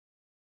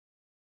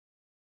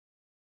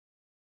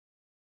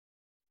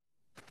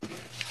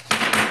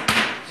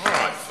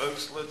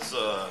folks, let's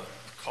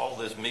call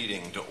this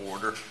meeting to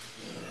order.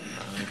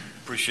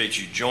 Appreciate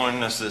you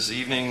joining us this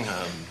evening.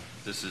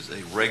 This is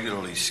a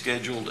regularly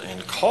scheduled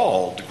and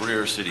called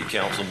Greer City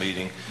Council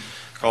meeting,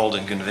 called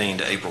and convened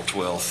April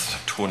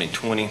 12th,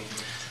 2020.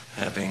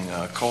 Having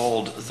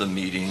called the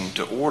meeting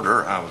to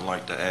order, I would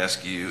like to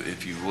ask you,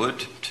 if you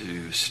would,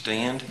 to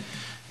stand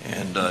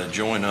and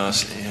join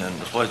us in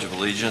the Pledge of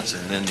Allegiance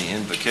and then the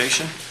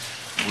invocation.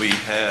 We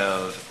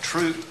have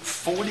Troop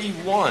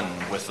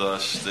 41 with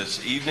us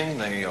this evening.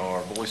 They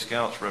are Boy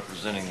Scouts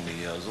representing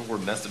the Zor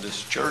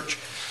Methodist Church,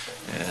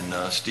 and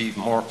Steve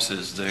Marks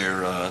is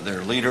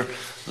their leader.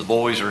 The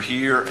boys are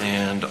here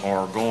and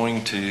are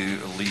going to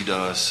lead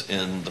us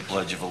in the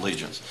Pledge of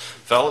Allegiance.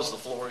 Fellas, the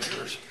floor is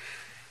yours.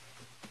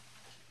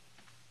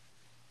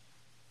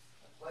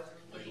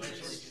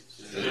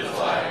 To the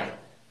flag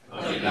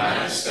of the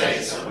United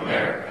States of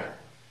America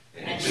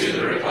and to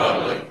the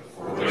republic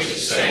for which it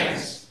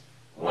stands,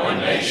 one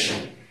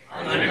nation,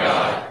 under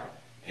God,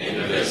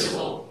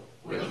 indivisible,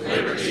 with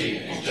liberty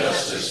and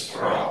justice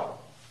for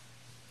all.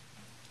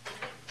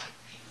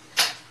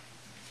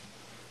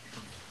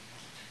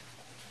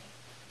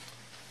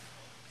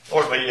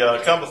 Lord, we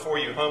come before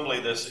you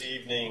humbly this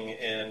evening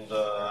and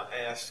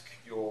ask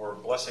your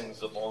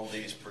blessings upon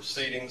these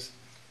proceedings.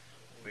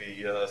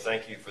 We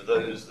thank you for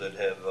those that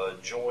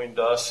have joined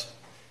us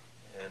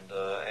and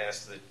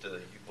ask that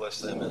you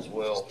bless them as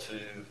well,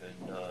 too,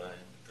 and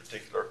in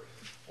particular,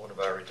 one of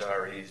our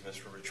retirees,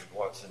 Mr. Richard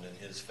Watson, and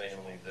his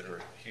family that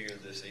are here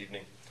this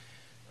evening.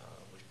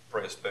 We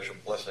pray a special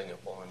blessing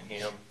upon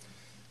him.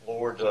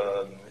 Lord,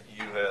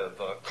 you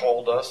have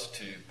called us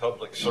to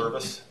public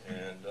service,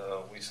 and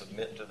we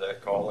submit to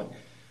that calling.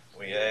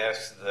 We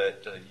ask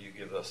that you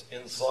give us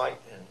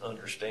insight and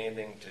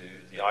understanding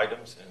to the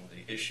items and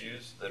the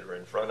issues that are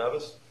in front of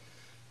us.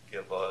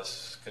 Give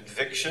us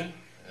conviction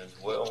as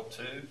well,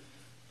 too,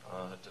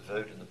 to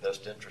vote in the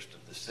best interest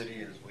of the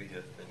city as we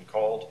have been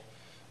called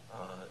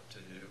to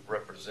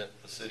represent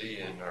the city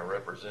in our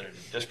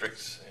representative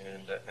districts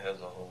and as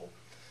a whole.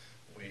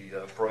 We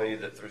pray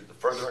that through the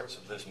furtherance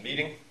of this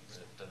meeting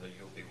that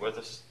you'll be with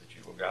us, that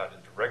you will guide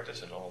and direct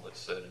us in all that's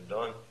said and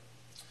done,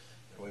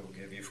 and we will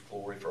give you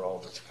glory for all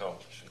that's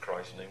accomplished. In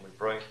Christ's name we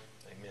pray.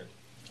 Amen.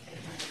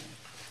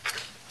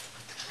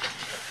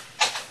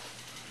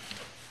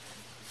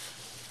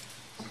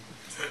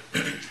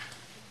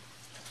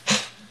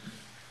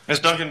 Ms.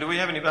 Duncan, do we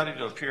have anybody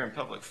to appear in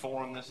public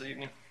forum this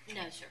evening?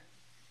 No, sir.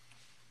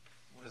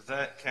 With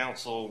that,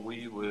 council,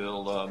 we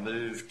will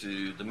move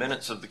to the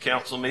minutes of the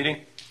council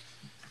meeting.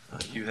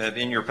 You have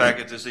in your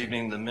packet this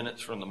evening the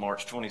minutes from the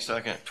March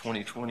 22nd,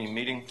 2020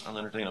 meeting. I'll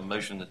entertain a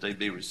motion that they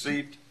be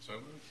received. So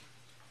moved.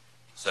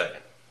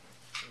 Second.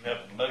 We have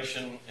a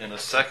motion and a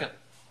second.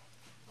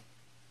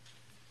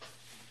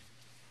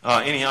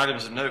 Any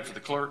items of note for the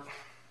clerk?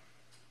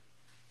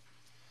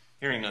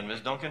 Hearing none. Ms.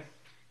 Duncan?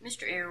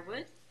 Mr.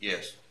 Airwood?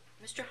 Yes.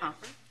 Mr.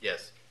 Hopper?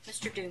 Yes.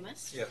 Mr.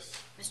 Dumas? Yes.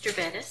 Mr.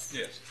 Bettis?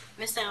 Yes.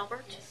 Miss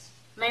Albert? Yes.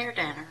 Mayor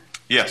Danner?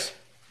 Yes.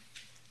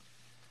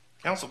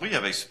 Council, we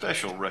have a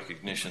special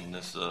recognition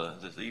this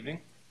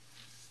evening,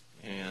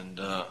 and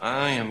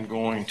I am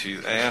going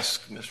to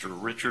ask Mr.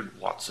 Richard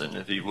Watson,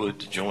 if he would,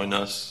 to join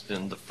us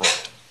in the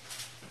front.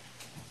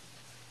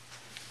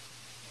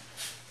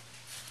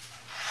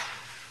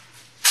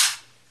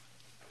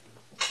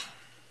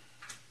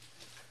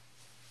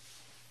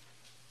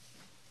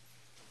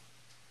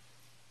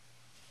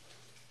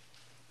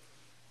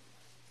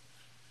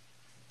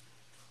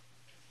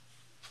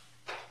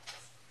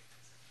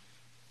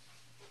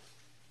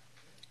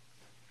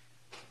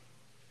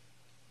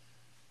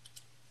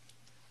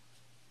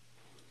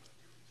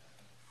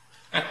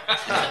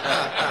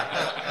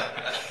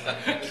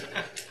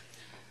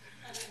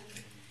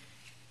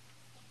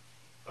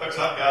 Folks,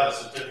 I've got a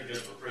certificate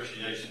of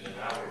appreciation, and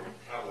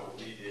I will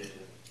read it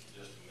in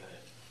just a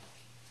minute.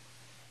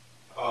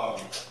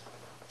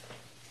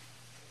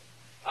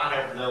 I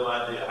have no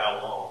idea how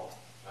long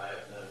I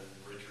have known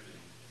Richard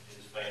and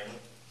his family,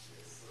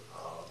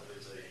 but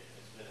it's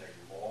been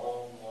a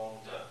long, long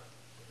time.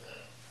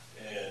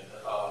 And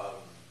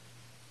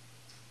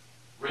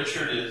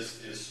Richard is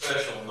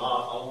special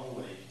not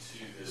only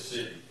to the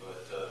city,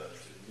 but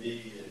to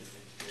me and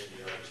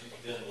he's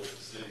been with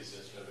the city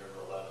since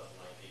November 11th,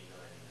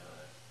 1999.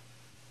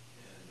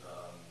 And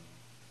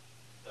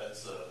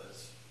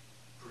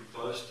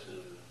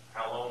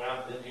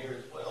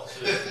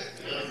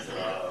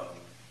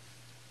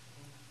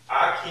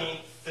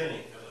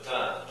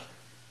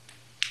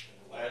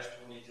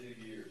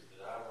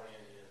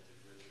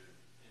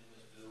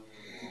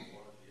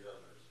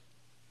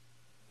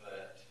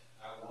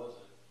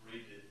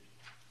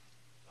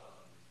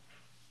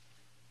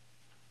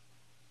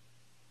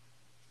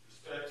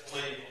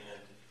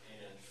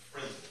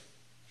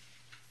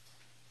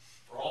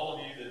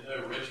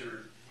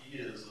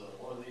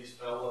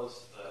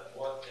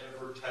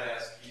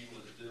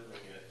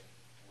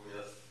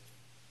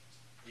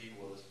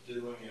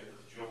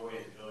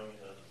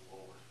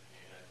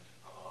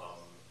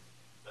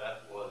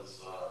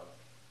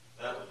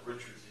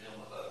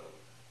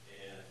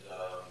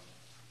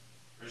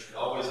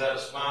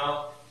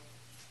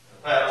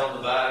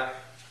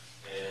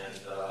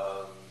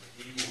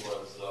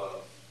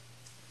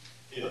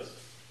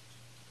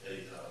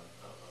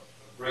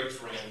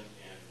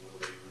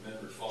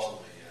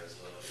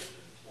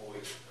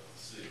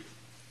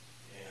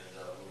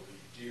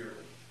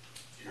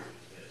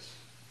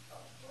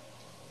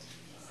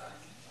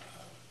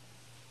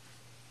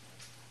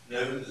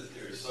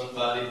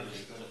somebody that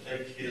is going to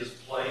take his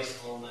place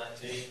on that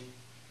team,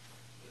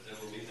 but there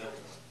will be no one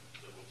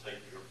that will take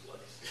your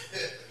place.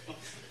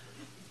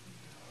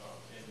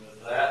 And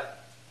with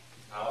that,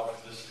 I offer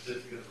this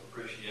certificate of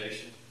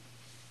appreciation.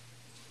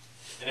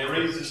 And it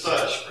reads as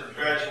such: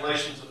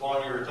 congratulations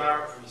upon your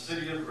retirement from the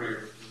city of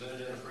Greer.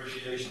 Presented in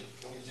appreciation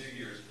for 22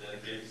 years of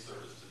dedicated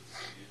service to the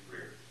city of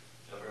Greer.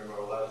 November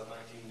 11th,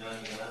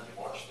 1999 to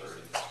March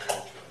 30th,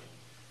 2020.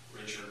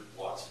 Richard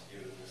Watson,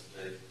 given this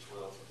date, the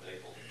 12th of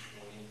April,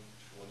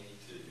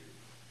 2022.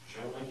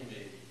 Join me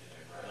in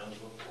a round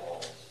of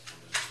applause for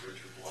Mr.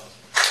 Richard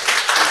Watson.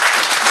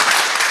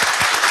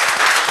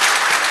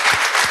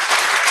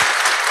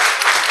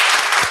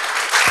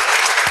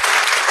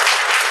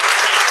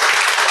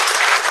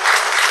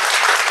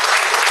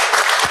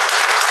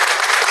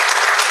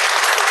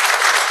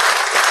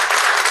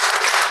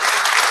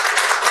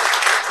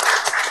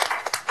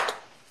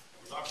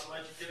 We're not going to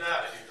let you get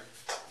out of here.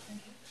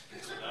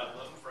 Not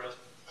nothing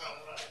present.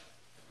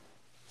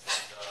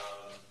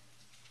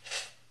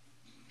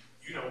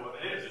 You know what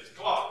it is. It's a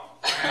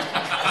clock.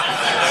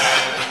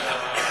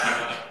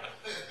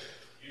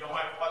 You don't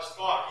have to watch the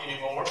clock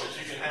anymore, but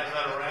you can have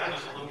that around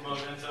as a little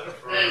memento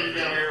for your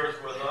years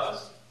with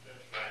us.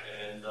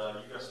 And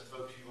you got some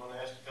folks you want to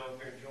ask to come up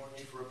here and join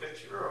you for a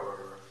picture,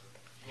 or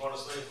you want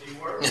to say a few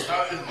words?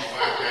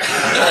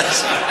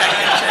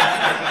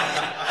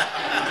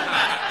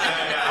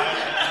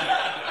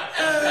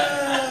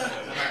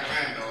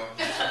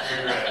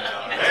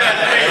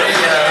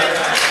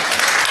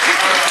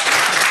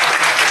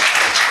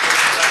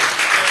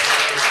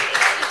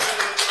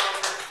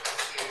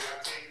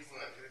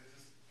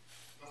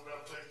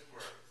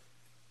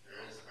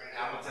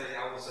 I'm gonna tell you,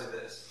 I will say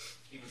this.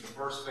 He was the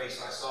first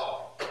face I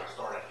saw when I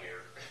started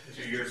here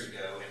 2 years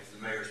ago, and to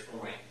the mayor's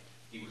point,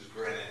 he was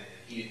grinning and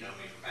he didn't know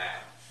me from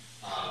Adam.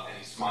 And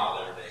he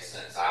smiled every day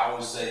since. I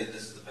always say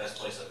this is the best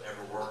place I've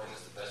ever worked, and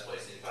it's the best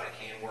place anybody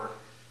can work,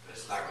 but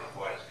it's not gonna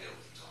quite as good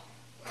with Tom.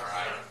 All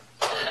right.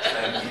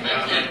 Thank you.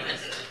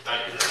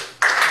 Thank you.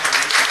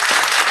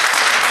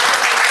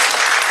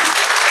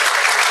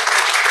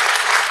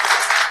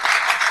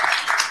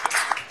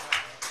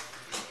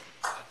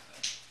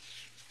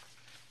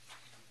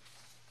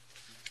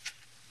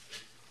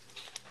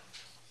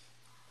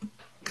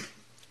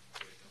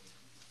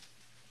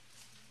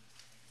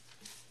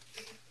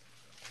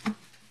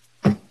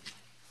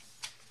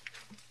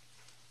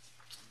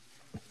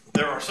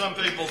 There are some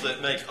people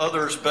that make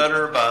others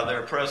better by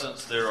their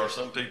presence. There are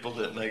some people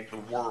that make the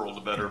world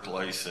a better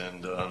place,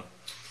 and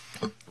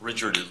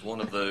Richard is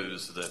one of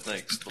those that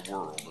makes the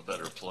world a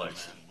better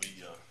place, and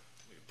we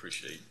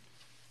appreciate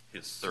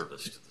his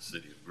service to the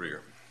city of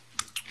Greer.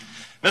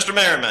 Mr.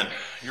 Merriman,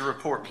 your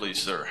report,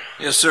 please, sir.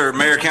 Yes, sir.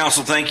 Mayor,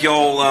 Council, thank you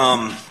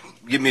all.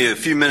 Give me a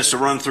few minutes to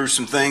run through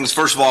some things.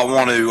 First of all, I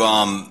want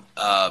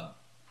to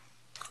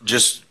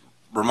just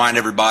remind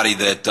everybody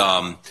that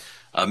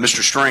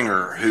Mr.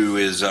 Stringer, who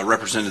is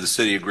represented the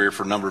city of Greer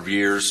for a number of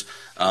years,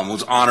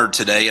 was honored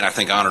today, and I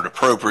think honored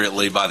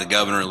appropriately by the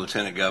governor and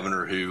lieutenant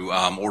governor, who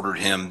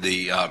awarded him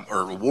the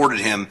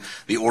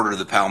Order of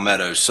the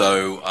Palmetto.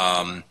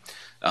 So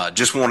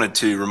just wanted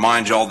to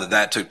remind y'all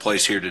that took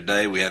place here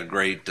today. We had a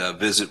great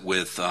visit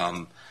with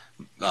some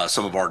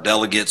of our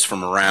delegates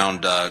from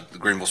around the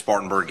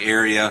Greenville-Spartanburg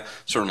area.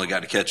 Certainly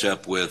got to catch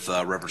up with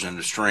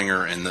Representative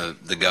Stringer and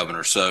the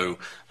governor. So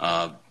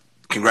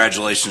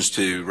congratulations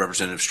to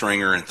Representative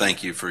Stringer, and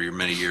thank you for your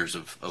many years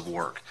of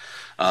work.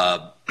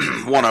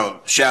 Want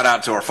to shout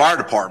out to our fire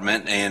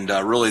department and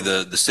really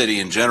the city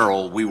in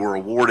general. We were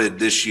awarded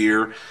this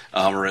year,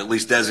 or at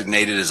least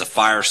designated as a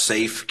fire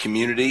safe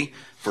community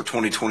for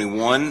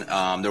 2021.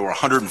 There were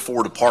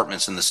 104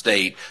 departments in the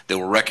state that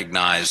were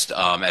recognized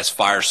as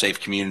fire safe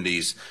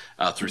communities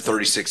through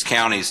 36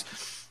 counties.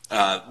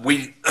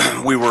 We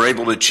were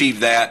able to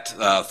achieve that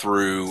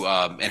through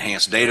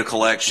enhanced data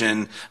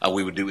collection.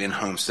 We would do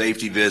in-home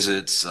safety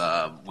visits.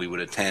 We would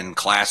attend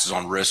classes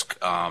on risk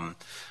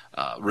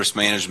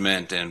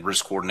management and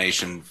risk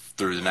coordination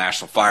through the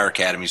National Fire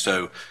Academy.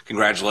 So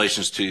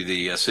congratulations to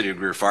the City of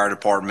Greer Fire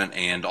Department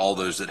and all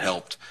those that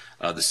helped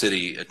the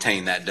city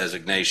attain that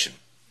designation.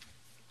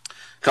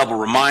 Couple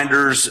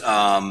reminders,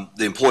 the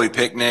employee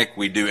picnic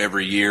we do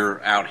every year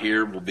out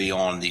here will be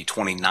on the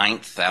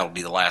 29th. That'll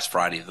be the last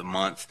Friday of the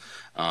month.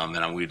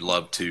 And we'd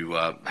love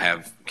to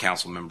have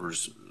council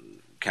members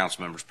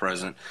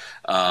present.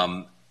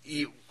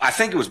 I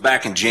think it was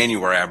back in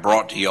January I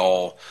brought to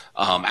y'all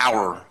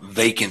our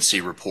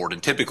vacancy report,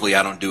 and typically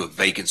I don't do a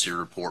vacancy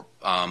report,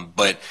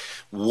 but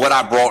what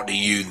I brought to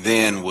you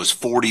then was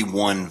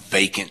 41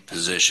 vacant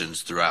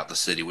positions throughout the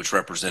city, which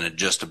represented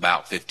just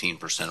about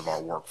 15% of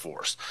our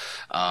workforce.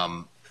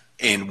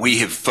 And we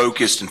have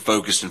focused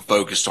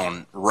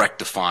on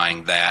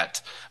rectifying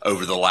that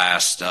over the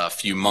last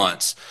few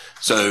months.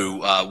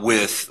 So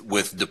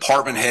with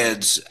department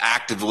heads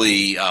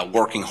actively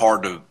working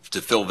hard to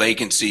fill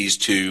vacancies,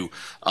 to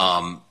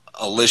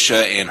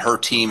Alicia and her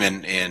team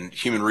and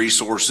human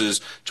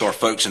resources, to our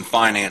folks in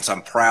finance,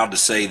 I'm proud to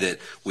say that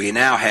we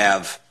now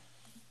have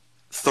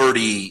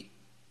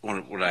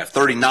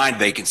 39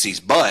 vacancies,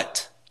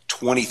 but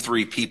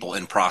 23 people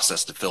in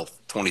process to fill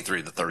 23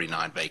 of the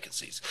 39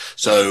 vacancies.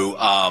 So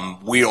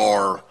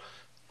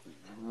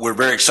we're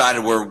very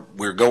excited where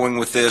we're going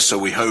with this, so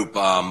we hope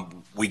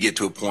we get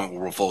to a point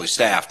where we're fully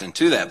staffed. And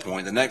to that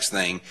point, the next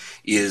thing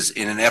is,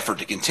 in an effort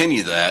to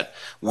continue that,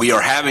 we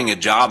are having a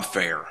job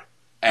fair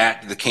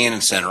at the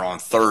Cannon Center on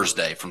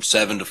Thursday from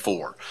 7 to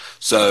 4.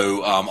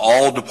 So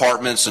all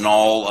departments and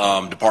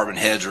all department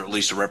heads, or at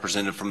least a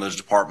representative from those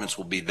departments,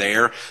 will be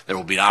there. There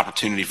will be an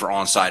opportunity for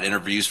on-site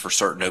interviews for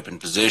certain open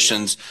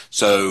positions.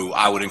 So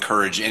I would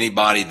encourage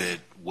anybody that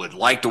would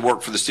like to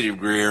work for the city of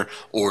Greer,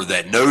 or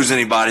that knows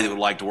anybody that would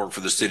like to work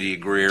for the city of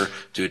Greer,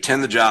 to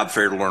attend the job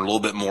fair to learn a little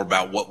bit more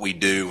about what we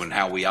do and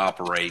how we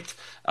operate,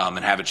 and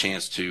have a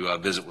chance to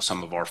visit with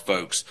some of our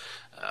folks.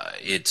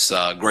 It's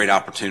a great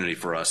opportunity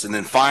for us. And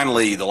then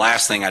finally, the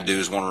last thing I do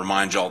is want to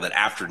remind y'all that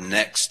after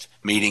next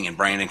meeting, and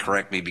Brandon,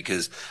 correct me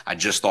because I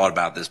just thought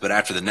about this, but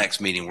after the next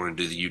meeting, we're going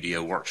to do the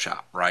UDO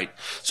workshop, right?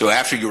 So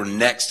after your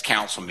next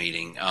council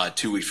meeting,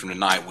 2 weeks from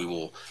tonight, we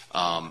will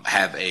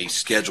have a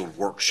scheduled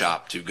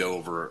workshop to go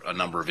over a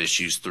number of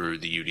issues through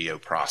the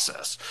UDO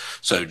process.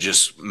 So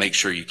just make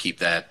sure you keep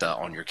that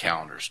on your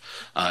calendars.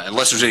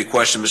 Unless there's any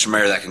question, Mr.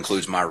 Mayor, that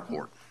concludes my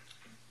report.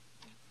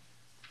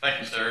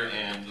 Thank you, sir.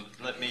 And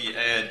let me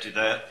add to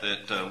that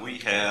we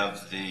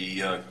have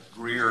the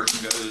Greer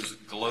Goes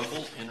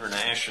Global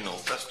International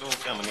Festival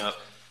coming up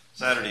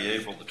Saturday,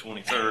 April the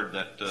 23rd.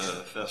 That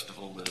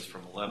festival is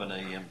from 11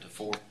 a.m. to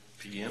 4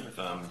 p.m., if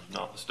I'm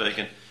not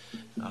mistaken.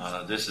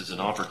 This is an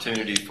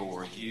opportunity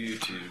for you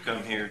to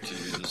come here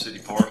to the city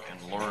park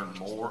and learn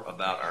more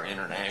about our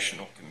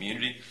international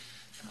community.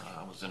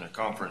 I was in a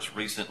conference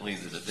recently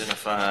that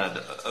identified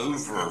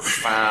over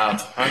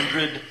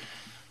 500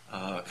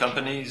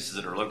 companies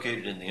that are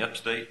located in the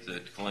upstate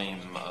that claim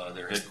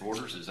their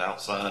headquarters is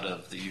outside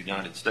of the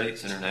United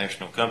States,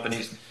 international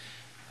companies.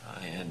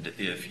 And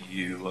if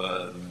you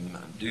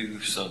do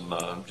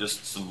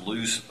just some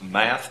loose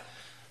math,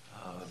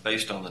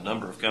 based on the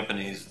number of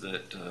companies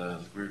that the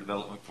Greer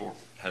Development Corp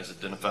has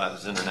identified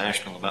as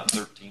international, about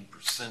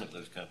 13% of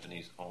those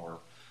companies are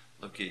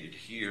located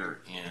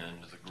here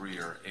in the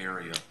Greer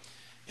area.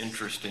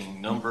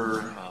 Interesting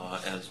number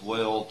as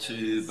well,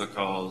 too,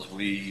 because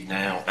we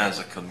now, as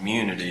a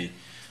community,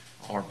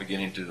 are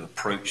beginning to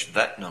approach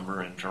that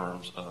number in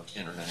terms of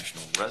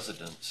international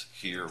residents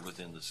here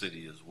within the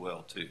city as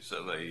well, too.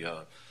 So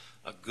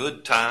a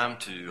good time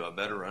to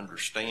better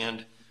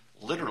understand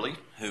literally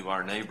who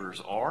our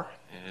neighbors are,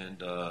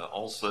 and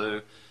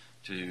also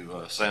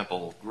to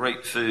sample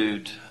great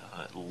food,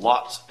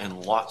 lots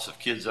and lots of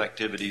kids'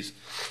 activities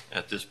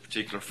at this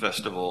particular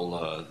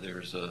festival.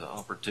 There's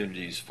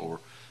opportunities for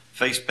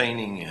face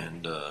painting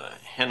and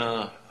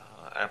henna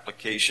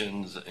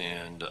applications,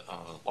 and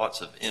lots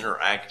of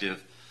interactive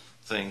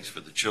things for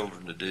the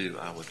children to do.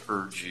 I would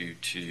urge you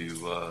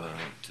to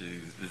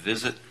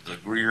visit the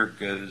Greer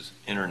Goes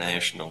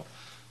International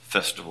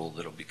Festival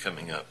that'll be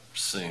coming up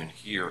soon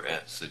here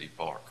at City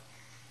Park.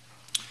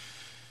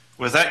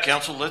 With that,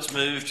 council, let's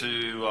move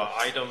to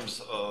items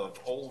of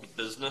old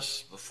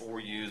business before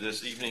you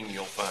this evening.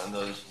 You'll find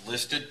those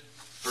listed.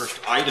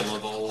 First item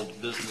of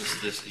old business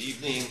this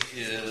evening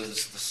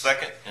is the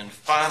second and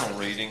final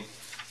reading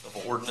of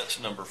ordinance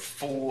number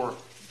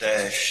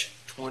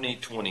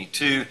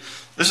 4-2022.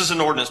 This is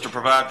an ordinance to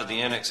provide for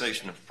the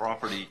annexation of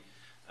property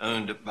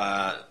owned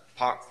by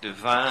Pac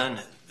Divine.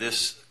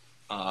 This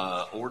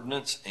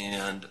ordinance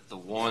and the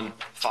one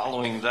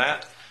following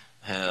that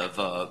have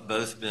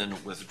both been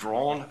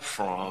withdrawn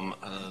from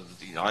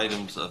the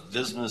items of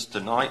business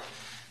tonight,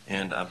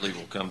 and I believe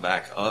will come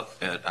back up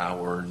at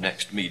our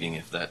next meeting,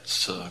 if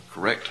that's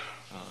correct.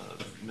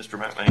 Mr.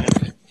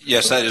 McMahon?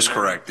 Yes, that is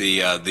correct.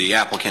 The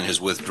applicant has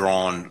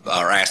withdrawn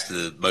or asked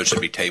the motion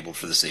to be tabled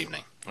for this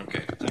evening.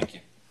 Okay, thank you.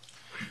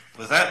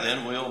 With that,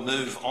 then, we'll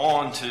move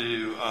on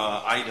to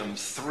item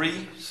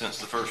 3, since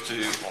the first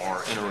two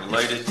are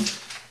interrelated.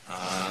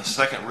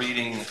 Second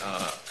reading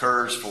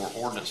occurs for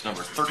ordinance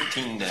number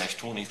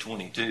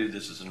 13-2022.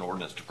 This is an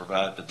ordinance to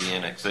provide for the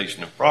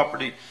annexation of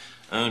property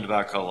owned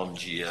by Cullum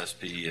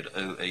GSP at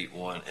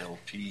 081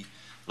 LP,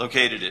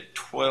 located at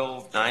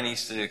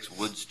 1296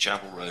 Woods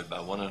Chapel Road by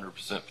 100%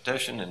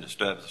 petition, and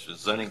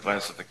establishes zoning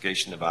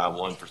classification of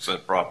I-1 for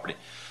said property.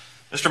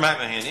 Mr.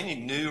 McMahon, any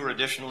new or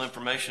additional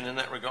information in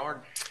that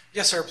regard?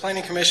 Yes, sir.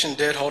 Planning Commission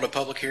did hold a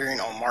public hearing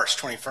on March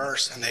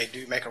 21st, and they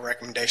do make a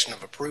recommendation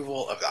of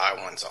approval of the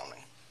I-1 zoning.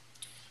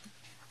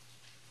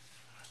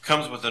 It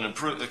comes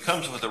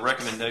with a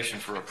recommendation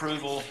for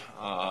approval.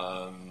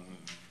 I'll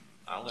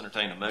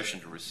entertain a motion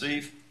to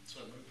receive.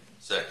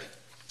 Second.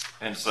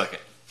 And second.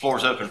 Floor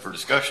is open for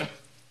discussion.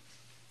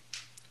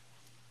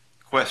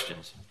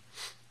 Questions?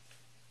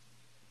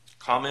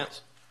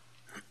 Comments?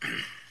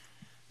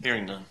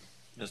 Hearing none.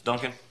 Ms.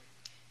 Duncan?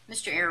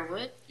 Mr.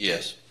 Arrowood,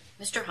 Yes.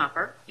 Mr.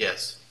 Hopper,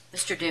 Yes.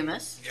 Mr.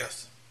 Dumas,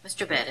 Yes.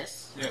 Mr.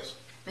 Bettis, Yes.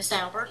 Ms.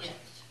 Albert,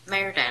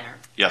 Mayor Danner.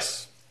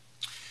 Yes.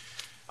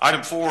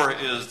 Item 4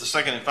 is the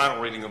second and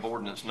final reading of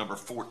ordinance number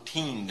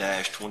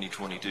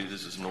 14-2022.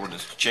 This is an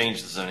ordinance to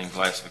change the zoning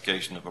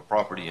classification of a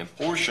property and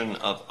portion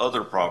of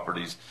other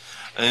properties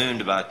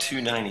owned by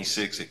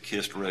 296 at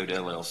Kist Road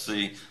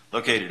LLC,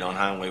 located on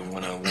Highway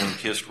 101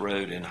 Kist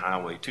Road and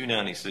Highway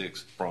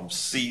 296 from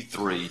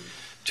C3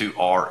 to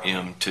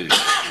RM2.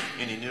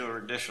 Any new or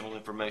additional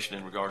information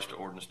in regards to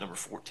ordinance number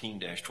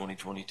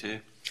 14-2022?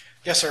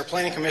 Yes, sir.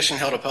 Planning Commission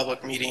held a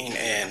public meeting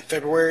in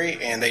February,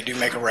 and they do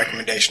make a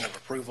recommendation of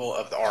approval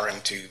of the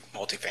RM2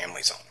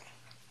 multifamily zone.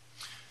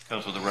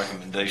 Comes with a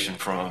recommendation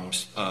from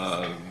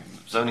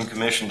Zoning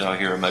Commission. Do I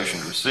hear a motion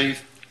to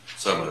receive?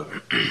 So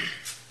moved.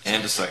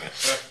 And a second.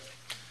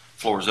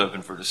 Floor is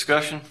open for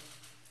discussion.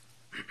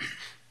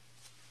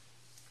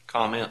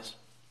 Comments?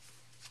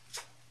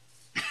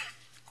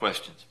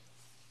 Questions?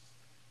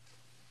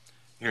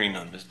 Hearing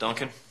none. Ms.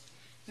 Duncan?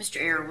 Mr.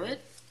 Airwood,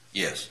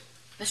 Yes.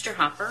 Mr.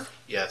 Hopper,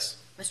 Yes.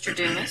 Mr.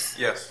 Dumas,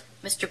 Yes.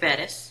 Mr.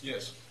 Bettis,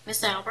 Yes.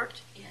 Miss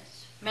Albert,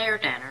 Mayor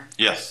Danner.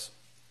 Yes.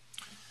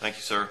 Thank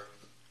you, sir.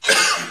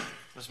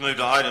 Let's move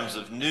to items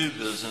of new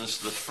business.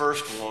 The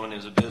first one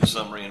is a bid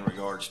summary in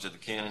regards to the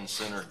Cannon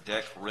Center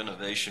deck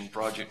renovation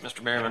project.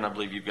 Mr. Merriman, I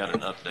believe you've got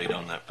an update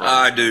on that project.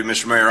 I do,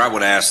 Mr. Mayor. I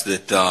would ask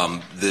that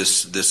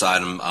this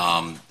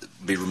item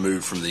be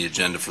removed from the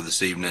agenda for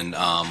this evening.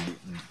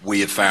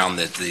 We have found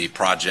that the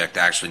project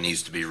actually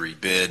needs to be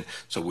rebid,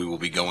 so we will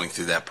be going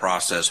through that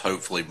process,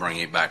 hopefully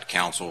bringing it back to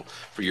council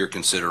for your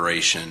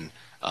consideration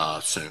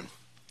soon.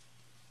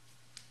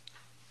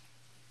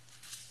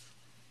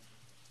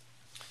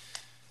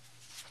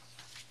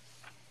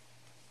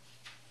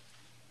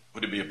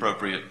 Would it be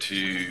appropriate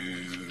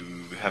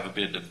to have a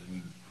bid to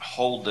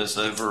hold this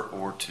over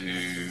or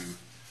to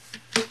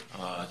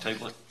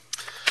table it?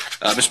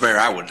 Mr. Mayor,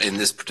 I would, in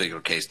this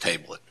particular case,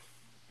 table it,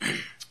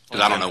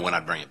 because I don't know when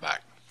I'd bring it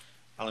back.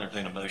 I'll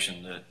entertain a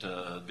motion that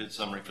bid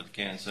summary for the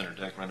Cannon Center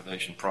deck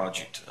renovation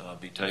project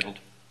be tabled.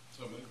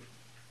 So moved.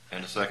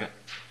 And a second.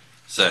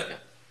 Second.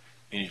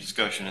 Any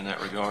discussion in that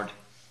regard?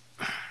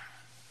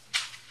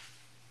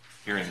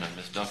 Hearing none.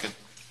 Ms. Duncan?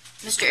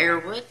 Mr.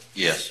 Airwood,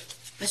 Yes.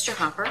 Mr.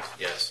 Hopper,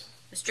 Yes.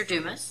 Mr.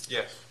 Dumas,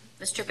 Yes.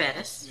 Mr.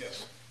 Bettis,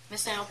 Yes.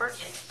 Miss Albert,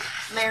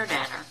 Mayor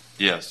Danner.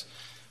 Yes.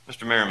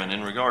 Mr. Merriman,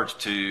 in regards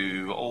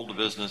to old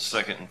business,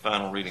 second and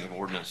final reading of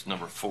ordinance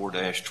number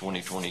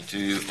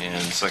 4-2022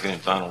 and second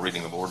and final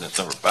reading of ordinance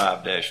number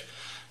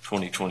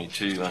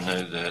 5-2022, I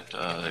know that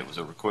it was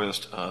a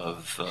request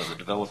of the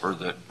developer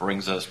that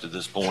brings us to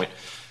this point.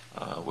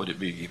 Would it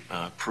be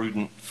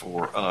prudent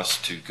for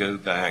us to go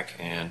back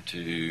and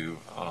to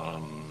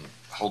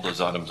hold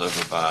those items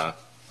over by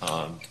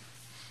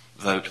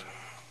vote?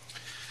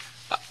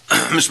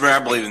 Mr. Mayor, I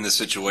believe in this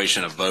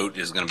situation, a vote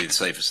is going to be the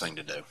safest thing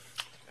to do.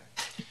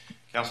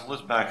 Council,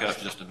 let's back up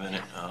just a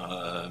minute.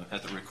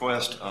 At the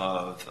request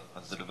of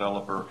the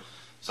developer,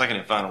 second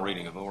and final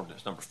reading of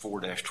ordinance number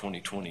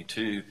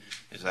 4-2022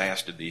 is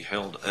asked to be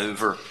held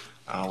over.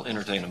 I'll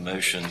entertain a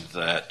motion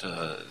that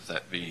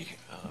that be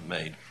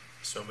made.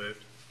 So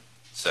moved.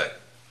 Second.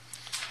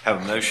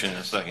 Have a motion and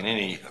a second.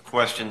 Any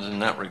questions in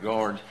that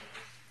regard?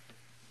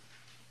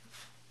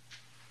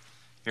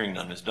 Hearing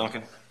none. Ms.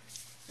 Duncan?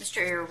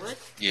 Mr. Airwood,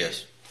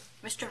 Yes.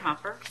 Mr.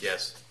 Hopper,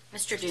 Yes.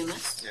 Mr.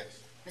 Dumas, Yes.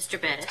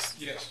 Mr. Bettis,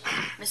 Yes.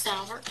 Miss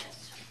Albert,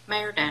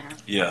 Mayor Danner.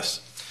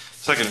 Yes.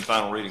 Second and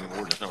final reading of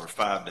ordinance number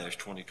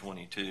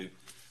 5-2022.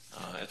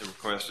 At the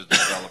request of the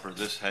developer,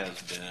 this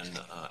has been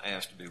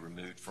asked to be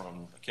removed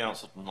from the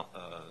council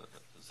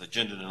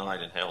agenda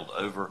tonight and held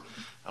over.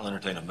 I'll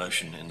entertain a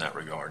motion in that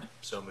regard.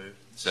 So moved.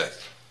 Second.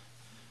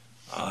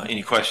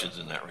 Any questions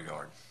in that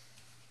regard?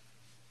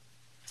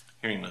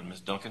 Hearing none. Ms.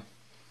 Duncan?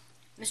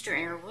 Mr.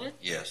 Airwood,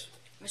 Yes.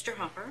 Mr.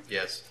 Hopper,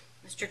 Yes.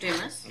 Mr.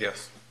 Dumas,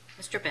 Yes.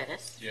 Mr.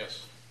 Bettis,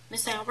 Yes.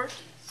 Miss Albert,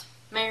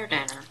 Mayor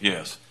Danner.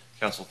 Yes.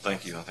 Council,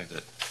 thank you. I think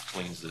that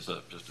cleans this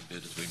up just a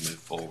bit as we move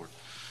forward.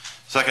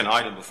 Second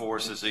item before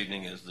us this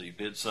evening is the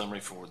bid summary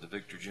for the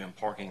Victor Gym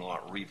parking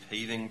lot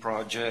repaving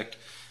project.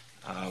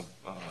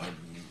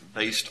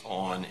 Based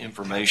on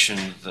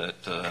information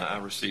that I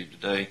received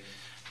today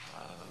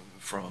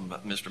from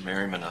Mr.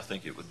 Merriman, I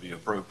think it would be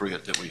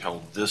appropriate that we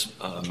hold this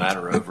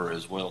matter over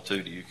as well,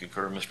 too. Do you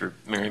concur, Mr.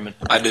 Merriman?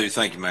 I do.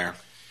 Thank you, Mayor.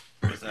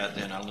 With that,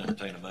 then, I'll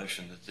entertain a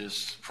motion that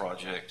this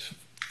project,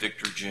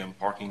 Victor Gym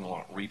parking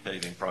lot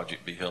repaving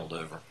project, be held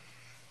over.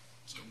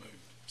 So moved.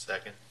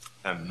 Second.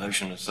 I have a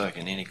motion and a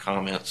second. Any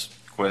comments,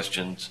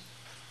 questions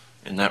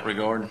in that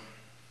regard?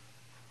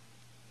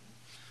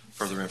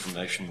 Further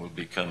information will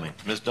be coming.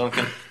 Ms.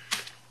 Duncan?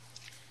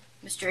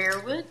 Mr.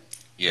 Airwood,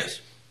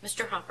 Yes.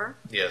 Mr. Hopper,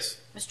 Yes.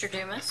 Mr.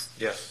 Dumas,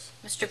 Yes.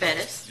 Mr.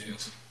 Bettis,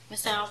 Yes.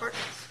 Miss Albert,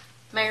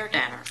 Mayor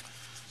Danner.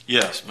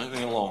 Yes,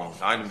 moving along.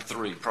 Item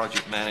 3,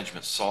 project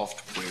management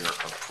software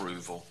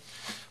approval.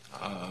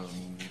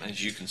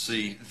 As you can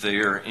see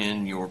there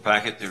in your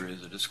packet, there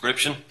is a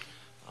description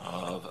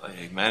of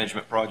a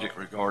management project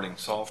regarding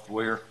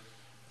software.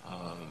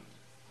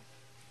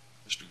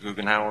 Mr.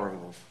 Guggenhauer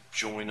will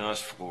join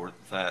us for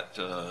that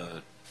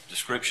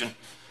description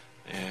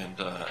and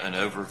an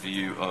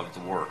overview of the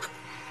work.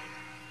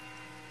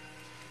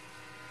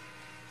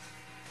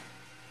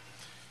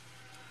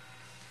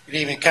 Good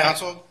evening,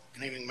 council.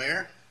 Good evening,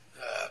 Mayor.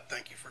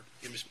 Thank you for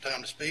giving me some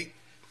time to speak.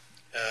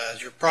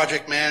 As your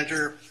project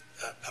manager,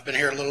 I've been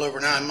here a little over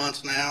 9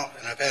 months now,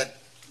 and I've had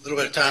a little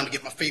bit of time to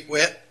get my feet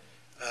wet.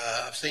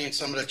 I've seen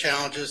some of the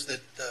challenges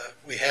that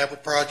we have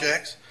with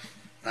projects,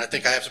 and I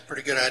think I have some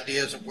pretty good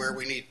ideas of where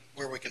we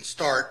can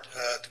start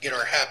to get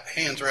our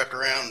hands wrapped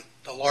around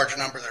the large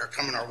number that are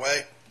coming our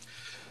way.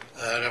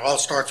 It all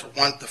starts with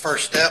the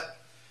first step,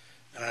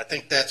 and I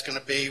think that's going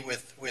to be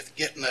with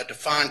getting a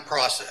defined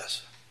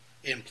process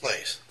in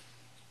place.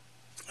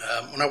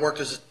 When I worked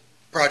as a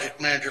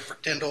project manager for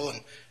Tyndall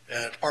and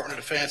Department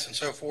of Defense and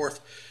so forth,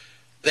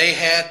 they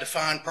had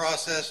defined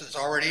processes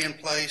already in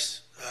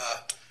place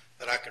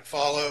that I could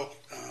follow.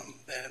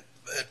 And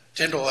at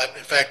Tyndall,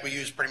 in fact, we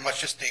use pretty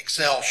much just the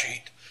Excel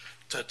sheet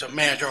to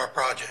manage our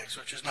projects,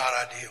 which is not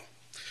ideal.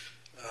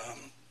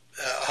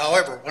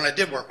 However, when I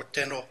did work with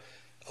Tyndall,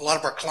 a lot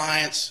of our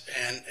clients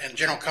and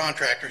general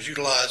contractors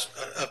utilize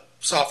a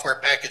software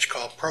package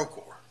called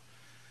Procore.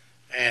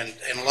 And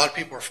a lot of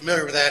people are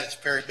familiar with that. It's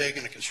very big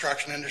in the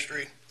construction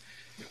industry.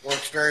 It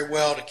works very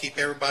well to keep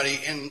everybody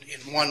in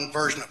one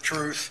version of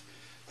truth,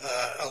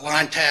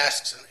 align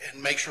tasks,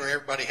 and make sure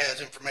everybody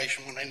has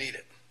information when they need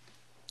it.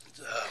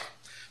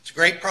 It's a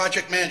great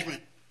project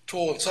management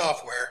tool and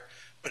software,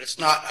 but it's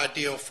not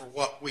ideal for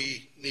what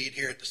we need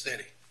here at the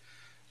city.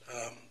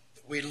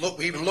 We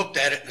even looked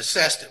at it and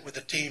assessed it with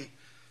a team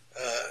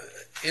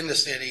in the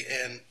city,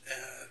 and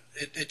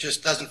it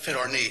just doesn't fit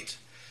our needs.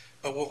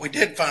 But what we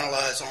did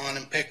finalize on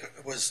and pick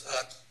was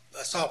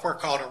a software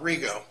called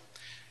Arrigo.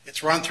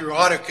 It's run through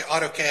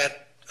AutoCAD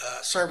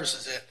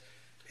services.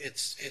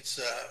 It's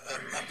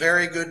a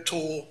very good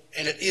tool,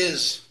 and it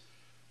is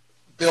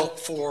built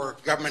for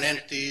government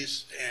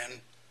entities and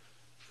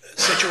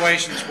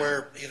situations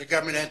where either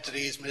government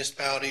entities,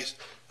 municipalities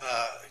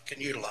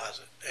can utilize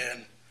it.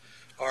 And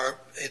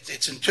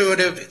it's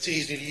intuitive, it's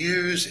easy to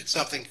use, it's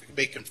something that can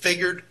be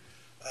configured,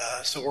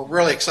 so we're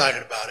really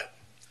excited about it.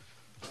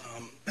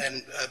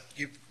 And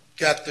you've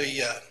got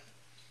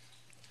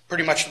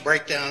pretty much the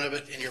breakdown of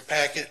it in your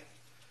packet.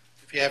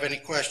 If you have any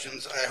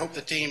questions, I hope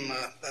the team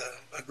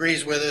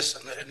agrees with us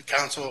and the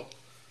council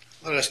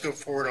let us go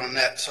forward on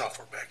that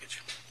software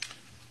package.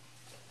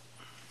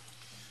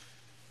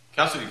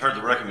 Council, you've heard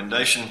the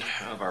recommendation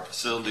of our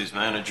facilities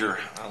manager.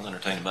 I'll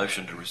entertain a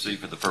motion to receive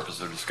for the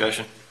purpose of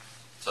discussion.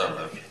 So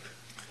moved.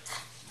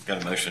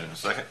 Got a motion and a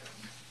second.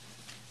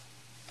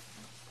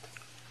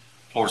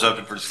 Floor is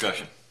open for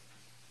discussion.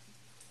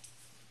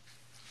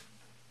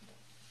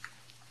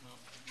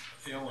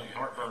 The only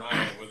heartburn I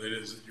have with it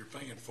is that you're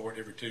paying for it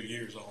every 2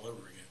 years all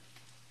over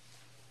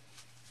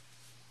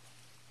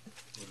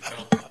again.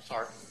 I'm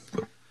sorry.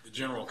 The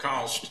general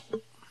cost,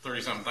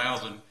 30-something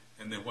thousand,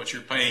 and then what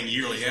you're paying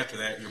yearly after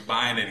that, you're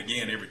buying it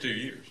again every 2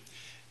 years.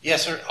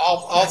 Yes, sir.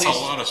 All That's these. a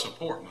lot of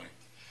support money.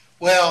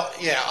 Well,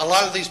 yeah, a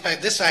lot of these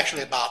this is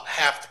actually about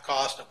half the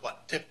cost of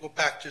what typical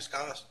packages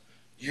cost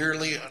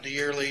yearly on the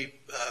yearly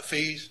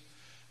fees.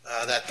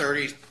 That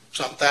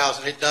 30-something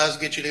thousand, it does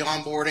get you the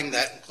onboarding.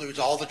 That includes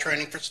all the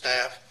training for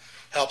staff,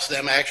 helps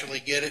them actually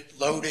get it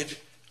loaded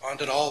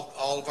onto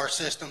all of our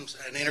systems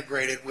and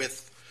integrated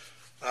with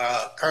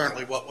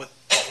currently what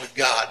we've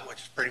got, which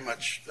is pretty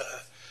much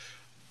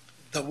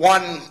the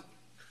one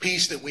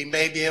piece that we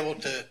may be able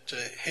to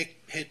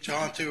hitch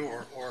onto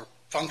or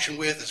function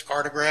with is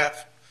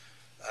Cartograph.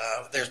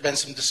 There's been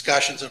some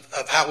discussions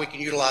of how we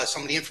can utilize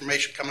some of the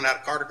information coming out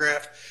of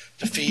Cartograph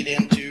to feed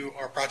into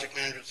our project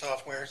management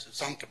software. So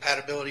some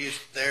compatibility is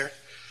there.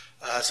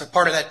 So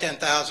part of that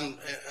 10,000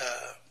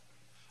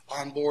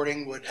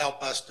 onboarding would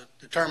help us to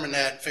determine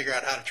that and figure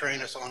out how to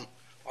train us on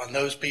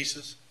those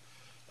pieces.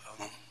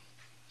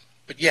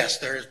 But yes,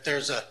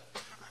 there's a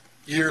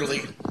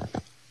yearly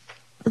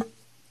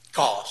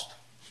cost.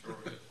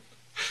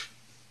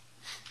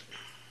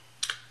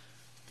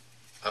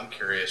 I'm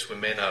curious, we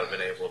may not have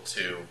been able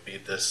to be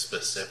this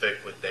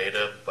specific with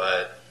data,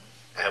 but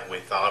have we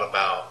thought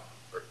about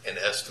an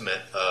estimate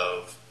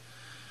of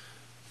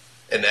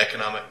an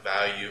economic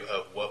value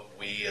of what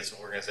we as an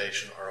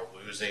organization are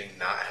losing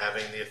not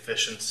having the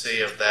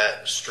efficiency of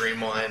that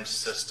streamlined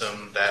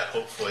system that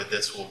hopefully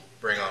this will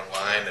bring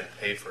online and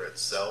pay for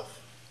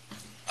itself?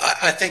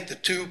 I think the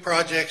two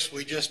projects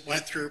we just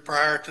went through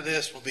prior to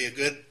this will be a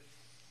good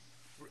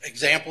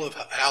example of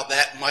how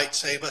that might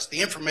save us.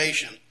 The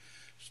information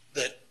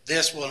that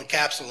this will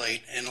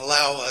encapsulate and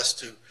allow us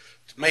to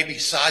maybe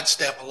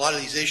sidestep a lot of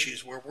these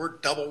issues where we're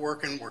double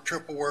working, we're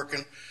triple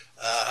working.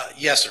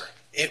 Yes, sir.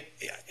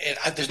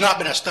 There's not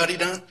been a study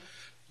done,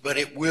 but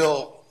it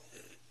will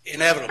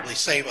inevitably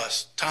save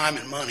us time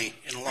and money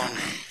in the long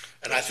run.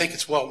 And I think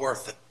it's well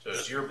worth it. So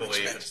it's your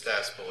belief and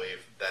staff's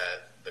belief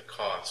that the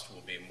cost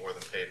will be more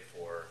than paid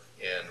for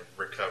in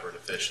recovered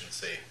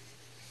efficiency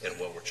in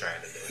what we're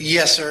trying to do?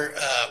 Yes, sir.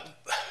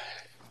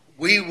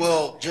 We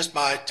will, just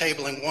by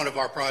tabling one of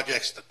our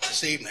projects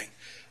this evening,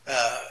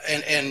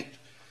 and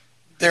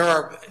there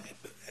are,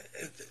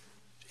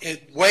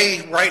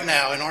 right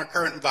now in our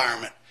current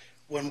environment,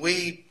 when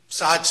we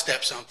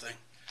sidestep something,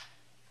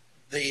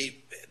 the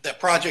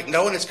project,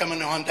 knowing it's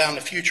coming on down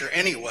the future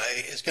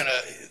anyway, is going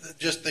to,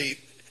 just the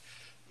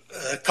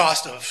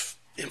cost of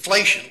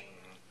inflation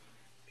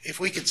if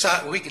we can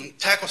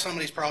tackle some of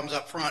these problems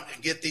up front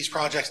and get these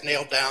projects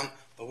nailed down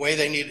the way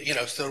they need,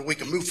 so that we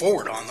can move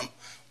forward on them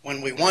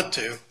when we want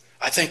to,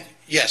 I think,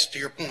 yes, to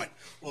your point,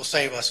 will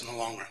save us in the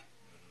long run.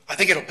 I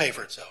think it'll pay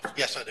for itself.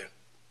 Yes, I do.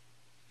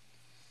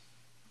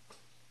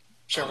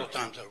 Several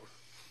times over.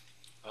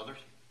 Others?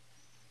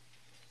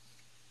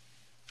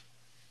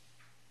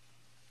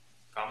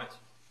 Comments?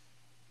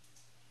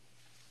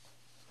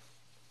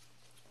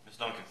 Ms.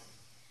 Duncan?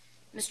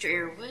 Mr.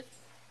 Earwood,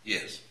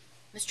 Yes.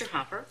 Mr.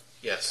 Hopper,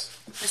 Yes.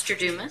 Mr.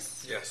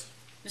 Dumas, Yes.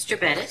 Mr.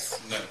 Bettis,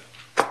 No.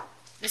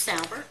 Miss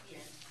Albert,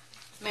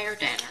 Mayor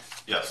Danner.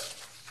 Yes.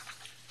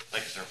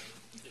 Thank you, sir.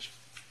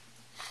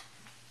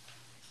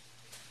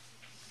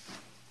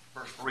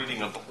 First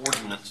reading of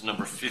ordinance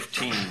number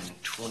 15,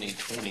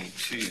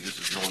 2022. This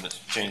is an ordinance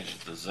to change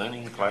the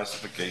zoning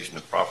classification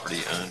of property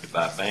owned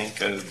by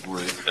Banco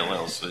Group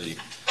LLC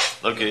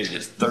located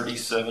at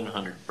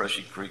 3700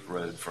 Brushy Creek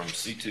Road from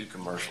C2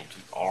 commercial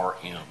to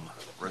RM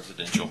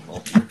residential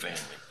multifamily.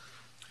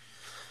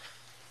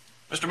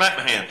 Mr.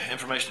 McMahon,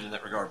 information in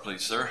that regard,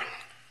 please, sir.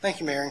 Thank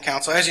you, Mayor and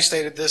Council. As you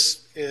stated,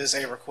 this is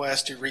a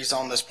request to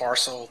rezone this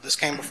parcel. This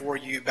came before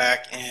you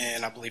back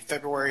in, I believe,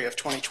 February of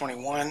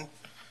 2021.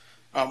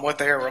 What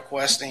they are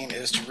requesting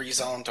is to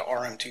rezone to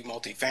RM2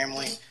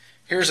 multifamily.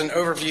 Here's an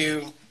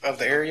overview of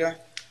the area.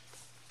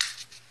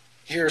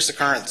 Here's the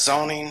current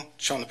zoning,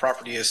 showing the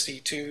property as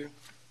C2.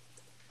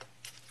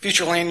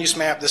 Future land use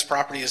map, this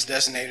property is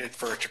designated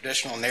for a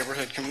traditional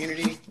neighborhood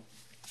community.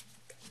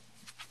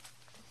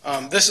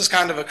 This is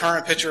kind of a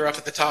current picture up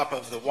at the top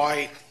of the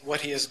white.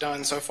 What he has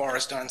done so far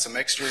is done some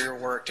exterior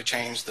work to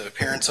change the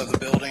appearance of the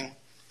building.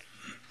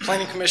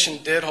 Planning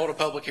Commission did hold a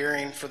public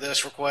hearing for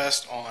this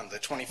request on the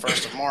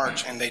 21st of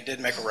March, and they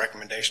did make a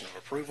recommendation of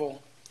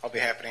approval. I'll be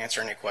happy to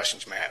answer any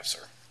questions you may have,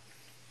 sir.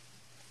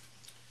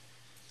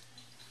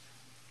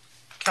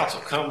 Council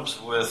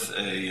comes with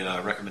a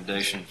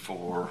recommendation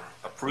for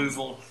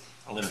approval.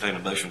 I'll entertain a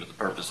motion for the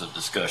purpose of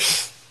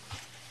discussion.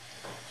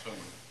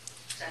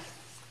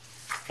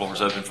 Floor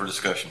is open for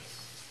discussion.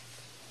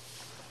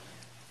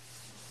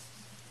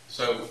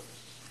 So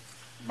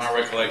my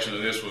recollection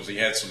of this was he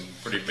had some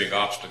pretty big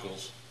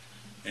obstacles,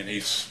 and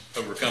he's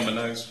overcoming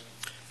those.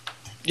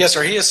 Yes,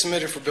 sir. He has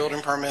submitted for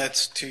building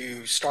permits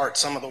to start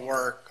some of the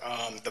work.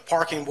 The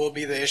parking will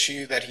be the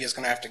issue that he is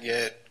going to have to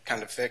get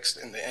kind of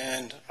fixed in the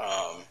end.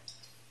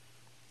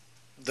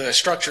 The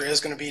structure is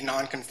going to be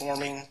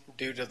non-conforming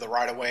due to the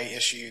right-of-way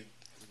issue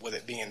with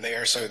it being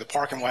there. So the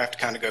parking will have to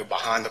kind of go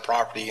behind the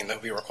property, and they'll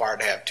be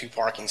required to have 2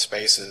 parking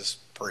spaces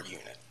per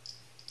unit.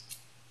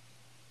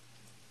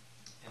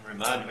 And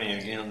remind me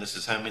again, this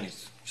is how many?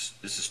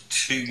 This is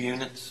 2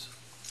 units?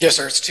 Yes,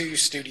 sir. It's 2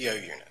 studio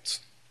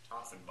units.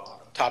 Top and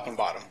bottom. Top and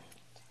bottom.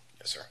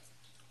 Yes, sir.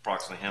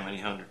 Approximately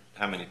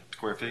how many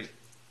square feet?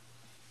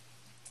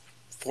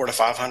 400 to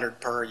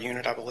 500 per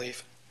unit, I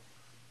believe.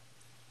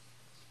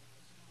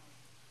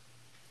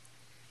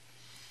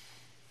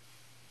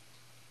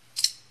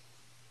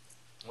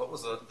 What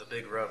was the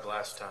big rub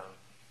last time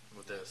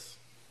with this?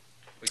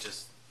 We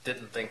just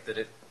didn't think that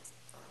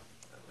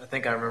I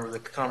think I remember the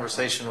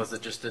conversation was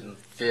it just didn't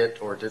fit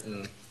or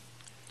didn't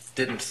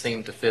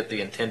seem to fit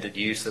the intended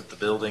use of the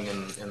building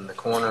in the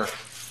corner.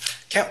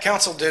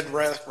 Council did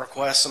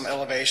request some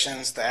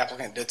elevations. The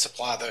applicant did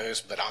supply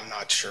those, but I'm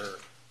not sure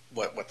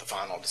what the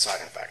final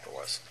deciding factor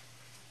was.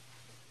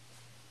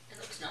 It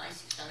looks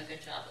nice. He's done a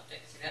good job of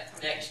fixing it from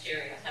the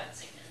exterior. I haven't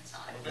seen it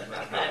inside, but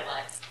I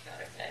like it.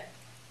 Got it okay.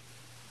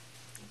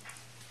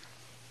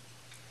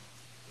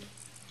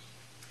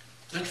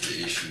 I think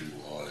the issue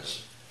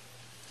was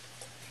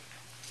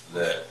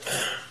that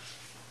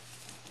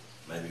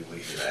maybe we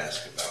could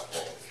ask about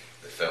what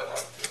they felt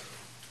like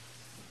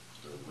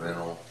the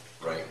rental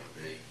rate would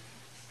be.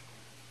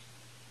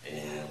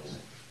 And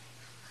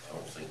I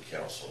don't think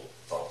council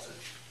thought that,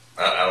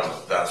 I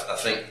don't know, I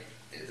think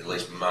at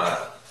least my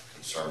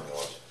concern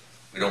was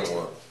we don't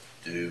want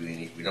to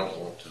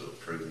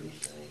approve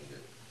anything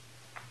that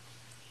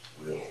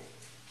will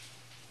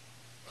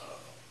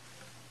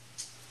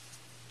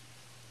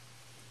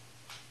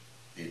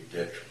be a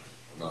detriment,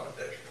 well, not a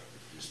detriment,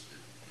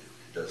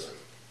 it doesn't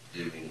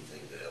do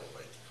anything to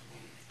elevate the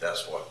community.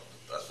 That's what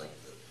I think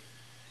the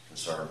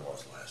concern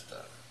was last time.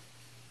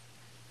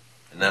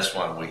 And that's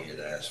why we had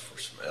asked for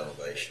some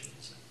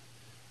elevations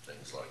and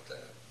things like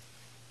that.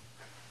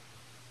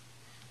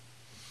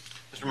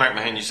 Mr.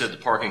 McMahon, you said the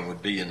parking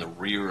would be in the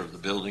rear of the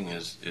building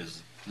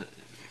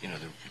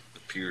there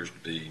appears to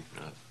be,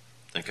 I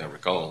think I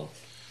recall,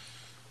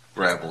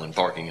 gravel and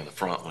parking in the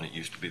front when it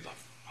used to be the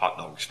hot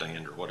dog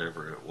stand or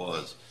whatever it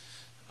was.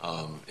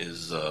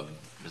 Is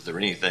there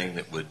anything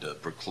that would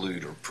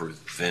preclude or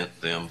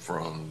prevent them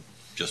from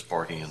just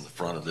parking in the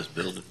front of this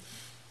building?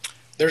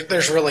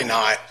 There's really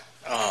not.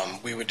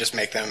 We would just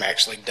make them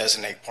actually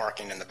designate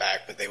parking in the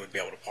back, but they would be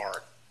able to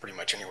park pretty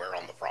much anywhere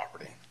on the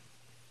property.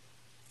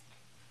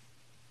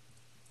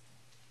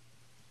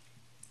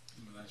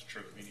 Well, that's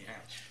true of any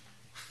house.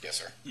 Yes,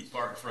 sir. You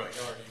park in the front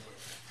yard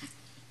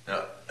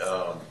anyway.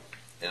 Now,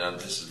 and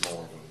this is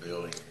more of a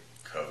building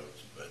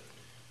codes, but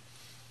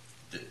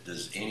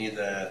does any of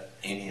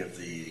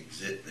the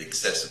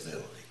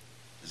accessibility,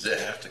 does it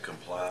have to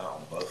comply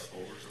on both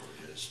floors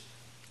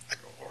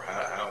or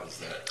how is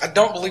that? I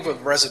don't believe with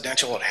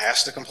residential it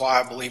has to comply.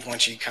 I believe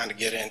once you kind of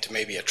get into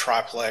maybe a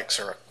triplex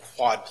or a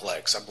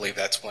quadplex, I believe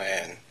that's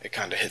when it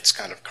kind of hits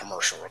kind of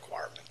commercial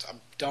requirements. I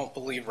don't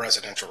believe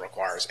residential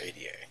requires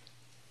ADA.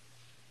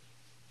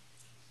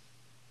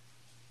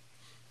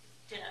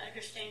 Did I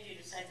understand you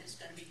to say that it's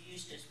going to be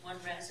used as one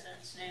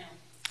residence now?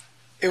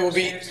 It will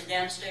be. Upstairs and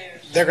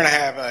downstairs? They're going to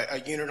have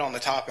a unit on the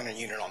top and a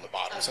unit on the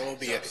bottom, Okay, so it'll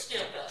be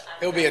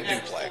it'll be a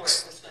duplex. Before it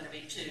was going to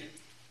be two,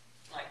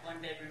 like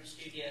one-bedroom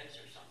studios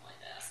or something like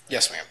that.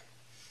 Yes, ma'am.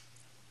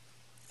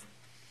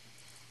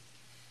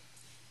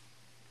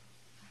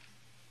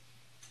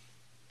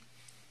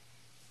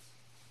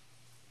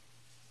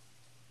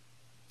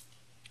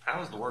 How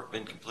has the work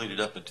been completed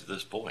up until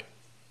this point?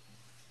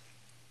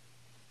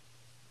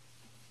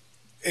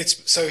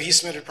 So he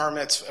submitted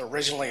permits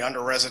originally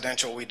under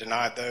residential. We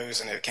denied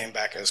those, and it came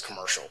back as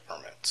commercial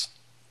permits.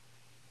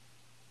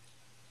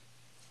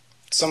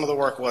 Some of the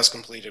work was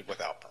completed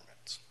without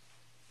permits.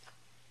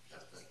 I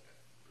think I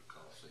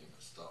recall seeing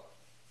a stop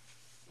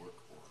work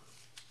order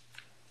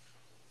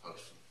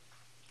posted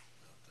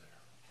out there.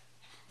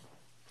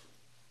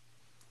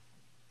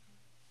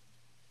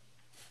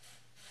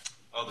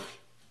 Others?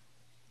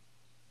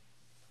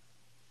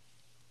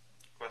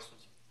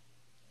 Questions?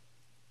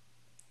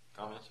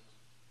 Comments?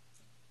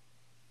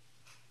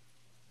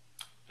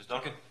 Ms.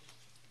 Duncan?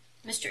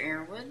 Mr.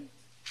 Airwood,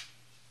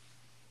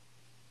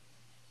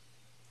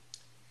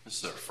 This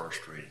is our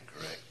first reading,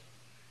 correct?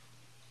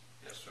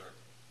 Yes, sir.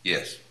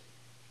 Yes.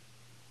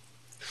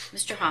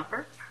 Mr.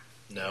 Hopper,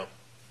 No.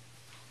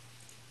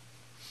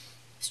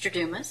 Mr.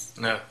 Dumas,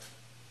 No.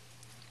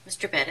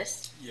 Mr.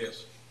 Bettis,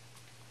 Yes.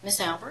 Miss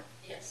Albert,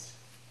 Yes.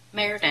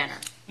 Mayor Danner.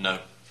 No.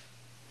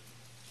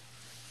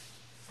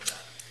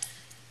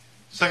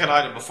 Second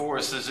item before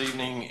us this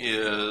evening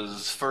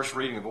is first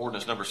reading of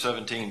ordinance number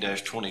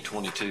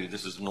 17-2022.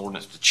 This is an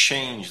ordinance to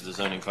change the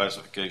zoning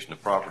classification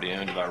of property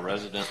owned by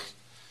residents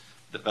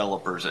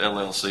developers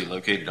LLC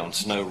located on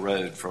Snow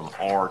Road from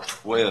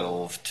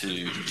R12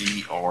 to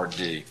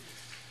DRD.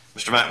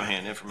 Mr.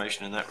 McMahon,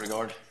 information in that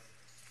regard?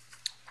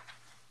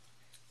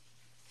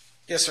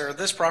 Yes, sir.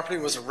 This property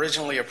was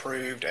originally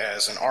approved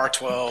as an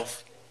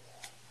R12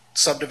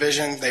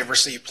 subdivision. They've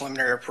received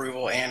preliminary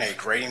approval and a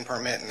grading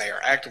permit, and they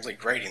are actively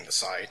grading the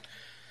site.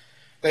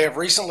 They have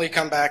recently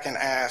come back and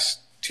asked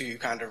to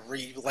kind of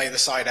relay the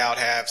site out,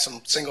 have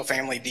some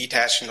single-family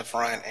detached in the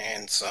front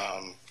and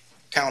some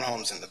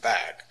townhomes in the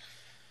back.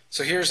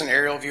 So here's an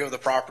aerial view of the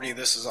property.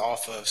 This is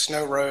off of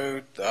Snow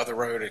Road. The other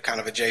road kind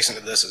of adjacent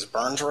to this is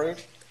Burns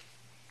Road.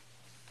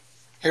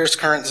 Here's the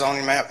current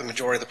zoning map. The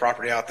majority of the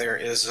property out there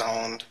is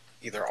zoned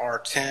either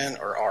R10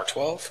 or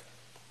R12.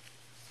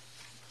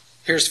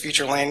 Here's the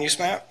future land use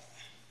map.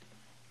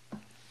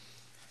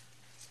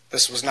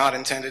 This was not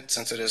intended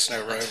since it is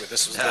Snow Road, but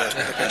this was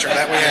the picture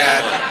that we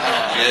had.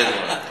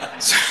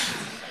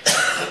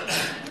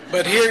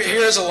 But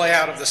here's a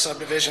layout of the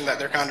subdivision that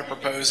they're kind of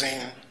proposing.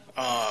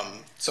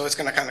 So it's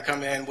going to kind of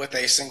come in with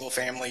a single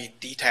family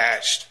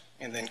detached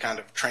and then kind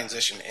of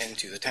transition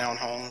into the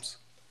townhomes.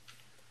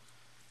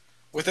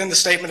 Within the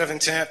statement of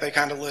intent, they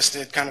kind of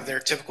listed kind of their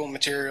typical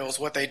materials.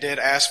 What they did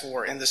ask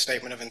for in the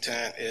statement of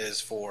intent is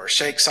for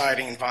shake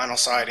siding, vinyl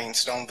siding,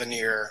 stone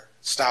veneer,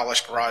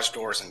 stylish garage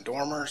doors, and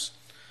dormers.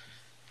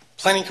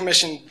 Planning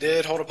Commission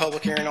did hold a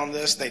public hearing on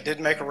this. They did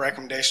make a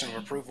recommendation of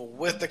approval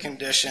with the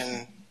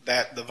condition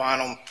that the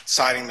vinyl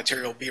siding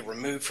material be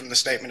removed from the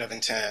statement of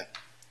intent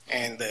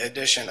and the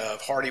addition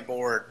of hardy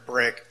board,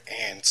 brick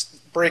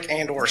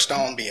and or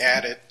stone be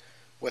added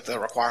with the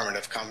requirement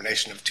of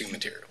combination of two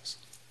materials.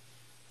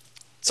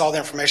 That's all the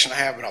information I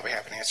have, but I'll be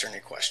happy to answer any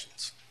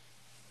questions.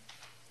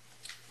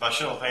 By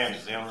show of hands,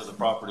 is the owner of the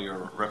property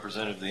or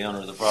representative of the owner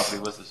of the property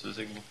with us this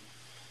evening?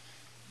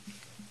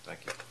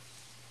 Thank you.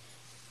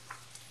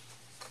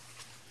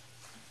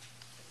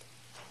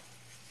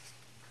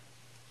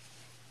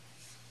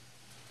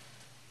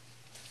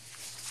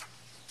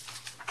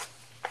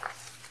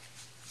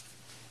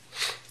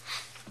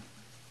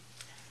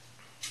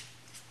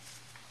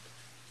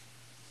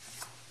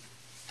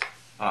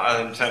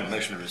 I entertain a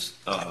motion to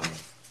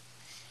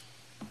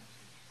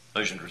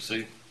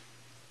receive.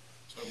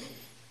 So moved.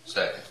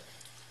 Second.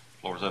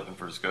 Floor is open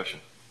for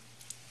discussion.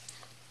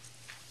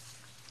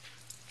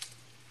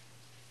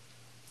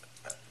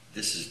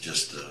 This is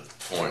just a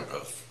point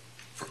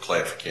for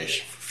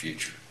clarification for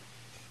future.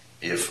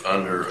 If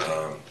under,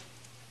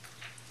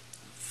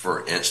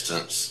 for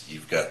instance,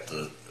 you've got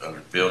under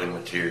building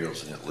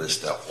materials and it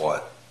lists out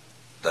what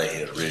they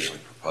had originally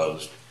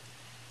proposed,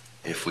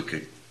 if we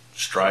could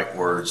strike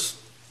words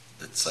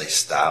that say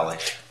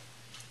stylish,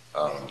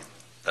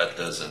 that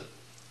doesn't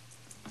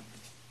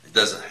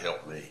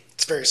help me.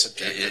 It's very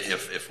subjective.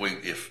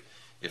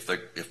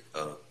 If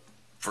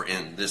for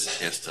in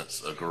this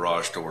instance, a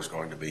garage door is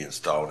going to be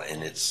installed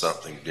and it's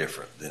something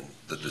different, then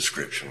the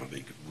description would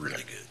be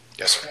really good.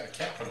 Yes, sir. Got a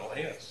capital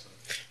S.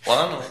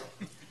 Well, I know.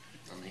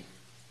 I mean,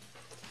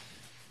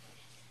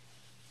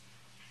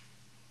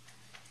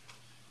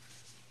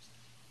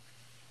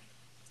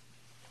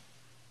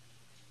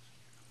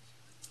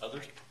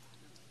 Others?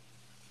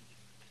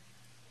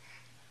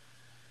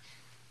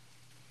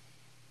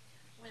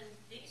 When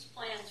these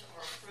plans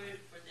are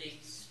approved for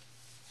these,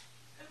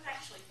 who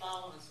actually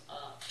follows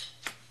up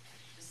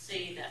to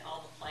see that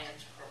all the plans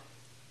are?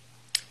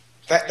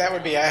 That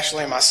would be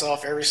Ashley and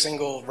myself. Every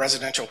single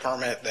residential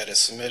permit that is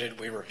submitted,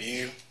 we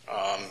review.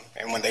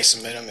 And when they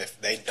submit them, if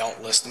they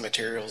don't list the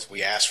materials,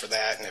 we ask for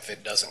that. And if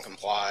it doesn't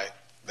comply,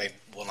 they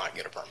will not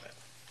get a permit.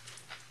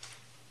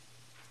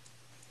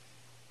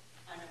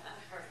 I know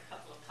I've heard a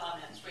couple of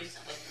comments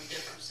recently from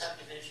different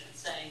subdivisions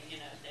saying, you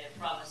know, they have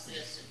promised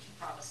this and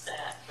promised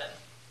that, but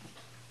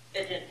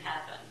it didn't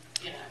happen,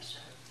 you know, so,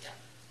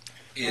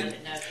 yeah. I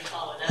didn't know if they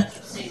followed up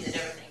to see that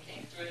everything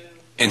came through.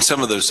 In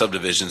some of those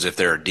subdivisions, if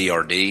they're a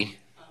DRD,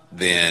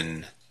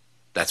 then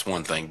that's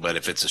one thing. But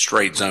if it's a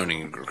straight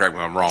zoning, correct me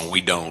if I'm wrong,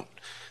 we don't.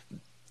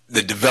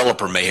 The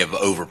developer may have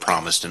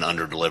overpromised and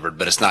underdelivered,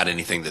 but it's not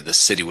anything that the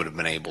city would have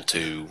been able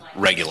to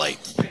regulate.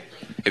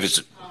 If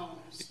it's,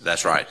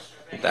 that's right.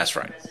 That's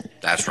right.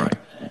 That's right.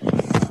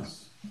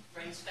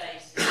 Green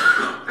space,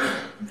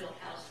 build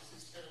houses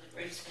instead of the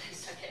green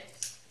space, I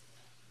guess.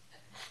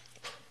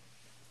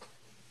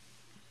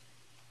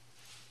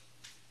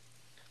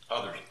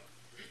 Others?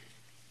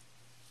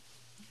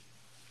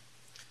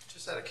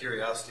 Just out of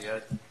curiosity,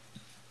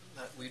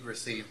 we'd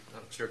received,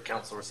 I'm sure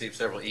council received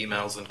several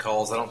emails and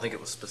calls. I don't think it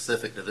was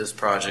specific to this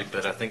project,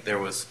 but I think there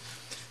was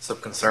some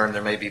concern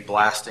there may be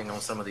blasting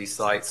on some of these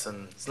sites,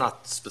 and it's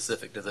not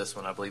specific to this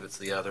one. I believe it's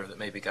the other that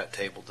maybe got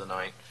tabled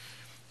tonight.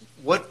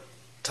 What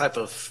type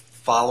of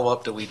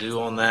follow-up do we do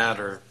on that,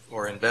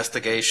 or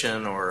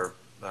investigation, or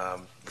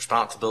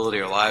responsibility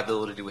or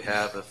liability do we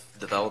have if the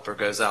developer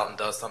goes out and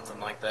does something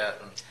like that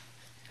and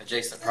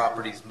adjacent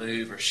properties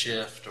move or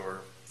shift,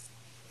 or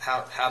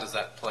how does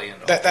that play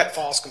into That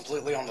falls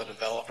completely on the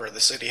developer. The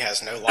city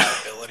has no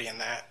liability in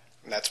that.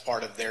 And that's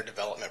part of their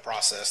development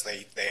process.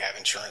 They have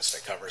insurance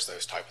that covers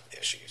those type of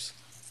issues.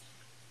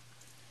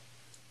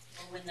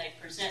 Well, when they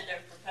present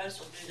their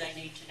proposal, do they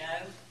need to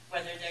know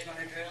whether they're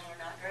going to drill or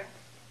not drill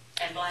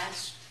and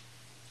blast?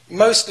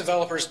 Most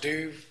developers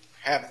do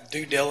have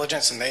due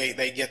diligence, and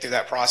they get through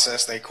that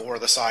process. They core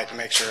the site to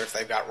make sure if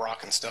they've got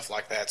rock and stuff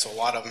like that. So a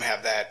lot of them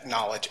have that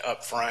knowledge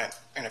up front,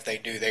 and if they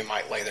do, they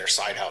might lay their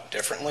site out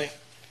differently.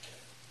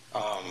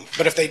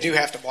 But if they do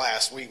have to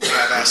blast, we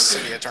have asked the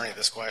city attorney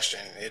this question.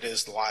 It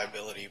is the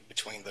liability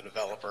between the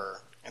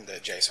developer and the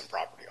adjacent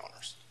property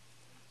owners.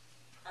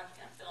 I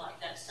feel like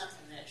that's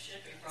something that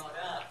should be brought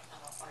up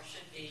or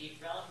should be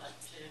relevant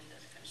to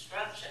the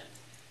construction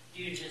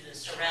due to the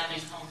surrounding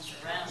homes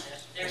around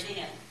it. They're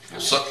in.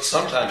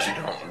 Sometimes you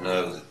don't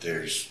know that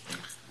there's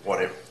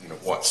whatever,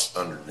 what's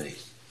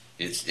underneath.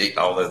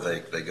 Although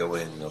they go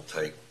in and they'll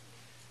take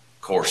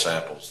core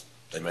samples,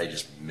 they may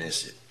just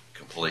miss it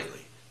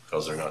completely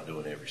because they're not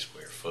doing every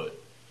square foot.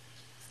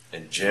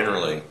 And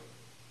generally,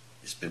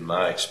 it's been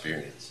my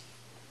experience,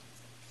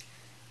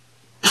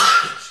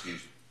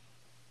 excuse me,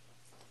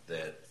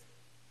 that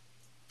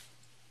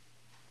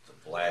the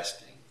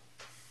blasting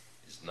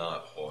is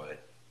not what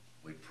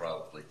we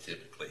probably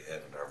typically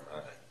have in our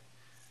mind.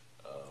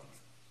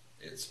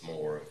 It's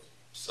more of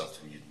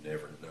something you'd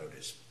never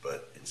notice,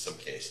 but in some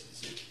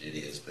cases it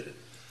is. But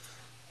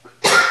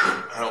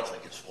I don't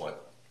think it's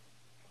what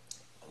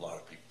a lot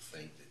of people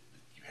think that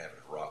you have at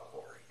a rock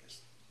quarry.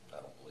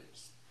 I don't believe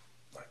it's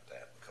like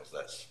that because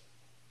that's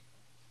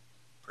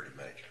pretty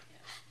major.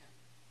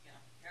 Yeah.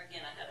 Here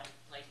again, I had a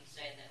lady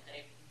saying that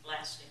they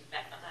blasted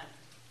back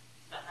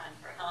behind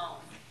her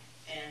home,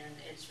 and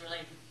it's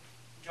really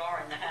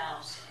jarring the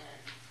house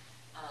and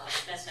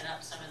messing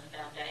up some of the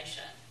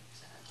foundation.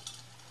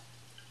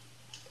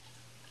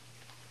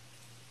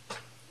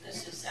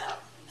 This is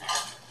out from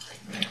that.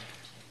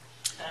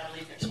 But I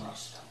believe there's more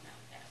stone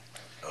out there.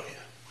 Oh,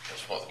 yeah.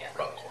 That's what the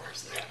rock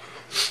quarries there.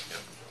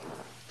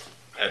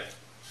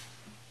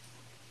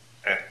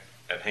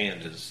 At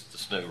hand is the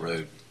Snow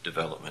Road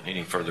development.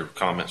 Any further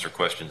comments or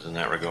questions in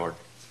that regard?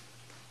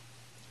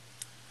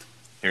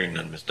 Hearing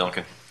none, Ms.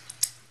 Duncan?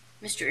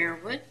 Mr.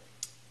 Earwood,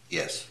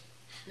 Yes.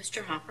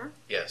 Mr. Hopper,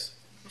 Yes.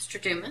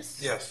 Mr. Dumas,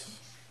 Yes.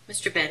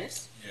 Mr.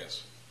 Bettis,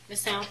 Yes.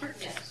 Miss Albert,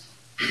 Yes.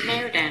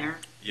 Mayor Danner.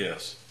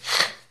 Yes.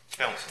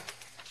 Council,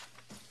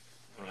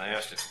 when I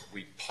asked if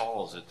we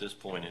pause at this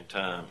point in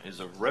time, is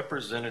a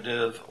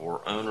representative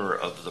or owner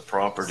of the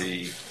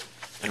property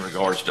in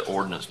regards to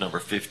ordinance number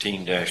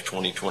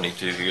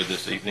 15-2022 here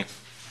this evening?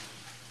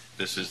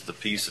 This is the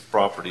piece of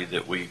property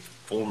that we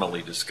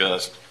formally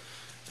discussed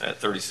at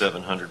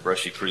 3700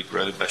 Brushy Creek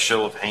Road. By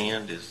show of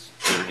hand, is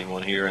there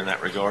anyone here in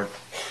that regard?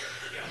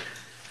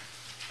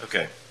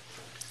 Okay.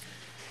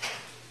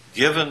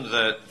 Given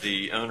that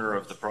the owner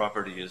of the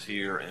property is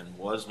here and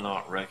was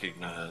not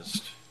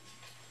recognized,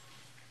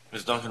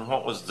 Ms. Duncan,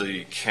 what was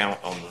the count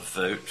on the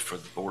vote for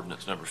the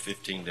ordinance number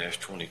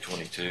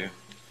 15-2022?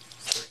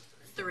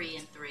 3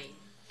 and 3.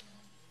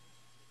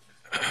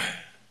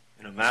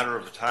 In a matter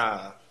of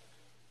time,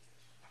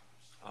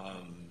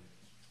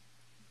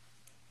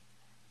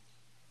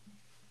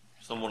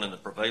 someone in the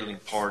prevailing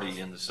party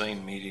in the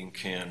same meeting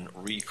can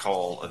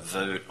recall a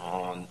vote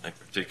on a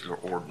particular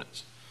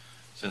ordinance.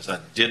 Since I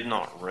did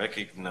not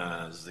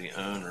recognize the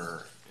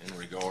owner in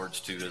regards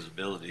to his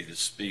ability to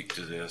speak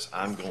to this,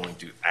 I'm going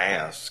to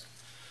ask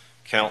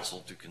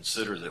council to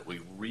consider that we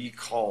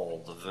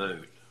recall the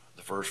vote,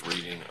 the first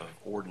reading of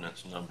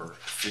ordinance number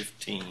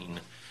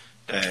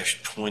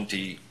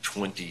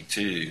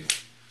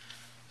 15-2022,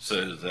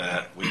 so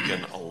that we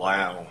can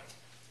allow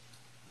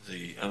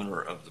the owner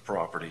of the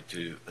property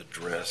to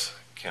address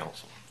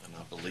council. And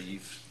I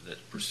believe that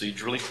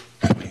procedurally,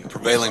 The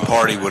prevailing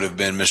party would have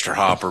been Mr.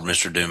 Hopper,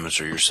 Mr.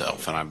 Dumas, or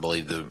yourself, and I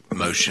believe the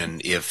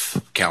motion, if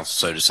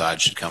council so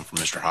decides, should come from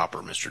Mr. Hopper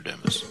or Mr.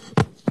 Dumas.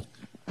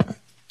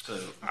 so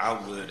I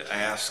would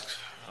ask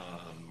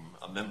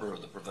a member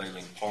of the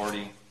prevailing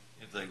party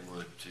if they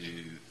would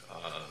to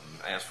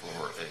ask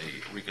for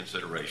a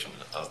reconsideration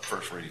of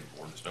first reading of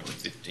ordinance number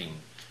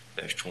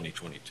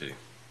 15-2022.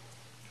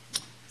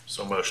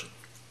 So motion.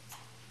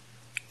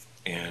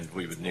 And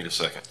we would need a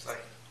second.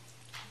 Second.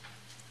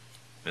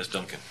 Ms.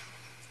 Duncan.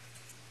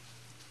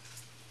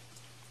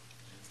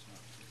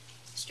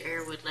 Mr.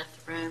 Airwood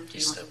left the room. Do you want to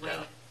stepped wait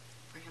out.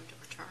 for him to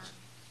return?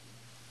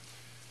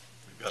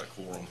 We've got a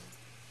quorum.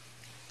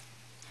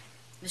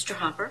 Mr.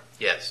 Hopper,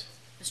 Yes.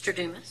 Mr.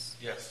 Dumas,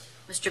 Yes.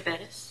 Mr.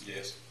 Bettis,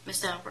 Yes.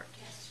 Ms. Albert,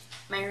 Yes.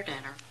 Mayor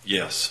Danner.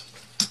 Yes.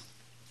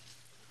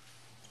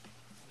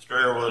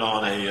 Mr. Airwood,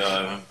 on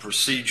a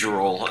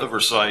procedural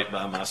oversight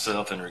by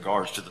myself in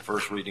regards to the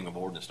first reading of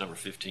ordinance number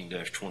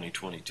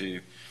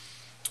 15-2022,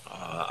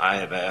 I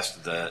have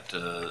asked that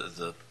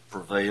the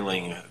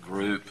prevailing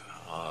group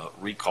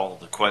recall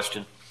the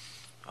question.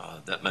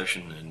 That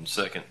motion and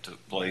second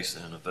took place,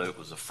 and a vote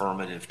was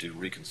affirmative to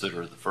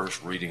reconsider the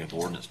first reading of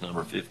ordinance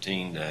number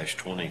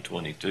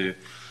 15-2022.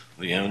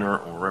 The owner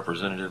or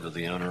representative of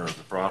the owner of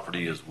the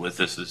property is with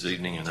us this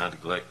evening, and I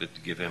neglected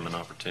to give him an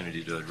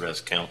opportunity to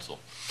address council.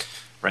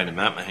 Brandon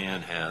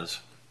McMahon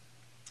has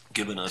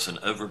given us an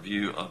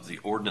overview of the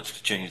ordinance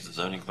to change the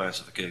zoning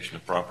classification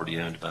of property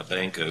owned by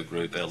Banco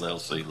Group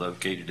LLC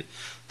located at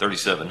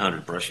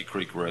 3700 Brushy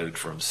Creek Road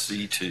from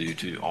C2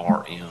 to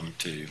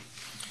RM2.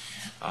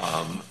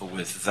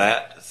 With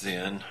that,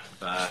 then,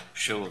 by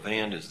show of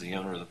hand, is the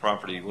owner of the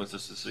property with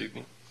us this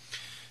evening?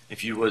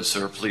 If you would,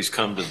 sir, please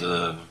come to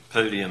the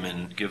podium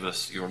and give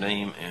us your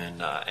name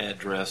and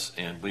address,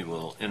 and we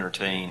will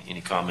entertain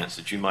any comments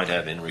that you might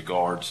have in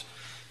regards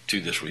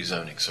to this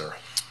rezoning, sir.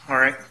 All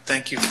right,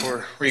 thank you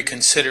for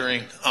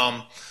reconsidering.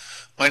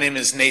 My name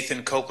is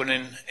Nathan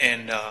Kopanen,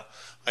 and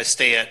I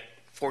stay at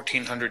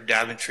 1400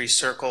 Daventry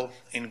Circle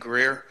in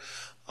Greer.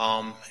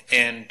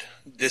 And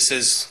this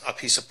is a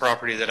piece of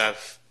property that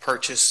I've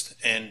purchased,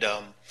 and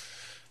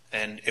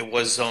it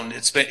was zoned.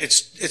 It's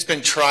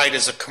been tried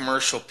as a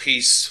commercial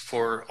piece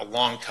for a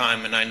long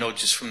time, and I know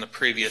just from the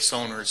previous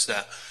owners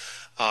that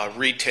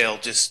retail,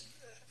 just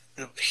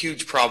a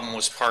huge problem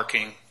was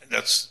parking.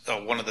 That's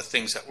one of the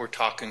things that we're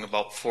talking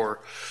about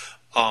for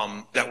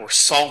that we're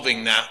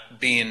solving, that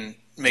being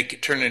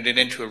turning it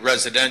into a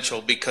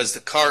residential, because the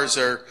cars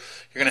are,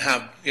 you're going to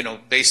have,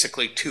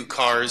 basically two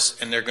cars,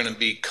 and they're going to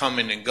be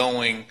coming and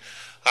going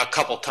a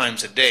couple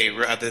times a day,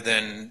 rather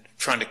than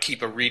trying to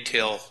keep a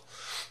retail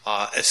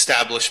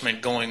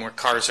establishment going where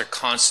cars are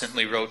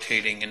constantly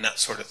rotating and that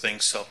sort of thing.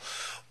 So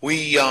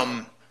we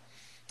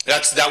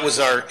that was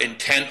our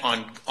intent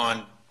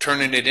on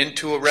turning it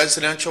into a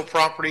residential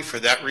property for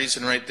that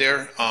reason right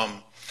there.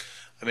 I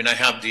mean, I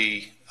have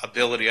the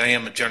ability, I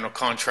am a general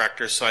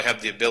contractor, so I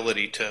have the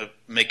ability to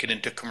make it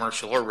into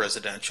commercial or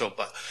residential,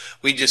 but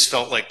we just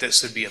felt like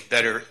this would be a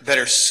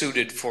better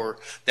suited for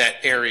that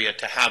area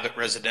to have it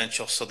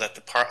residential, so that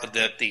the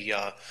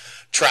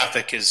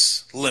traffic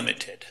is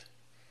limited.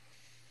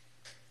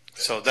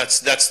 So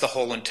that's the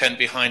whole intent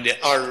behind it.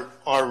 Our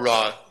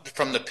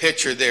from the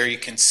picture there, you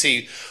can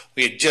see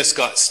we had just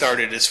got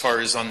started as far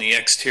as on the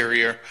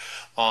exterior.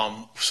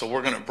 So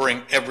we're going to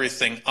bring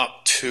everything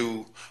up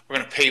to, we're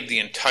going to pave the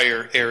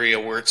entire area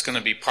where it's going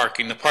to be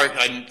parking.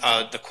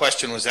 The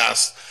question was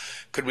asked,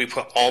 could we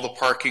put all the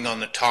parking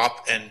on the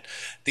top? And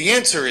the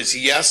answer is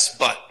yes,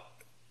 but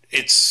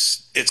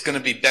it's going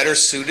to be better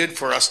suited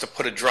for us to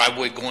put a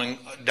driveway going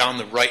down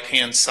the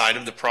right-hand side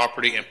of the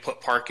property and put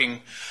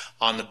parking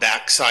on the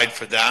back side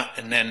for that.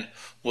 And then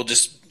we'll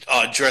just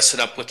dress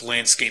it up with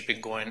landscaping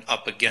going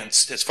up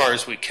against, as far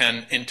as we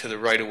can, into the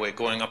right-of-way,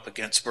 going up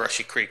against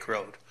Brushy Creek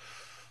Road.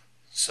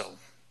 So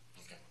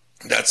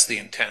that's the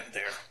intent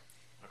there.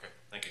 Okay,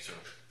 thank you, sir.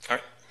 All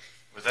right.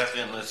 With that,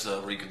 then, let's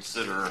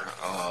reconsider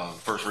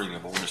first reading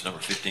of ordinance number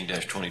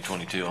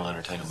 15-2022. I'll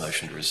entertain a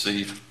motion to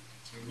receive.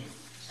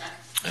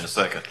 And a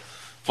second.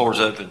 Floor is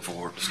open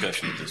for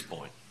discussion at this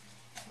point.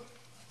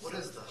 What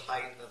is the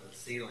height of the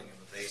ceiling in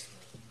the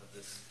basement of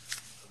this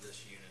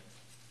unit?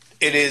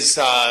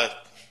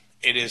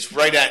 It is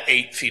right at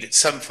 8 feet.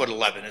 It's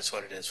 7'11" is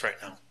what it is right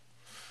now.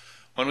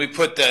 When we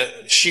put the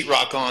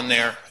sheetrock on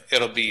there,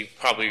 it'll be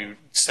probably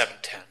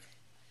 7'10".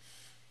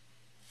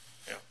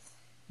 Yeah.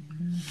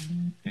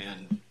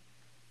 And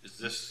is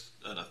this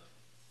an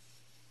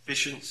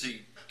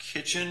efficiency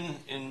kitchen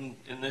in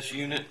this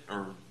unit,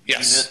 or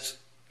Yes. units?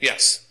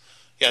 Yes.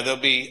 Yeah, there'll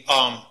be,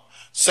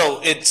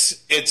 so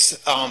it's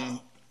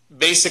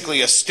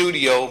basically a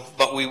studio,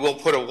 but we will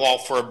put a wall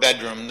for a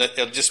bedroom. That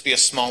it'll just be a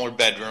smaller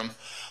bedroom,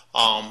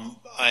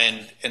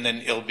 and then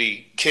it'll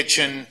be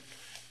kitchen,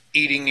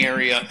 eating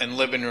area, and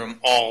living room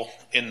all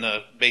in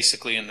the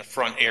basically in the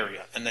front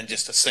area, and then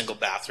just a single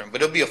bathroom.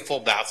 But it'll be a full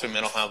bathroom.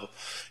 It'll have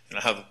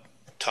a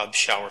tub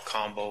shower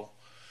combo,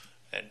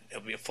 and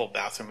it'll be a full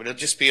bathroom. But it'll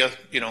just be a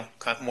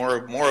kind of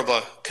more of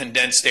a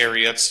condensed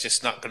area. It's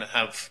just not going to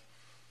have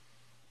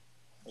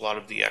a lot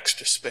of the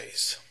extra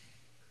space.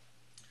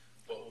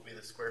 What will be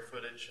the square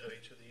footage of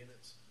each of the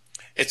units?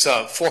 It's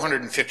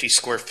 450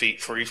 square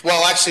feet for each.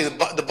 Well, actually,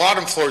 the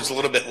bottom floor is a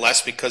little bit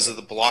less because of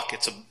the block.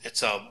 It's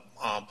a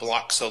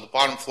block, so the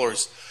bottom floor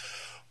is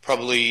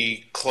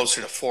probably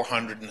closer to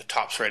 400, and the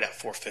top's right at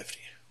 450.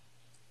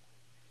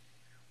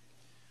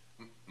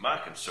 My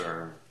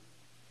concern,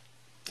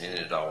 and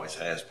it always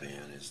has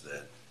been, is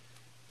that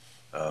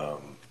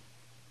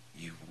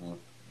you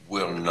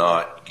will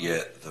not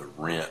get the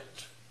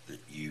rent that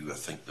I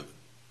think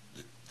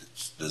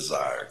that's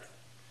desired.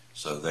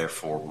 So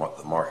therefore,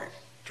 the market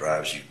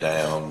drives you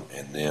down,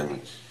 and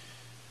then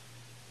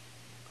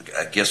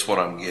I guess what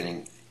I'm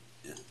getting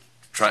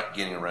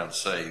around to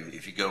say,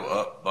 if you go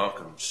up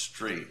Buncombe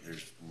Street,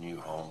 there's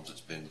new homes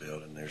that's been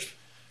built, and there's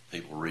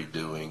people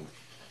redoing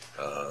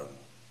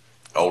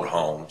old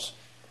homes,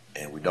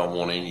 and we don't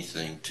want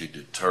anything to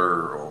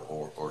deter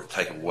or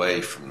take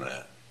away from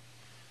that.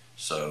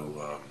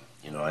 So,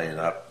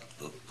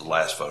 the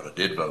last vote, I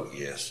did vote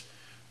yes,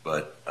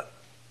 but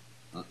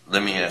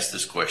let me ask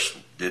this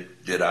question.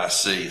 Did I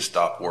see a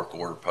stop work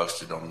order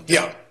posted on the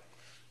job?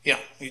 Yeah,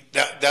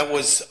 that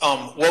was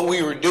what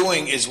we were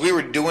doing. Is we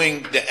were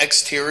doing the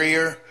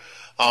exterior,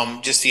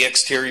 just the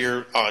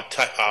exterior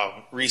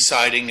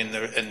re-siding and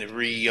the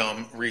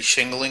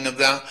re-shingling of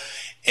that,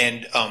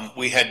 and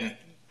we hadn't.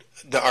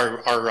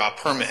 Our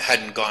permit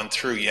hadn't gone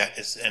through yet,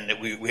 and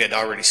we had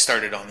already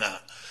started on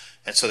that,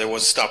 and so there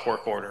was a stop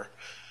work order,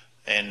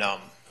 and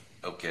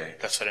okay,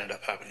 that's what ended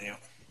up happening. Yeah.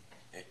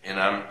 And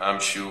I'm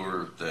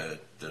sure that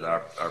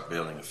our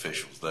building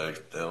officials they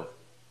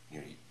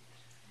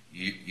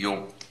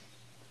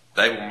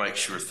will make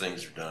sure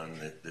things are done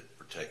that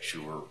protects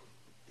your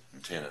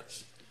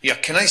tenants. Yeah,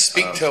 can I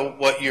speak to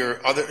what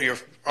your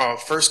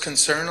first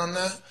concern on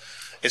that,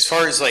 as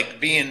far as like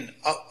being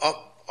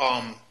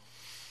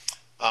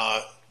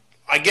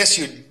I guess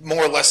you'd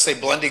more or less say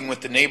blending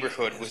with the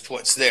neighborhood with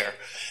what's there,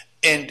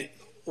 and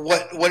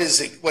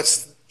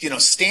what's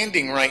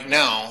standing right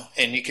now,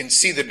 and you can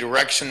see the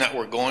direction that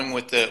we're going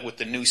with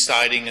the new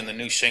siding and the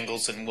new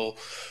shingles, and we'll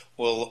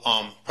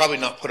probably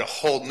not put a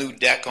whole new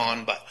deck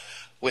on, but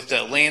with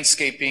the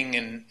landscaping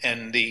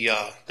and the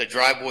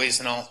driveways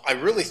and all, I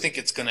really think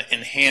it's going to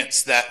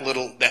enhance that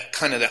little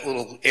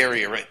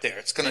area right there.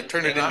 It's going to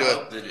turn it into I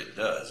hope that it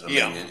does. I mean,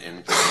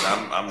 and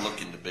I'm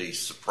looking to be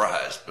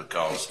surprised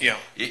because it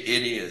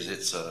is.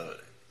 It's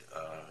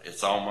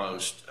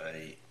almost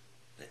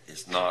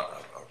it's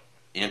not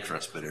an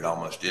entrance, but it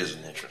almost is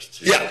an entrance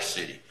to the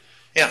city.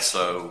 Yeah. And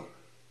so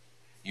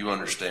you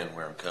understand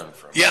where I'm coming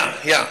from.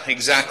 Yeah,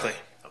 exactly.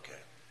 Okay.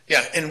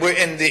 Yeah, and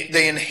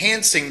the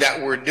enhancing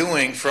that we're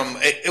doing from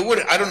it would,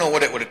 I don't know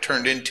what it would have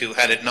turned into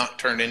had it not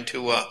turned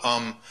into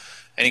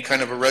any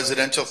kind of a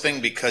residential thing,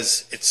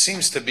 because it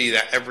seems to be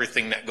that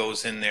everything that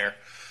goes in there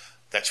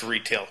that's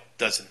retail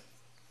doesn't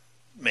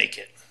make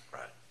it.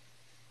 Right.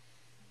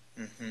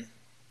 I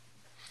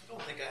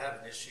don't think I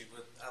have an issue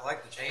with. I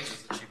like the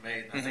changes that you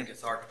made. And I think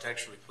it's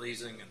architecturally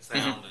pleasing and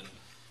sound, and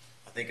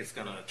I think it's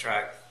going to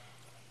attract.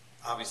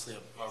 Obviously,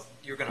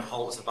 you're going to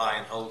hold. It's a buy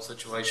and hold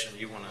situation.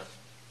 You want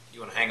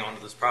to hang on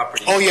to this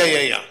property. Oh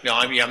yeah. No,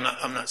 I mean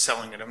I'm not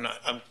selling it.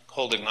 I'm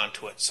holding on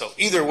to it. So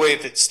either way,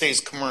 if it stays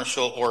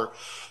commercial or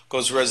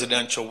goes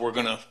residential, we're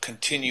going to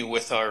continue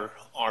with our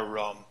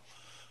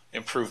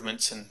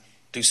improvements and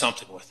do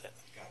something with it.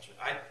 Gotcha.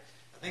 I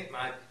think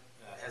my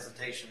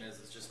hesitation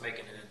is just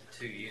making it into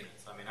 2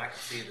 units. I mean, I can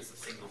see it as a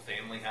single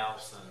family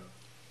house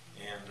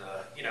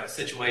and a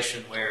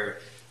situation where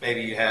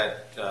maybe you had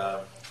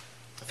a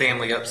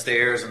family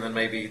upstairs and then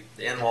maybe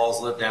the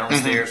in-laws live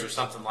downstairs or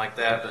something like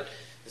that. But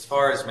as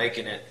far as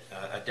making it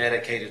a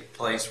dedicated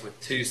place with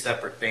 2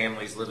 separate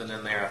families living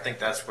in there, I think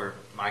that's where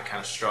my kind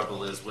of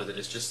struggle is with it.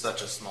 It's just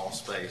such a small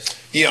space.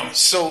 Yeah.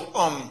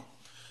 So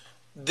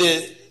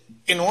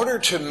in order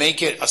to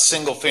make it a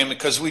single family,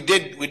 because we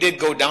did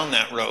go down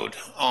that road,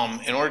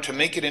 in order to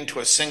make it into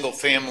a single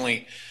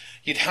family,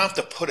 you'd have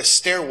to put a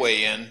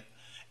stairway in,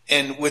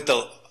 and with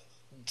the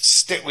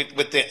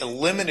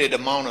limited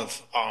amount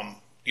of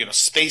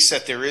space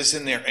that there is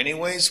in there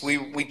anyways, we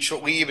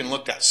even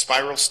looked at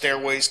spiral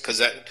stairways, because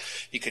that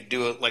you could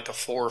do it like a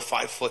 4 or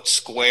 5 foot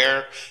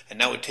square, and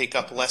that would take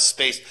up less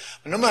space.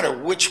 But no matter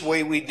which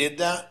way we did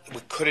that,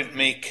 we couldn't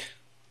make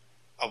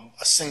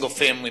a single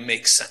family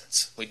make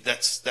sense.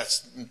 That's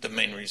the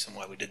main reason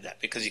why we did that,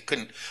 because you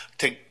couldn't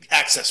take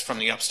access from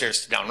the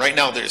upstairs to down. Right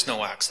now, there's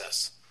no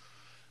access.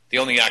 The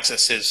only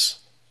access is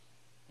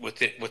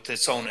with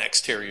its own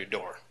exterior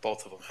door.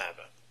 Both of them have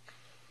it.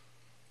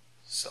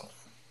 So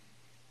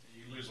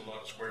you lose a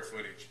lot of square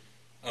footage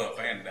up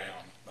and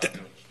down by doing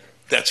stuff.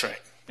 That's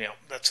right. Yeah,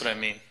 that's what I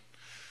mean.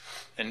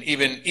 And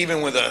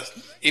even with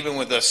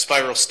a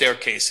spiral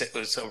staircase, it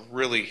was a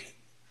really,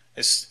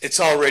 it's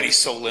already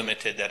so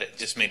limited that it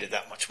just made it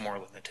that much more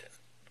limited.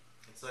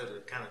 And so to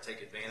kind of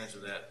take advantage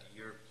of that,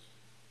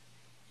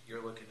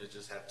 you're looking to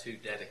just have 2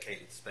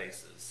 dedicated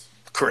spaces.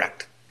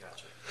 Correct.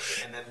 Gotcha.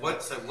 And then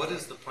what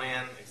is the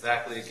plan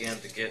exactly again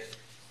to get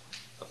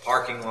a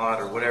parking lot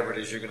or whatever it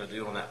is you're going to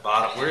do on that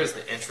bottom? Where is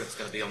the entrance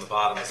going to be on the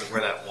bottom? Is it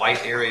where that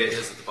white area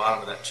is at the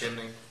bottom of that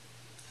chimney?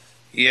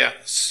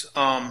 Yes.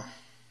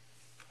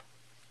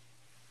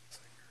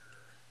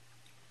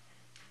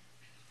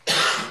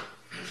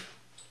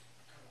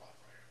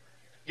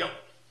 Yep.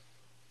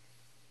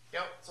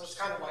 Yep, so it's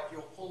kind of like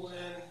you'll pull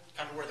in,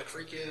 kind of where the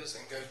creek is,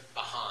 and go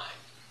behind.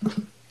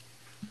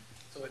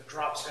 So it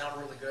drops down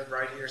really good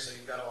right here, so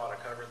you've got a lot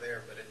of cover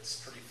there, but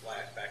it's pretty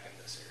flat back in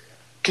this area.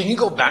 Can you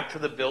go back to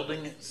the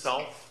building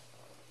itself?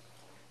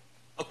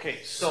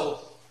 Okay,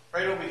 so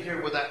right over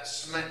here where that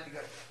cement,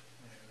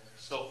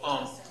 so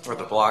Where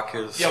the block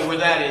is? yeah, where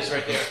that is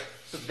right there.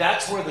 So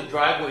that's where the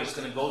driveway is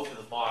going to go to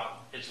the bottom.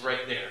 It's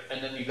right there,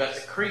 and then you got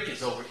the creek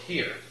is over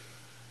here,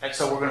 and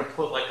so we're going to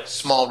put like a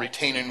small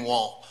retaining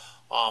wall,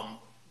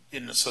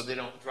 so they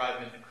don't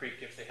drive in the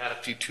creek if they had a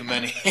few too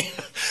many.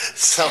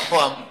 So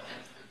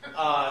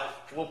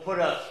we'll put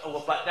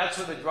but that's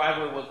where the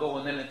driveway will go,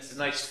 and then it's a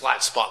nice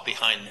flat spot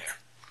behind there.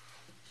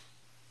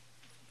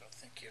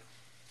 Thank you.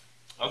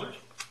 Others?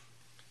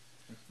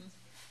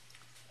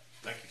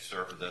 Thank you,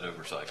 sir, for that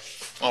oversight.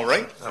 All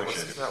right. That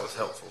was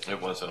helpful.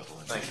 It was helpful.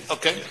 Thank you.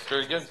 Okay.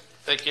 Very good.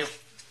 Thank you.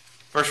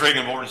 First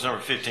reading of ordinance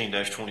number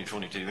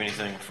 15-2022.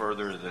 Anything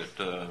further that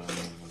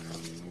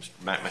Mr.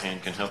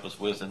 McMahon can help us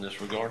with in this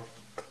regard?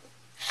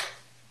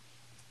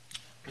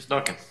 Ms.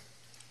 Duncan?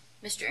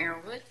 Mr.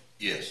 Arrowood,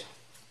 Yes.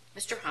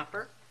 Mr.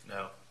 Hopper,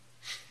 No.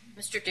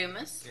 Mr.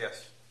 Dumas,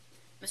 Yes.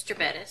 Mr.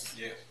 Bettis,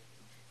 Yes.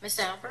 Miss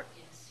Albert,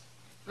 Yes.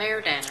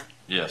 Mayor Danner.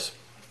 Yes.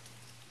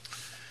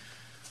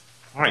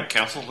 All right,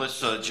 council, let's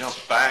jump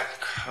back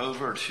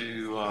over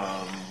to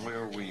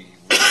where we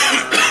were. We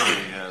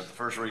have the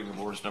first reading of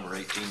ordinance number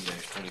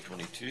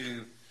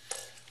 18-2022.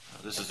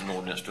 This is an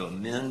ordinance to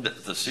amend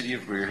the City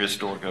of Greer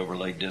Historic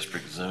Overlay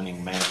District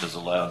zoning map as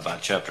allowed by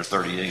Chapter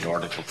 38,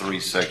 Article 3,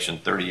 Section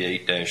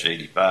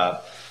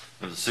 38-85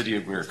 of the City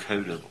of Greer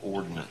Code of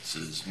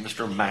Ordinances.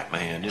 Mr.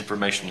 McMahon,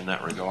 information in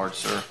that regard,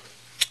 sir?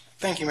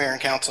 Thank you, Mayor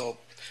and Council.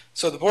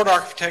 So the Board of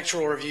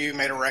Architectural Review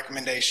made a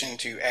recommendation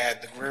to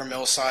add the Greer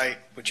Mill site,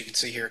 which you can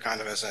see here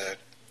kind of as an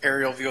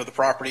aerial view of the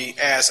property,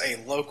 as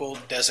a local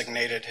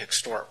designated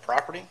historic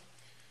property.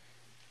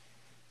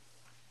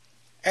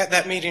 At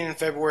that meeting in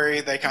February,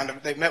 they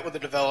met with the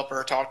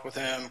developer, talked with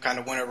him, kind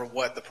of went over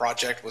what the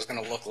project was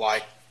going to look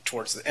like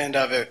towards the end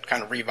of it,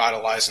 kind of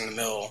revitalizing the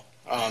mill.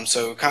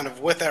 So kind of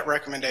with that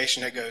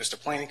recommendation, it goes to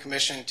Planning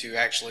Commission to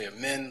actually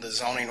amend the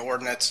zoning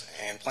ordinance,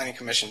 and Planning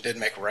Commission did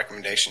make a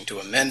recommendation to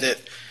amend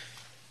it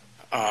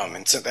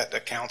and sent that to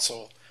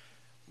council.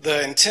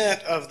 The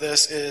intent of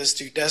this is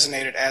to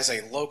designate it as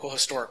a local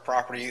historic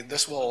property.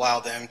 This will allow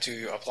them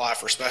to apply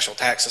for special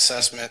tax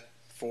assessment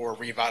for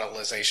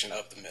revitalization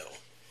of the mill.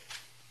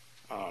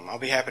 I'll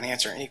be happy to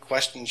answer any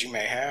questions you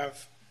may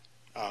have.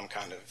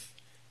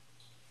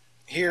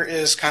 Here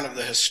is kind of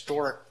the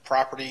historic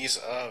properties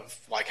of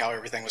like how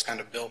everything was kind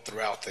of built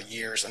throughout the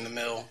years in the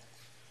mill.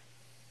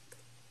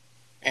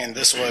 And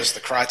this was the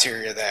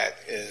criteria that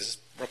is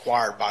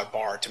required by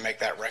BAR to make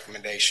that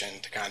recommendation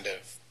to kind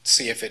of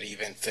see if it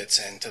even fits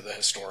into the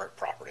historic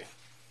property.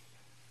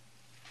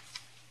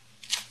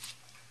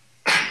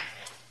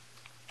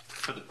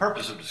 For the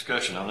purpose of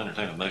discussion, I'll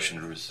entertain a motion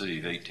to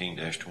receive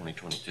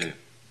 18-2022.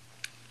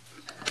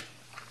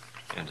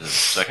 And a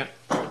second?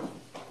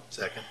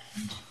 Second.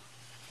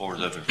 Floor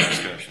is open for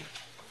discussion.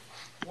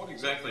 What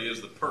exactly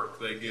is the perk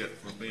they get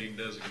from being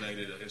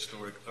designated a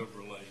historic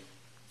overlay,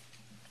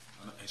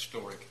 a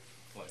historic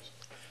place?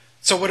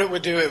 So what it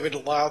would do, it would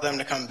allow them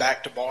to come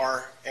back to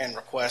BAR and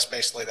request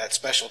basically that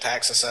special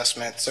tax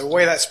assessment. So the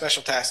way that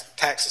special tax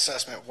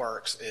assessment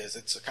works is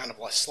it's a kind of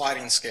like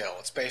sliding scale.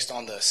 It's based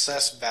on the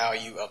assessed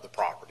value of the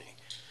property.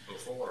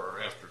 Before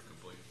or after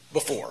completion?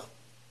 Before.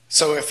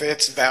 So if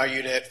it's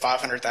valued at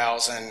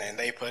 $500,000 and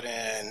they put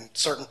in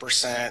certain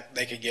percent,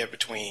 they could get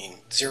between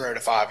 0 to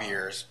 5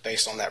 years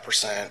based on that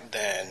percent.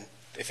 Then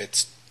if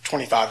it's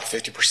 25 to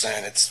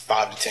 50%, it's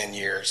 5 to 10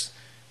 years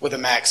with a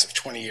max of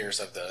 20 years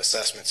of the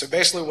assessment. So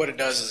basically what it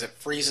does is it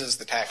freezes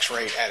the tax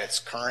rate at its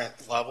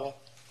current level.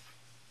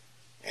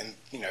 And,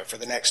 for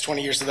the next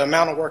 20 years, so the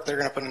amount of work they're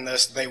going to put in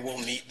this, they will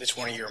meet the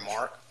 20-year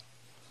mark.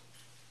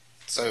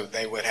 So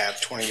they would have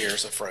 20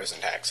 years of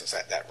frozen taxes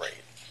at that rate.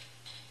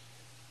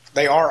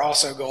 They are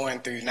also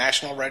going through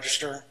National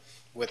Register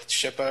with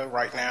SHPO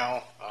right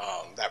now.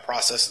 That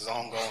process is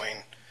ongoing.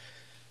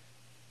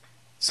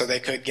 So they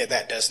could get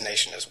that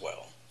designation as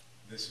well.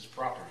 This is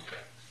property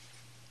tax.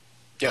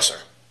 Yes, sir.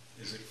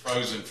 Is it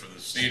frozen for the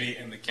city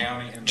and the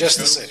county and Just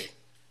the the schools? city.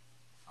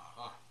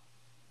 Aha.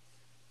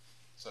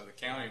 So the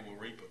county will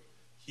reap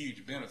a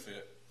huge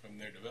benefit from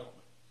their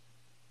development.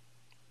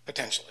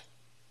 Potentially.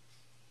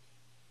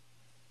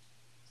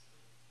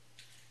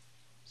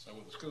 So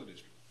will the school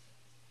district.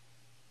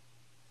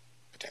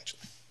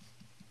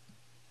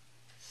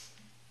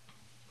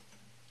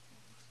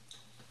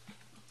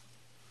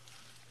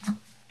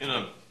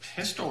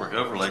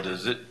 historic overlay,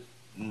 does it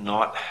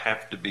not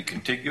have to be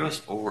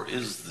contiguous, or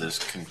is this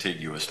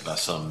contiguous by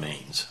some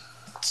means?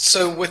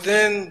 So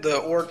within the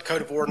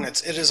Code of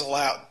Ordinance, it is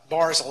allowed,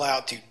 BAR is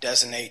allowed to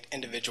designate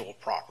individual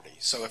property.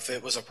 So if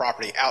it was a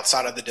property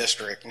outside of the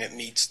district and it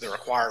meets the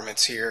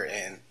requirements here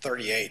in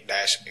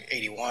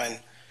 38-81,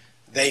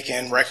 they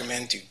can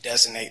recommend to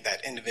designate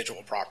that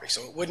individual property.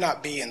 So it would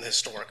not be in the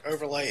historic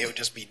overlay, it would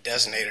just be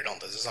designated on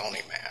the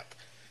zoning map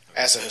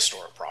as a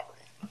historic property.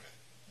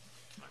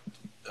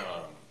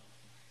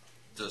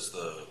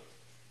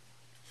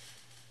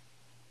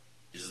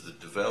 Is the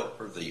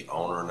developer the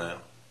owner now?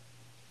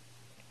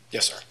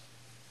 Yes, sir.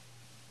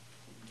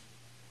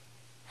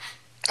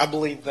 I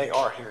believe they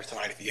are here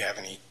tonight if you have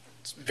any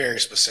very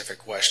specific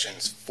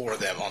questions for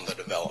them on the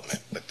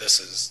development, but this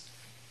is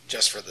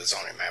just for the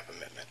zoning map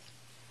amendment.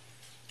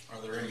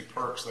 Are there any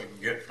perks they can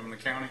get from the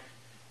county?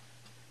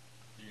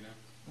 Do you know?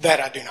 That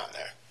I do not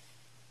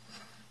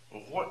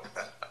know. Well,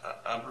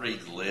 I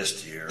read the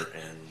list here,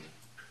 and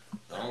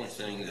the only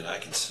thing that I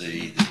can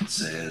see that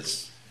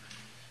says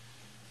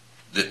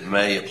that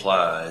may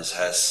applies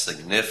has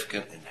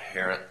significant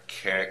inherent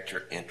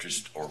character,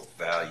 interest, or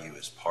value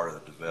as part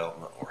of the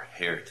development or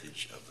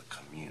heritage of the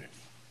community.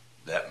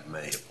 That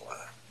may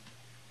apply.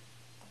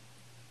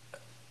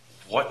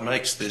 What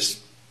makes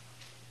this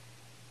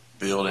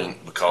building,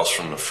 because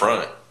from the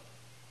front,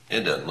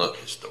 it doesn't look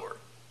historic.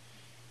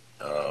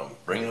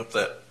 Bring up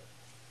that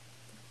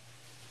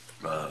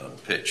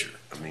picture.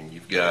 I mean,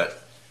 you've got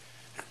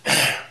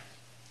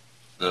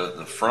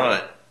the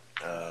front,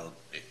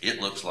 it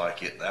looks like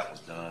that was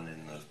done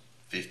in the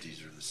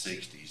 50s or the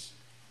 60s.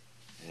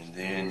 And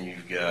then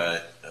you've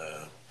got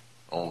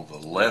on the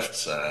left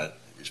side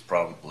is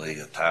probably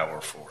a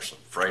tower for some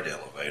freight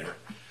elevator.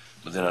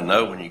 But then I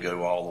know when you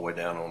go all the way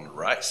down on the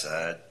right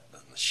side,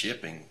 the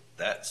shipping,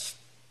 that's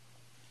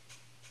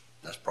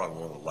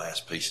probably one of the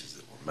last pieces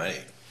that were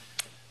made.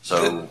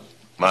 So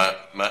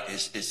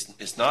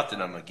it's not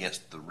that I'm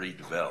against the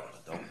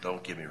redevelopment.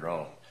 Don't get me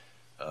wrong.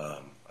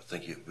 I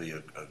think it would be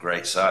a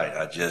great site.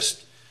 I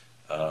just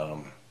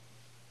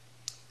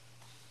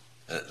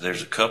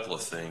there's a couple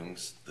of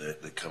things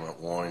that come up.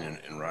 One,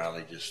 and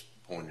Riley just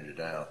pointed it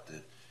out,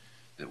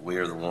 that we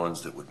are the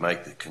ones that would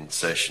make the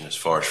concession as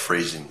far as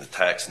freezing the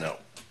tax. Now,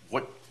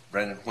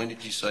 Brandon, when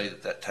did you say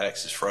that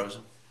tax is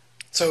frozen?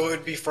 So it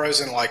would be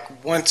frozen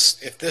like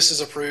once, if this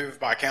is approved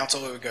by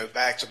council, it would go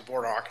back to the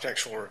Board of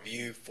Architectural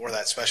Review for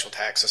that special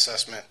tax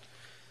assessment.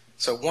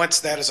 So once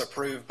that is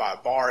approved by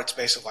BAR, it's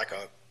basically like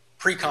a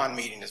pre-con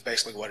meeting is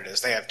basically what it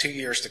is. They have 2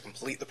 years to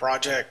complete the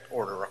project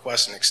or to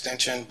request an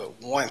extension,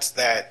 but once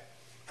that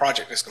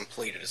project is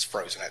completed, it's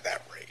frozen at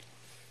that rate.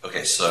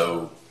 Okay,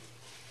 so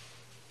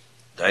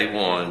day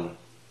one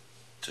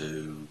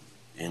to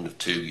end of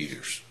 2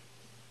 years,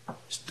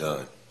 it's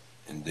done,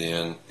 and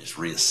then it's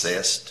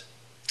reassessed.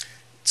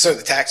 So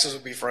the taxes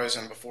would be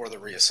frozen before the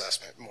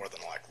reassessment, more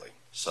than likely.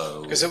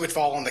 So because it would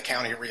fall on the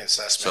county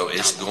reassessment. So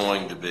it's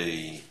going to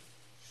be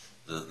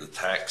the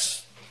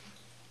tax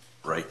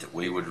rate that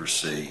we would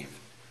receive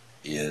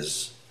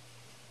is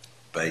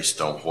based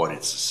on what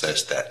it's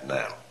assessed at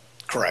now.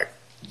 Correct.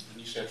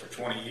 And you said for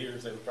 20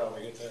 years they would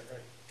probably get that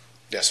right?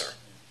 Yes, sir.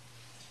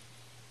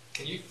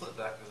 Can you flip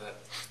back to that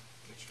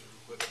picture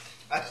real quick?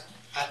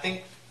 I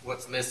think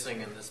what's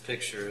missing in this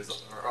picture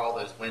are all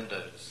those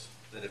windows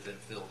that have been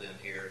filled in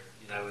here.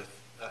 You know,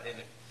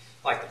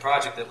 like the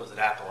project that was at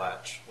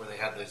Appalach, where they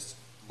had those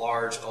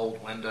large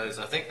old windows.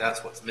 I think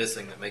that's what's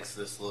missing that makes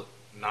this look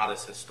not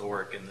as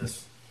historic in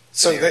this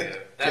scenario.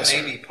 That yes, may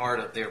sir. be part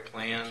of their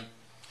plan.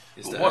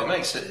 What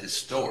makes it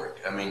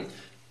historic? I mean,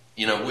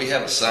 you know, we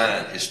have a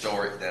sign,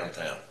 historic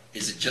downtown.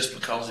 Is it just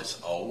because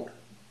it's old?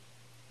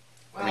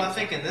 Well, I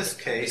think in this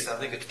case, I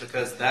think it's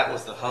because that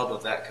was the hub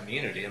of that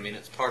community. I mean,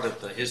 it's part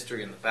of the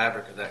history and the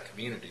fabric of that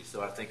community.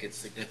 So I think it's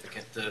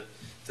significant to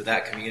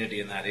that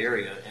community in that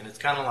area. And it's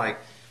kind of like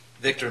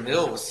Victor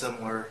Mill was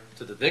similar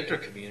to the Victor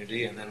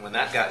community. And then when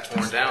that got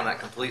torn down, that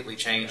completely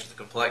changed the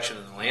complexion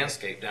of the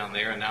landscape down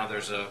there. And now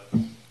there's a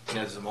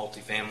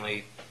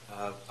multifamily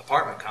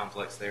apartment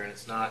complex there, and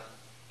it's not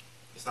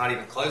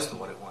even close to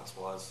what it once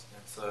was.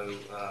 And so,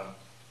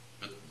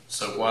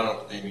 So why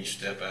don't then you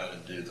step out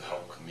and do the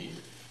whole community,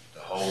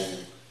 the whole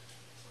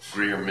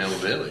Greer Mill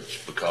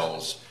Village,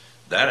 because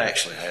that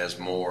actually has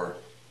more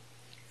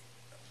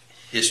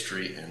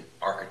history and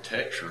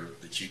architecture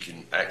that you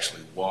can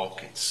actually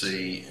walk and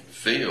see and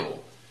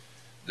feel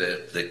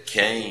that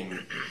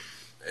came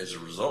as a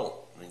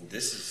result. I mean,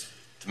 this is,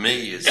 to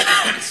me,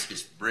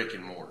 it's brick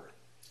and mortar.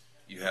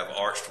 You have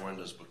arched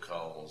windows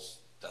because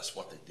that's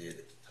what they did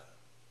at the time.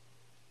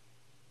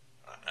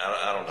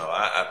 I don't know.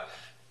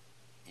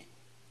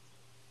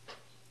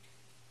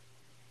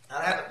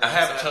 I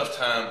have a tough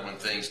time when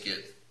things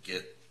get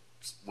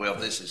well,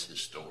 this is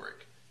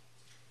historic,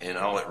 and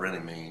all it really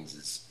means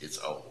is it's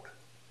old.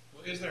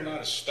 Well, is there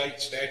not a state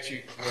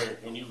statute where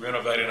when you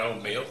renovate an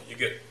old mill, you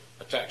get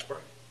a tax break?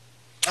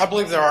 I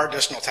believe there are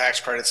additional tax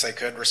credits they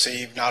could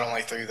receive, not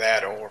only through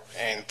that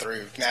and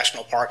through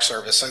National Park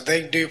Service. So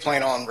they do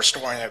plan on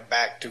restoring it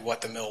back to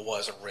what the mill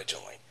was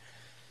originally.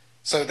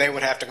 So they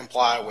would have to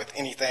comply with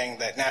anything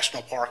that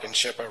National Park and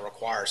SHPO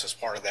requires as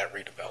part of that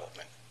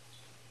redevelopment.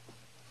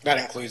 That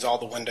includes all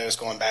the windows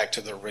going back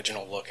to the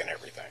original look and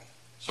everything.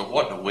 So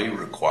what do we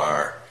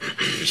require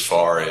as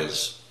far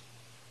as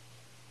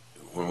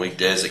when we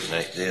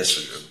designate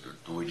this? Or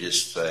do we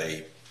just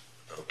say,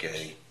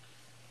 okay,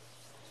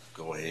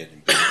 go ahead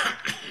and build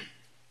it?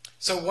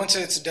 So once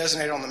it's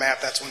designated on the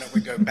map, that's when it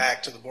would go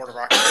back to the Board of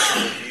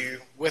Architectural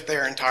Review with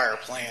their entire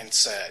plan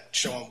set,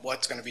 showing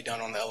what's going to be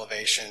done on the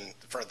elevation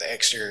for the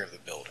exterior of the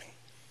building.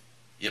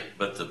 Yep,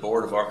 but the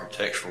Board of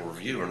Architectural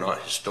Review are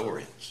not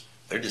historians.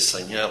 They're just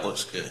saying, yeah, it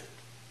looks good,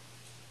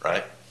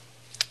 right?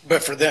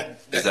 But for them,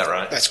 Is that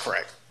right? That's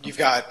correct. You've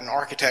got an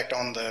architect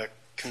on the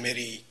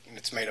committee, and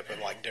it's made up of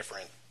like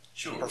different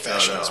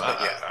professions. No,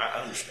 but yeah,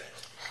 I understand.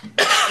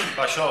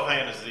 By show of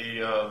hand, is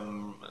the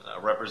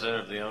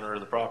representative, the owner of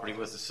the property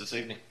with us this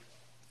evening?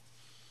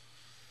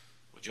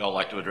 Would you all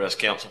like to address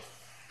council?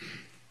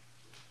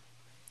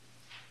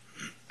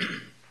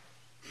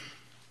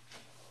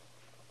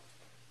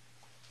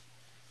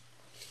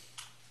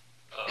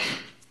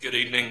 Good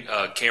evening,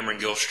 Cameron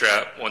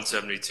Gilstrap,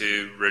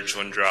 172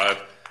 Ridgeland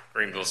Drive,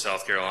 Greenville,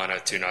 South Carolina,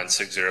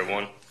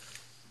 29601.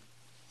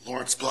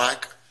 Lawrence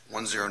Black,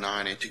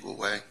 109 Antigua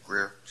Way,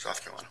 Greer,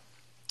 South Carolina.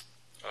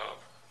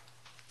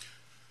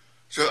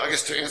 So I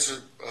guess to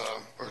answer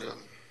or to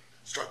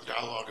start the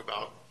dialogue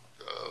about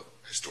the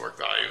historic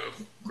value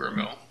of Greer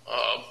Mill,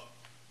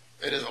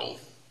 it is old.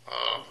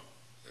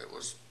 It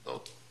was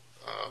built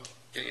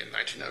beginning in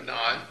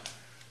 1909.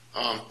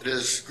 It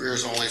is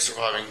Greer's only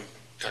surviving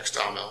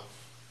textile mill.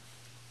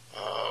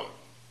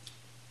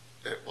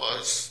 It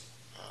was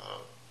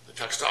the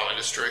textile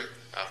industry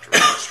after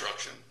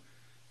Reconstruction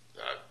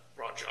that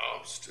brought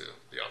jobs to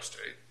the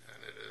upstate,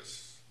 and it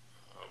is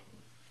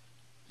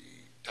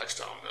the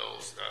textile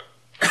mills that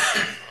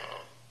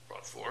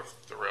brought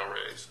forth the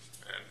railways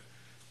and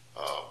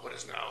what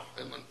is now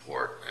Inland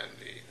Port and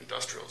the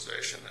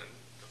industrialization and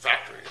the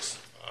factories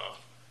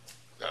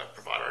that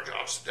provide our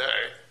jobs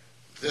today.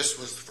 This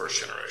was the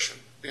first generation.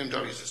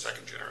 BMW is the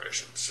second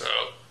generation. So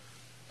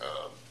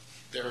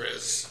there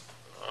is,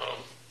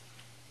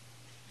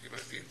 even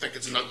if you think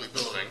it's an ugly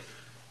building,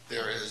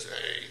 there is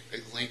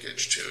a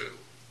linkage to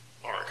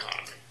our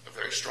economy, a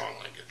very strong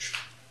linkage.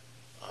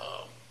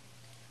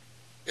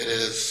 It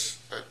is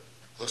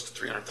close to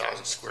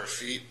 300,000 square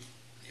feet,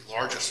 the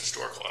largest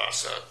historical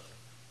asset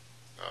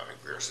in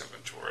Greer's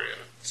inventory,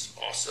 and it's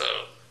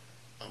also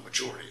a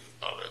majority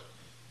of it.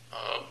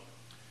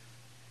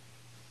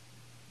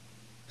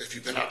 If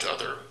you've been out to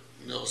other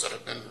mills that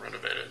have been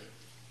renovated,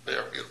 they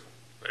are beautiful.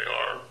 They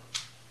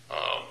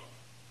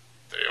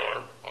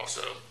are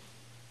also,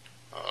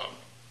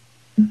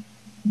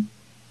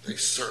 they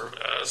serve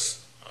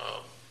as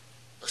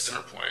a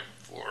center point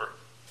for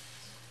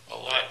a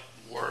lot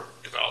more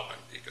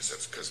development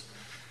because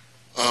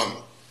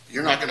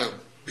you're not going to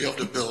be able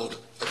to build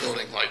a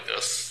building like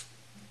this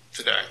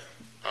today.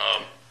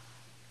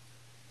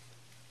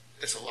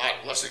 It's a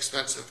lot less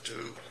expensive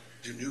to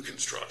do new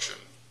construction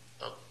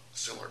of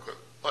similar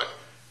equipment, but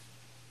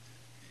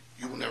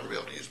you will never be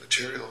able to use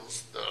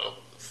materials, the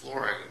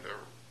flooring, the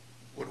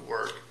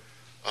woodwork,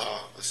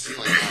 the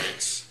ceiling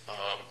heights.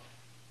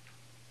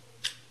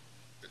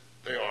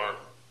 They are,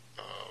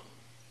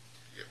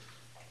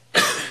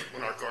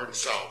 when our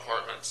garden-style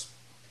apartments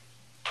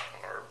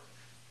are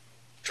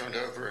turned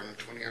over in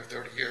 20 or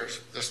 30 years,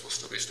 this will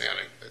still be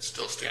standing. It's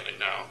still standing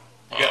now.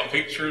 You got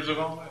pictures of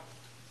all that?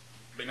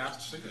 It'd be nice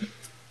to see that.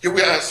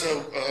 Yeah,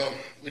 so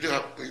we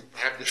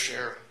have to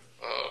share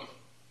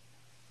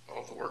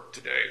all the work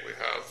today. We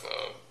have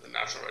the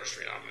National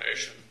Registry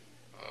nomination.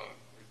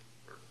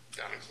 We're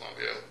down in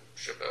Columbia,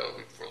 SHPO,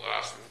 week before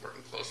last. We've been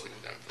working closely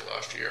with them for the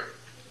last year.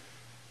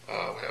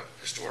 We have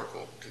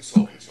historical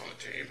consultants on the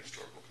team,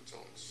 historical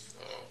consultants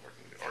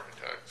working with the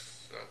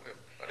architects. We have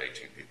about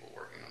 18 people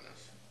working on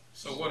this.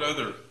 So what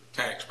other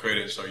tax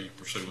credits are you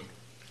pursuing?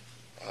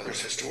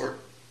 There's historic,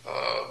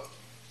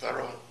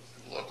 federal,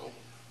 and local,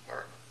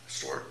 or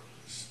historic,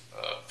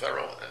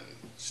 federal, and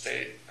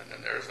state, and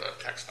then there's a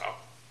textile.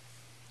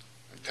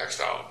 And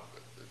textile,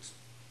 it's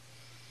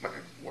might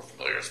be more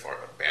familiar as far as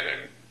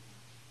abandoning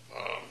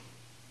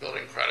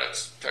building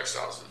credits.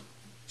 Textiles is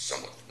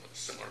somewhat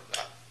similar to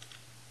that.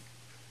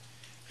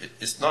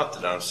 It's not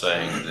that I'm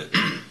saying that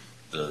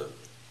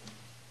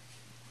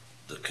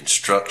the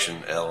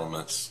construction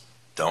elements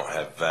don't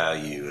have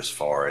value as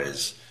far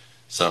as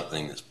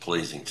something that's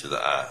pleasing to the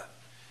eye.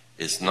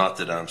 It's not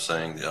that I'm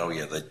saying that, oh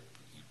yeah,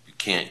 you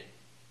can't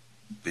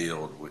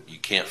build what you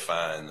can't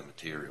find the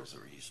materials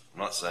that are used. I'm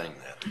not saying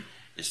that.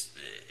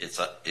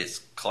 It's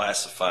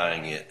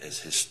classifying it as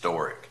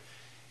historic.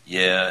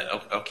 Yeah,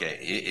 okay.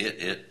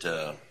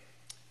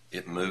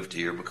 It moved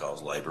here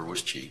because labor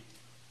was cheap.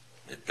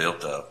 It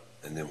built up,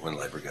 and then when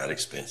labor got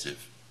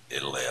expensive,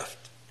 it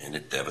left, and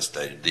it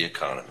devastated the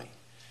economy.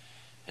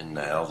 And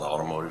now the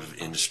automotive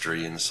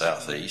industry in the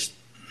Southeast,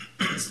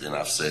 and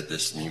I've said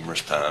this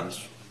numerous times,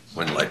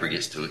 when labor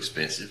gets too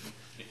expensive,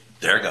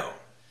 they're gone.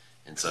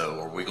 And so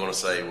are we going to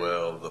say,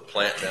 well, the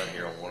plant down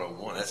here on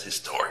 101, that's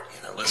historic,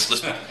 let's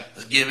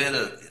give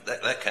it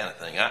that kind of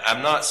thing.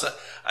 I'm not saying,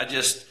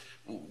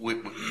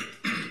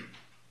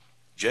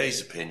 Jay's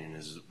opinion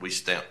is that we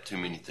stamped too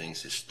many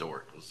things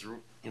historic.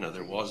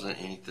 There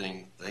wasn't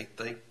anything, they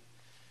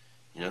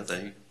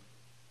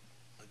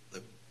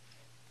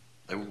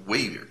were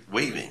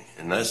weaving,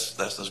 and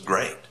that's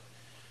great.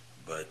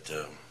 But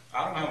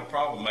I don't have a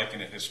problem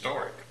making it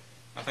historic.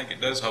 I think it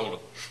does hold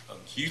a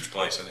huge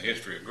place in the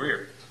history of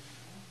Greer.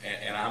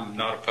 And I'm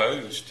not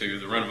opposed to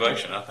the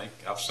renovation. I think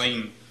I've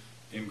seen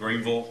in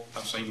Greenville,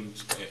 I've seen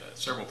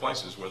several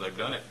places where they've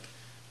done it.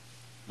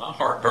 My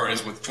heartburn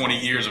is with 20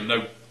 years of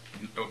no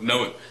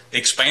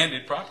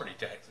expanded property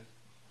taxes.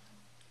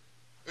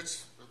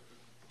 It's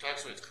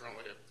tax rate's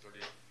currently at $30,000.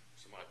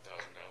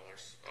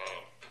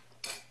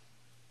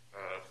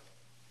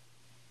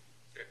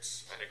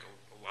 I think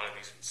a lot of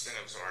these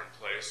incentives are in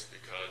place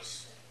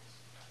because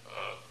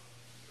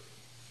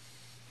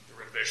the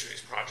renovation of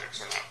these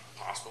projects are not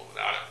possible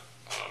without it.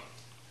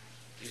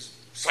 These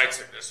sites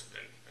like this,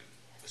 and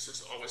this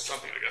is always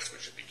something I guess we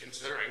should be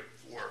considering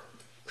for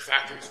the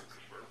factories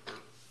we're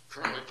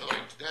currently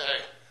building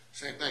today.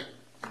 Same thing.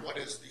 What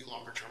is the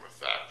longer term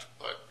effect?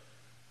 But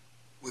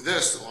with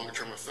this, the longer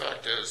term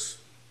effect is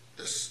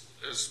this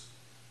is,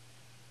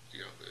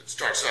 it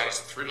starts out as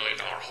a $3 million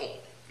hole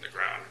in the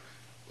ground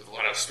with a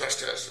lot of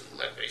asbestos and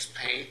lead-based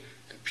paint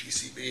and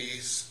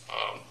PCBs.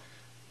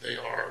 They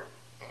are,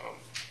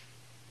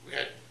 we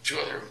had 2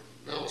 other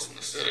mills in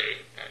the city,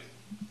 and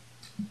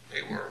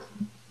they were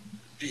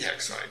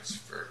DHEC sites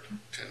for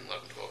 10,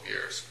 11, 12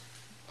 years.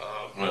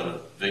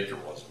 Well, Victor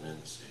wasn't in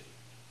the city.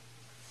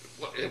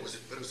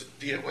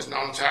 It was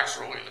not on tax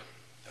roll either.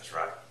 That's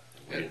right.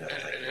 And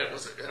it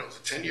was a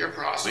 10-year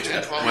process,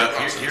 12-year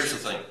process. Here's the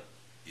thing.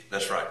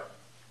 That's right.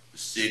 The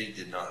city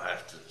did not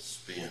have to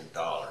spend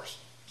dollars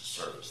to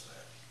service that.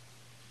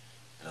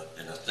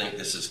 And I think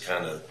this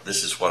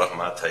is what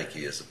my take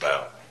is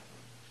about.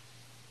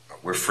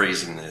 We're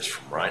freezing this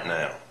from right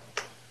now,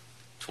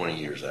 20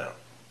 years out.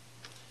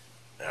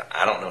 Now,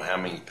 I don't know how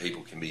many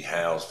people can be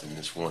housed in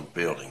this one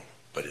building,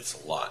 but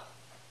it's a lot.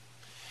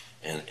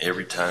 And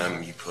every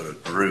time you put a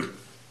group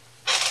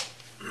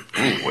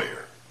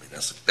anywhere,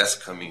 that's a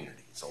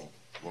community. It's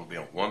going to be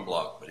on one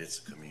block, but it's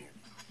a community.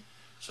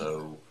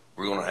 So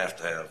we're going to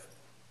have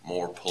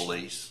more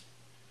police.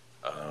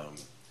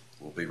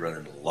 We'll be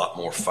running a lot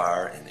more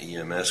fire and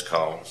EMS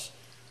calls.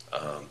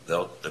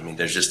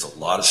 There's just a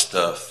lot of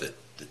stuff that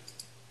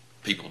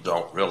people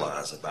don't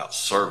realize about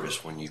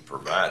service when you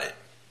provide it,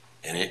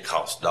 and it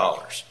costs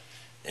dollars.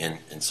 And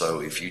so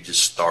if you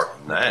just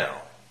start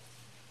now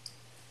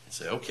and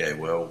say, okay,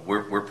 well,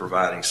 we're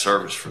providing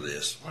service for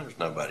this. Well, there's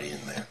nobody in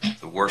there.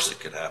 The worst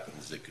that could happen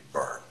is it could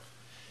burn,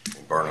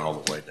 and burn all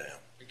the way down.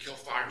 And kill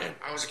firemen.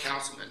 I was a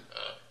councilman.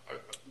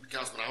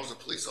 I was a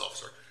police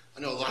officer. I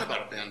know a lot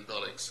about abandoned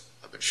buildings.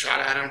 I've been shot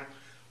at them.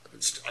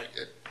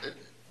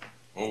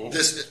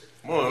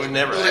 We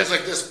never. Buildings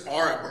like this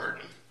are a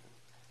burden.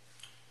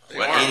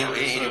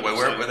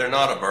 Anyway, they're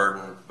not a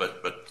burden,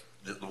 but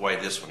the way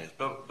this one is.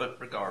 But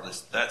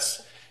regardless,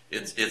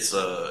 it's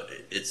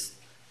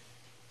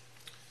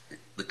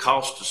the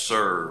cost to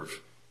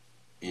serve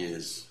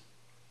is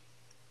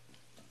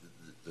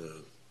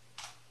the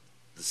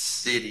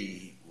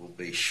city will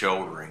be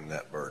shouldering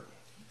that burden.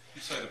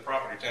 You say the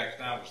property tax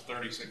now was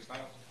 $36,000?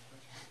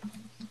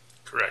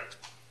 Correct.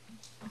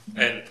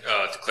 And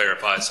to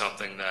clarify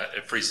something, that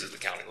it freezes the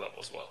county level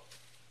as well.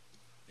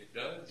 It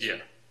does?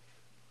 Yeah.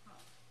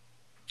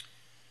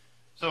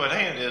 So at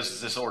hand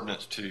is this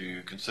ordinance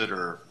to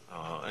consider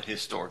a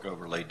historic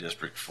overlay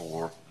district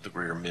for the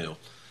Greer Mill.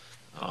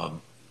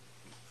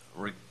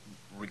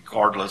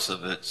 Regardless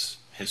of its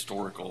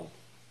historical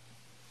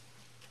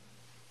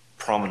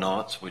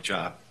provenance, which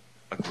I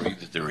agree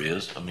that there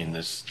is. I mean,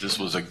 this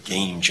was a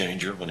game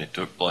changer when it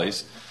took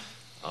place.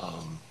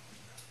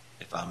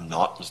 If I'm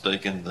not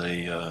mistaken,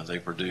 they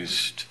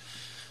produced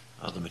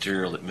the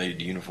material that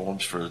made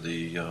uniforms for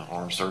the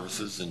armed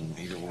services in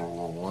either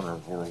World War I or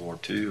World War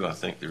II. I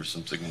think there's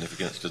some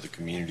significance to the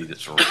community that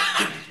surrounds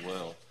it as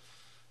well.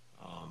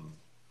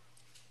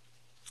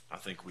 I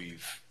think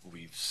we've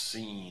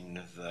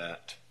seen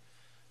that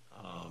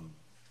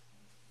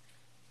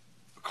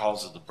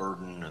because of the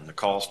burden and the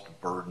cost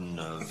burden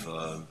of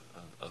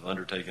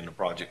undertaking a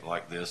project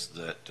like this,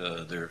 that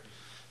there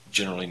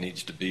generally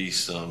needs to be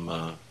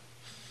some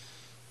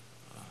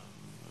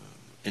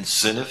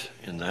incentive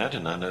in that,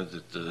 and I know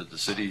that the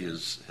city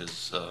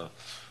has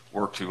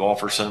worked to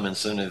offer some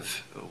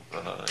incentive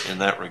in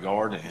that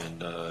regard,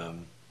 and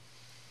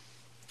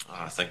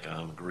I think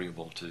I'm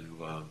agreeable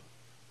to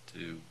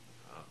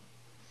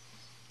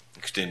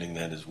extending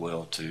that as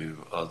well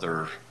to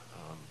other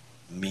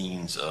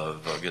means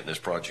of getting this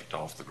project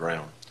off the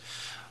ground.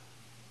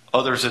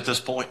 Others at this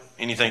point,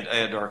 anything to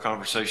add to our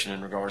conversation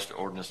in regards to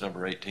ordinance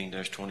number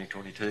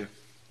 18-2022?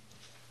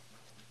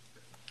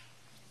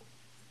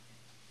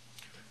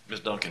 Ms.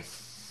 Duncan?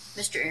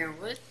 Mr.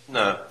 Earwood?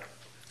 No.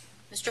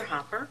 Mr.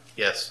 Hopper?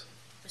 Yes.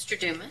 Mr.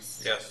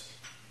 Dumas? Yes.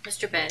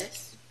 Mr.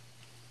 Bettis?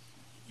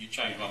 You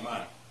changed my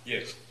mind.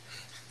 Yes.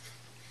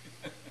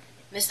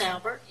 Ms.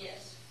 Albert?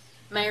 Yes.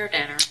 Mayor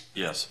Danner?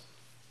 Yes.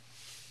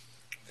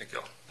 Thank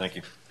y'all. Thank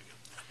you.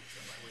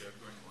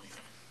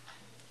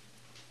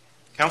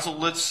 Council,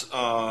 let's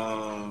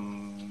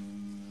move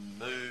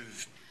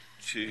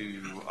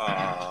to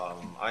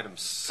item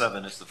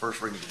 7. It's the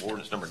first reading of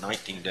ordinance number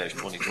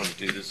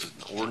 19-2022. This is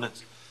an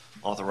ordinance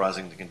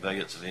authorizing the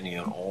conveyance of any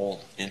and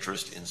all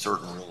interest in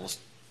certain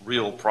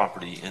real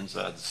property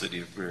inside the city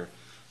of Greer.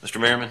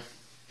 Mr. Merriman?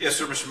 Yes,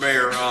 sir, Mr.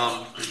 Mayor.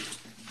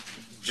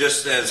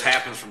 Just as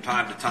happens from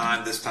time to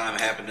time, this time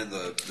it happened in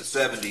the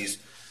 70s,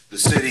 the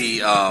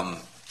city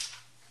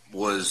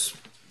was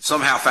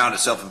somehow found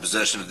itself in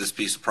possession of this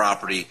piece of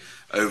property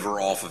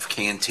over off of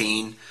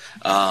Canteen.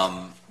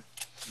 The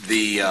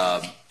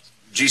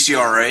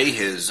GCRA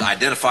has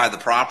identified the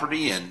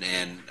property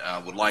and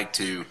would like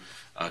to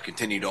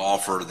continue to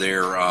offer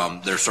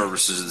their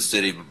services to the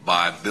city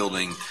by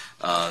building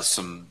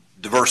some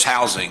diverse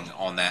housing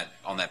on that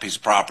piece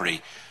of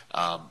property.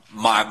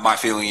 My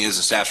feeling is,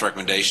 the staff's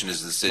recommendation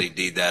is the city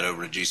deed that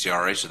over to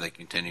GCRA so they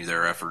continue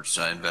their efforts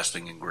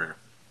investing in Greer.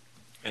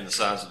 And the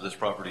size of this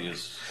property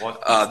is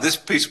what? This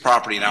piece of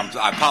property, and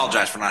I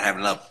apologize for not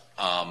having it up,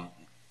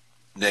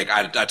 Nick.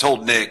 I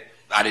told Nick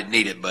I didn't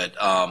need it, but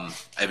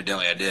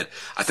evidently I did.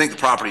 I think the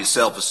property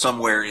itself is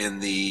somewhere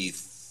in the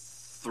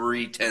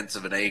 0.3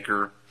 of an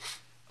acre,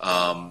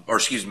 or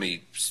excuse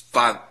me,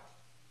 about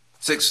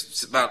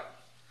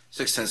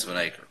 0.6 of an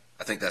acre.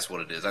 I think that's what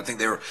it is. I think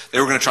they were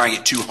going to try and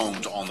get 2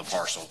 homes on the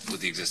parcel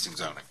with the existing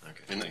zoning.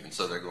 Okay. And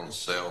so they're going to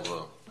sell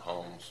the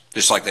homes?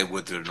 Just like they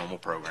would through the normal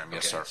program,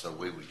 yes, sir. So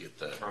we would get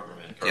that? Program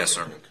income. Yes,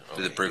 sir, income.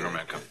 through the program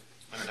income.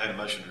 Entertain a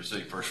motion to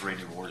receive first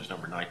reading of ordinance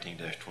number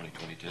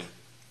 19-2022.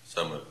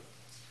 So moved.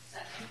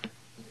 Second.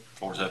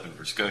 Floor is open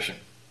for discussion.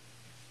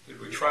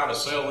 Did we try to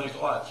sell these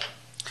lots?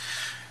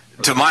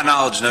 To my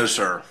knowledge, no,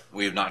 sir.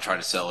 We have not tried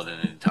to sell it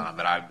at any time,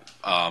 but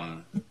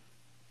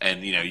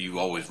and you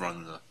always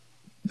run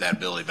that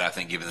ability, but I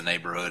think given the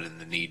neighborhood and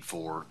the need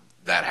for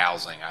that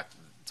housing,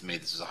 to me,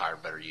 this is a higher,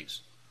 better use.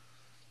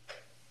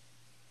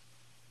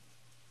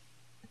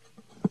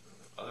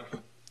 Others?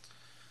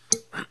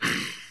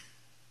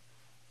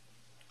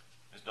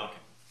 Ms. Duncan?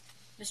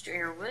 Mr.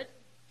 Earwood?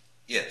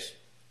 Yes.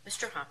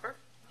 Mr. Hopper?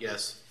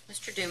 Yes.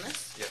 Mr.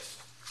 Dumas? Yes.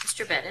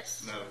 Mr.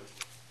 Bettis? No.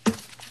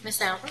 Ms.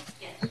 Albert?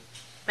 Yes.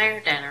 Mayor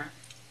Danner?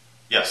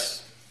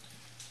 Yes.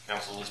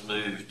 Council, let's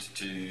move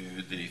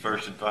to the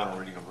first and final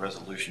reading of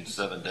Resolution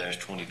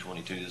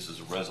 7-2022. This is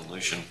a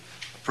resolution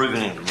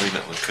approving an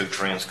agreement with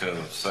Co-Transco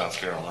of South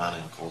Carolina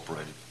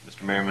Incorporated.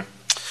 Mr. Merriman?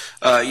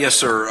 Yes,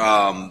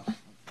 sir.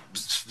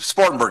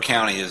 Spartanburg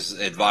County has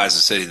advised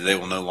the city that they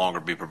will no longer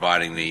be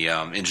providing the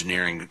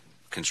engineering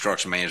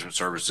construction management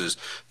services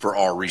for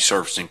our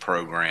resurfacing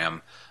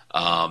program.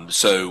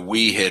 So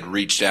we had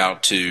reached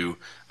out to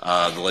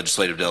the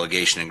legislative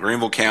delegation in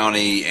Greenville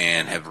County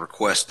and have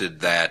requested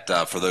that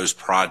for those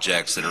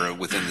projects that are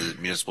within the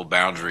municipal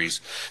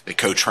boundaries, that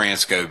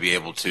Co-Transco be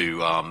able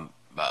to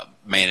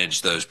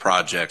manage those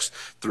projects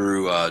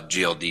through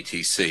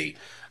GLDTC.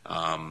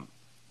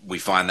 We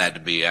find that to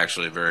be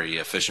actually a very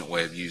efficient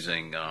way of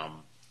using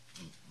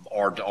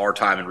our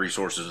time and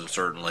resources, and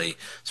certainly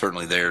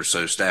theirs.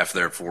 So staff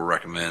therefore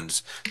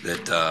recommends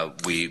that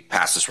we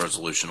pass this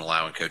resolution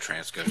allowing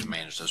Co-Transco to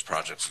manage those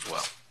projects as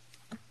well.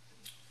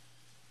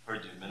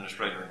 Heard the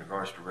administrator in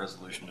regards to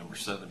resolution number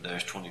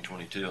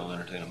 7-2022. I'll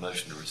entertain a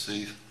motion to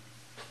receive.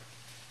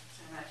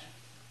 So much.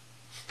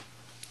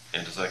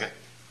 And a second.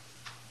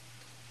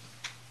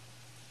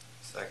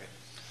 Second.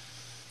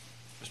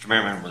 Mr.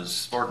 Merriman, was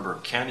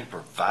Spartanburg County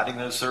providing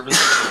those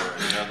services or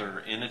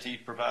another entity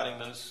providing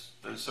those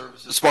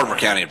services? Spartanburg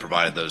County had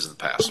provided those in the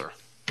past, sir.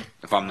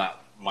 If I'm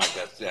not, Mike,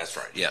 that's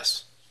right.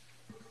 Yes.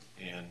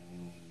 And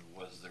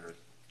was there a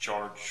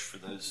charge for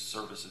those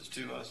services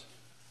to us?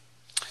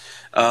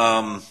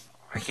 I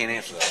can't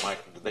answer that,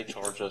 Mike. Did they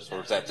charge us,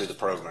 or is that through the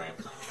program?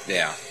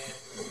 Yeah.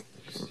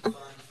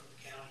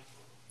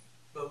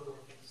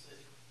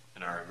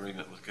 And our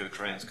agreement with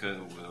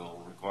Co-Transco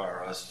will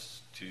require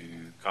us to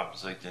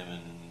compensate them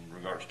in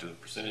regards to a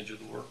percentage of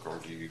the work, or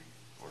do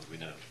we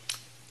know?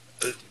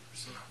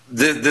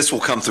 This will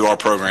come through our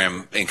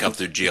program and come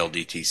through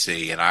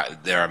GLDTC, and I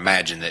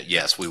imagine that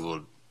yes, we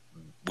would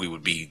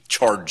be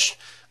charged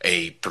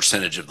a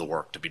percentage of the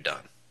work to be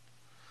done.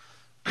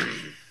 Are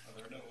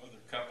there no other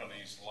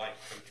companies like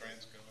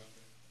Co-Transco out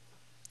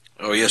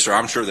there? Oh yes, sir.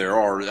 I'm sure there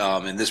are.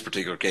 In this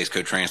particular case,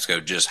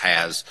 Co-Transco just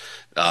has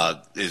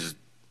is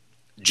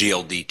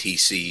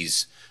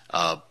GLDTC's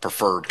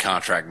preferred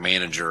contract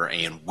manager,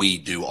 and we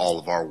do all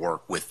of our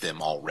work with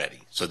them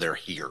already, so they're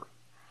here.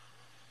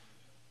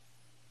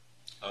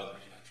 Others?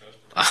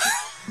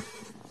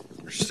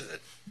 Understood.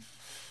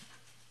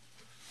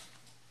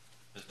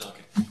 Ms.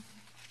 Duncan?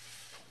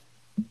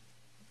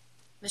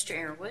 Mr.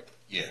 Earwood?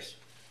 Yes.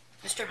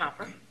 Mr.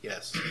 Hopper?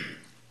 Yes.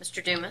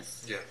 Mr.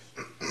 Dumas? Yes.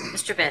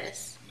 Mr.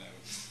 Bettis? No.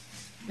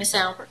 Ms.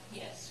 Albert?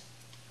 Yes.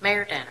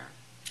 Mayor Danner?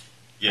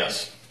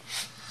 Yes.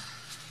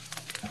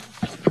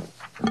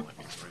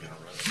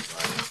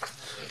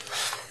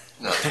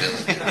 No, it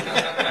doesn't.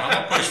 I'm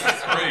going to push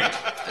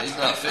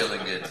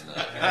feeling good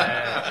tonight.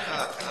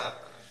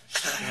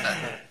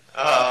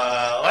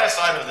 Last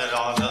item then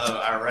on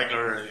our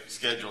regular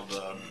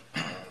scheduled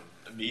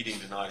meeting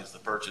tonight is the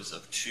purchase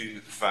of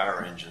 2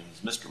 fire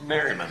engines. Mr.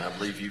 Merriman, I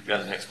believe you've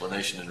got an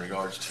explanation in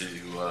regards to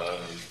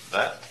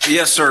that.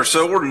 Yes, sir.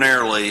 So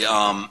ordinarily,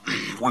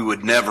 we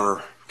would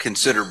never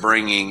consider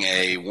bringing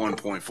a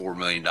 $1.4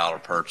 million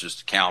purchase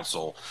to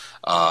council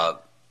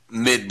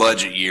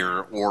mid-budget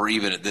year or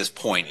even at this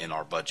point in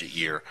our budget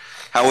year.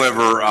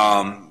 However,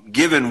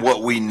 given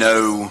what we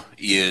know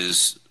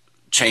is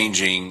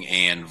changing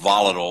and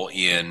volatile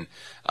in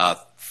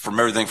from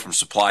everything from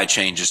supply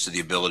chain just to the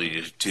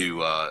ability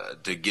to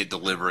get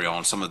delivery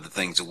on some of the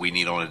things that we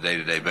need on a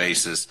day-to-day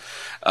basis,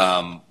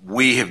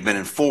 we have been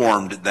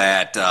informed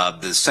that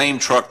the same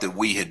truck that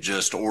we had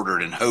just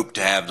ordered and hoped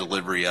to have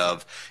delivery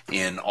of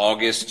in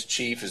August,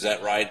 Chief, is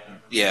that right?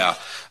 Yeah.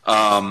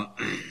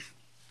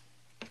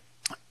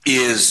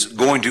 Is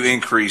going to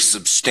increase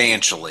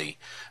substantially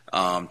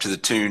to the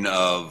tune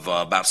of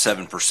about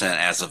 7%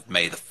 as of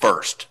May the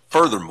 1st.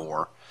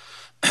 Furthermore,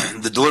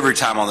 the delivery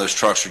time on those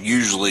trucks are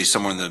usually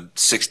somewhere in the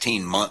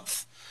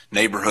 16-month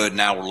neighborhood.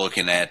 Now we're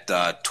looking at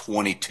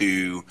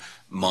 22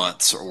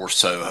 months or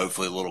so,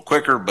 hopefully a little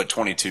quicker, but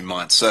 22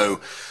 months. So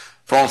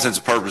for all intents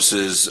and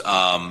purposes,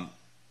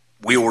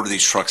 we order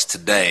these trucks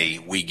today,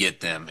 we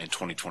get them in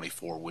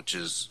 2024, which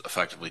is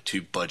effectively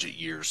 2 budget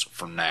years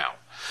from now.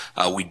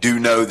 We do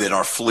know that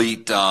our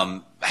fleet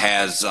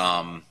has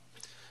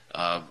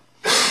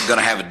going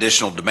to have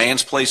additional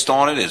demands placed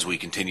on it as we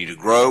continue to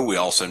grow. We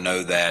also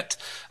know that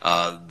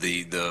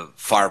the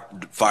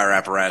fire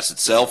apparatus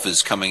itself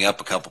is coming up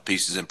a couple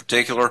pieces in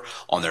particular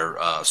on their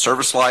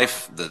service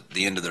life,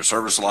 the end of their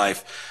service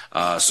life.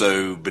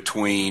 So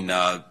between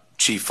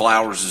Chief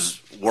Flowers'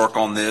 work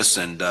on this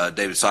and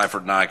David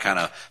Seifert and I kind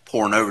of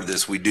pouring over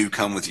this, we do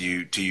come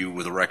to you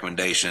with a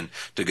recommendation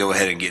to go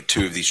ahead and get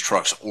 2 of these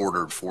trucks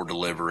ordered for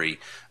delivery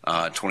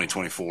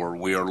 2024.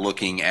 We are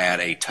looking at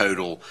a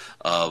total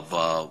of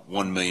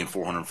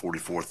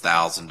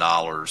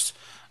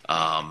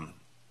 $1,444,000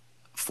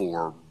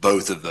 for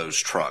both of those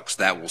trucks.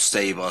 That will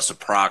save us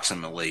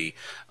approximately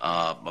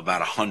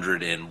about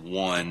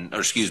 101, or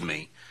excuse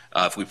me,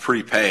 if we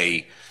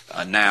prepay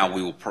now,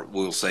 we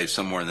will save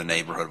somewhere in the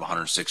neighborhood of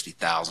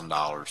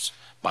 $160,000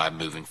 by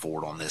moving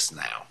forward on this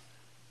now.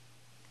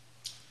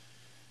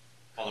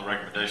 On the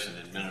recommendation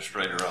of the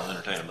administrator, I'll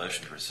entertain a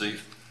motion to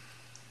receive.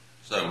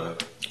 So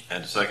moved.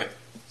 And a second.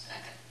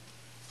 Second.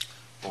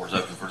 Floor is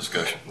open for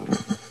discussion.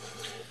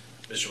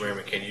 Mr.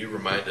 Merriman, can you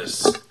remind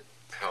us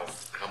how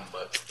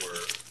much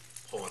we're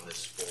pulling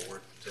this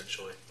forward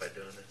potentially by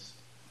doing this?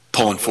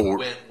 Pulling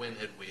forward. When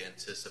had we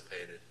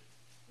anticipated?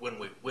 When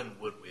would we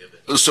have?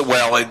 So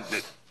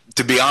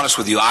to be honest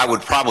with you, I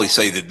would probably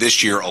say that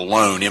this year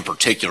alone in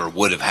particular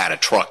would have had a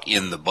truck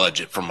in the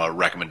budget from a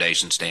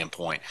recommendation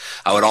standpoint.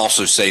 I would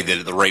also say that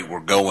at the rate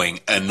we're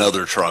going,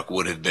 another truck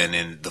would have been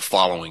in the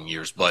following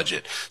year's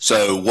budget.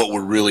 So what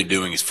we're really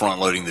doing is front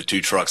loading the 2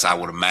 trucks I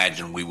would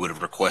imagine we would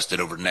have requested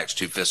over the next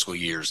 2 fiscal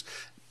years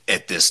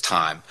at this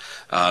time.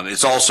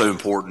 It's also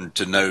important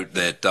to note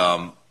that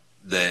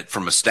that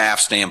from a staff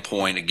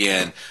standpoint,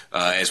 again,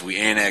 as we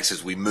annex,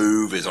 as we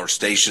move, as our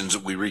stations,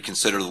 we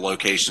reconsider the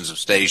locations of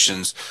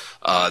stations,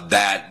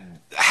 that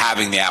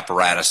having the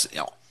apparatus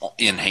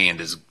in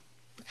hand is,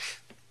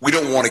 we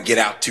don't want to get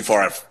out too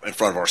far in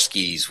front of our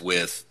skis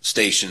with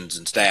stations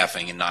and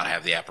staffing and not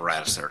have the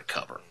apparatus there to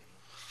cover.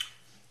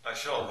 By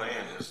show of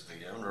hand, is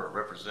the owner or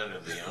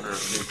representative, the owner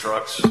of the new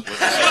trucks? A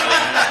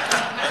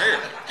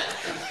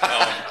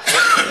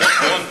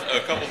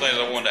couple things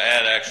I wanted to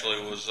add actually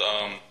was,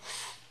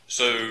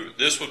 so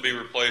this would be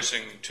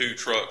replacing 2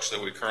 trucks that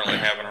we currently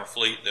have in our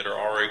fleet that are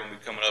already going to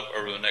be coming up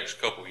over the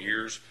next couple of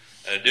years.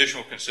 An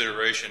additional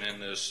consideration in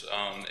this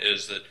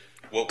is that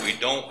what we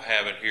don't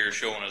have it here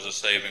showing as a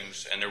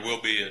savings, and there will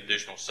be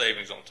additional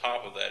savings on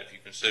top of that if you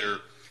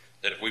consider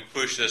that if we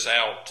push this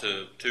out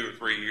to 2 or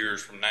 3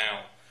 years from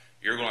now,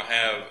 you're going to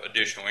have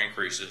additional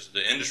increases.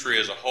 The industry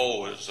as a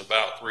whole is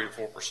about 3 to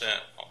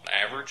 4% on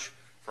average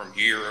from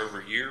year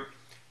over year,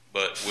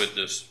 but with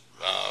this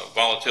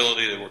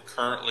volatility that we're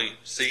currently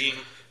seeing,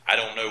 I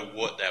don't know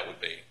what that would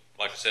be.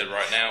 Like I said,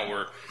 right now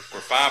we're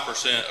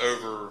 5%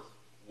 over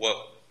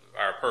what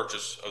our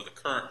purchase of the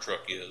current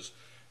truck is,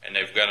 and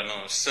they've got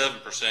another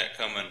 7%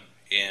 coming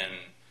in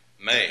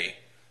May,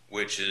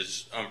 which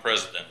is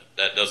unprecedented.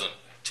 That doesn't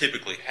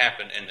typically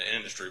happen in the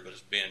industry, but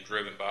it's being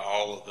driven by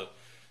all of the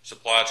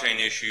supply chain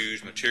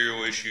issues,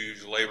 material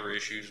issues, labor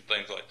issues, and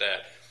things like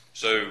that.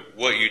 So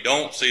what you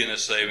don't see in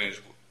this savings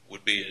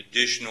would be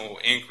additional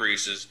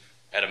increases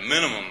at a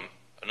minimum,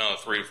 another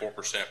 3 to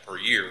 4% per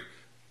year,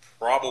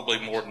 probably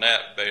more than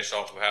that based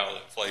off of how the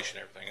inflation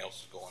and everything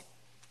else is going.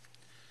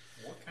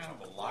 What kind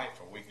of a life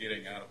are we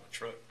getting out of a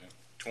truck now?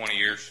 20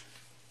 years.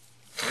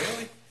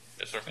 Really?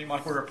 Yes, sir. Seems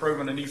like we're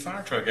approving a new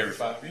fire truck every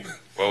 5 years.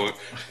 Well,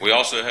 we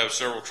also have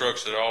several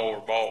trucks that all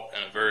were bought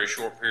in a very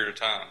short period of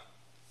time.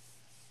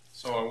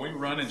 So are we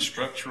running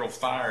structural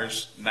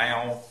fires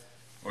now,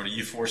 or do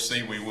you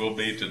foresee we will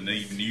be to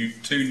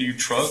need 2 new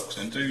trucks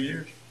in 2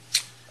 years?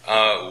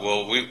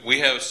 Well, we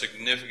have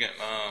significant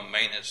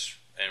maintenance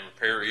and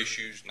repair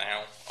issues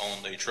now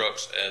on the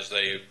trucks as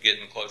they're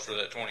getting closer to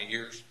that 20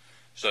 years.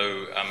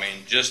 So, I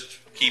mean, just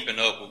keeping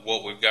up with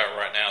what we've got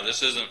right now,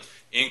 this isn't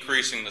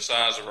increasing the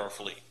size of our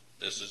fleet.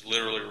 This is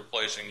literally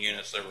replacing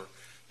units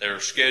that are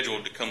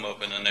scheduled to come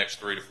up in the next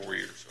 3 to 4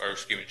 years, or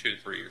excuse me, 2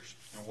 to 3 years.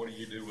 And what do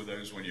you do with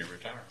those when you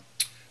retire?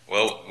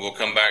 Well, we'll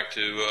come back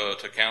to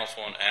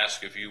council and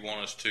ask if you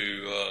want us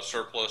to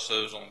surplus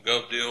those on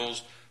gov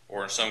deals,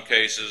 or in some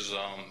cases,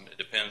 it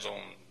depends on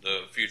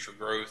the future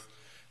growth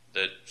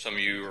that some of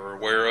you are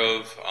aware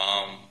of.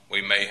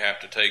 We may have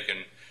to take and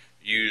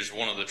use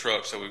one of the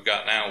trucks that we've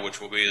got now,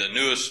 which will be the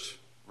newest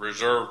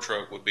reserve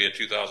truck, would be a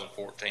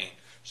 2014.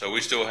 So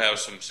we still have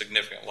some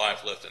significant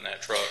life left in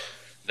that truck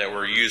that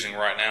we're using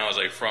right now as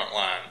a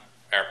frontline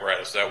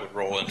apparatus that would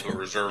roll into a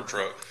reserve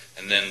truck.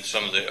 And then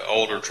some of the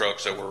older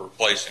trucks that we're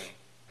replacing,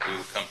 we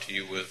will come to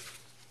you with,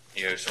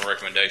 some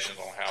recommendations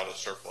on how to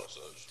surplus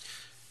those.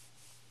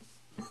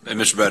 And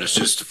Mr. Bettis,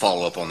 just to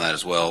follow up on that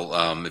as well,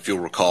 if you'll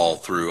recall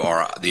through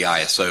the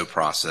ISO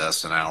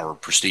process and our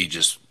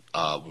prestigious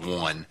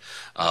one,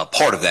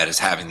 part of that is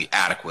having the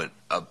adequate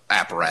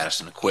apparatus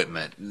and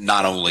equipment,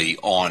 not only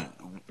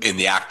in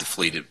the active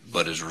fleet,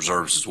 but as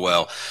reserves as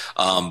well.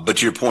 But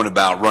to your point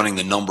about running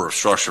the number of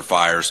structure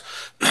fires,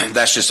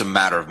 that's just a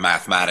matter of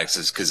mathematics,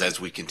 because as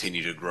we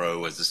continue to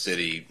grow as a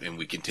city and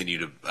we continue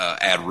to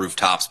add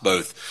rooftops,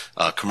 both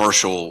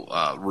commercial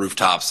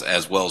rooftops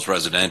as well as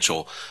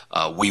residential,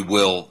 we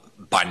will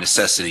by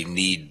necessity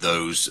need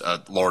those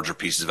larger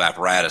pieces of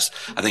apparatus.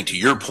 I think to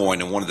your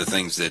point, and one of the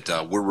things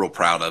that we're real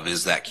proud of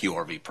is that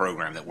QRV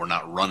program, that we're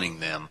not running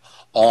them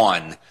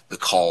on the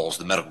calls,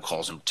 the medical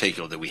calls in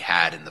particular, that we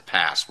had in the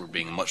past. We're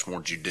being much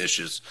more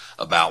judicious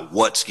about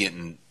what's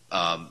getting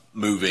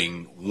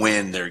moving,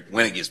 when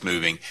it gets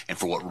moving, and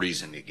for what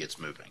reason it gets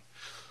moving.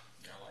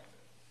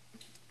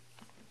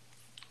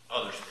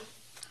 Others?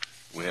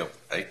 We have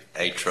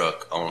a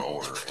truck on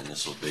order, and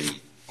this will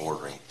be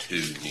ordering 2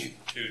 new.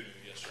 2 new,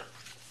 yes, sir.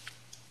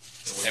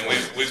 And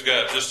we've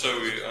got, just so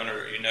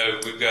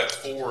we've got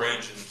 4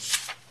 engines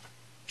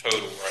total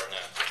right now.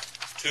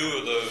 2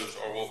 of those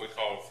are what we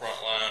call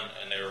frontline,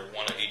 and they're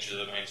one at each of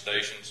the main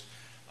stations.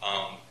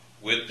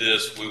 With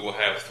this, we will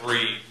have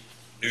 3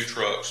 new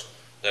trucks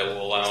that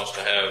will allow us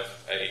to have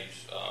a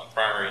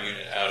primary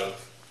unit out of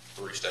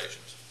 3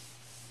 stations.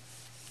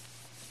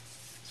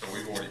 So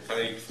we've already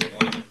paid for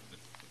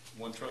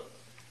one truck?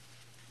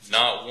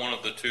 Not one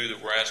of the 2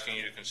 that we're asking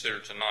you to consider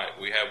tonight.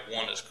 We have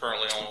one that's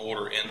currently on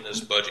order in this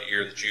budget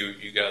year that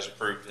you guys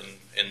approved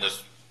in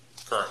this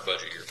current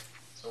budget year.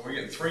 So we're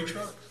getting 3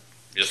 trucks?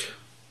 Yes, sir.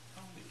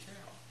 Holy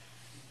cow.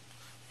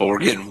 But we're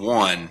getting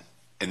 1,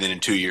 and then in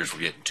 2 years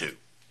we're getting 2.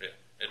 Yeah,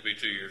 it'll be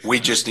 2 years. We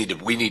just need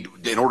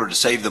in order to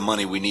save the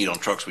money we need on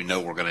trucks we know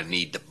we're going to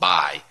need to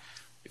buy.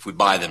 If we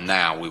buy them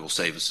now, we will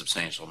save a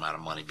substantial amount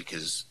of money,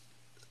 because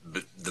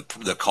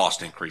the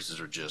cost increases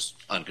are just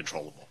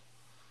uncontrollable.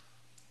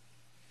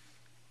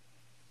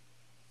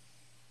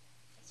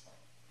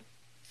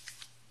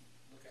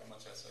 Look how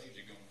much I saved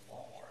you going to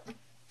Walmart.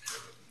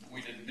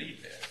 We didn't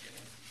need that,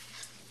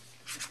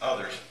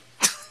 Others?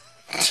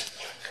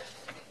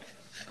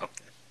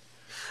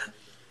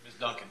 Ms.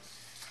 Duncan?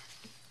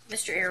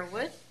 Mr.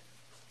 Airwood,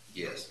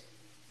 Yes.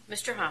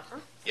 Mr.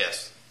 Hopper,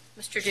 Yes.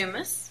 Mr.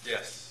 Dumas,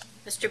 Yes.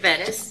 Mr.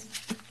 Bettis,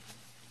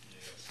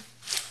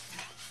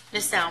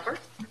 Ms. Albert,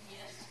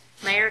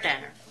 Mayor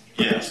Danner.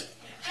 Yes.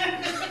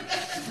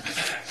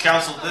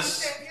 Council,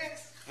 this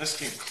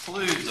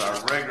concludes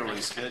our regularly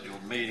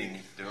scheduled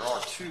meeting. There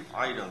are 2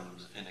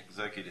 items in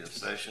executive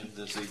session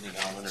this evening.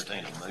 I'll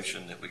entertain a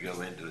motion that we go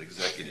into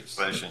executive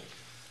session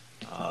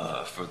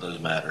for those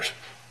matters.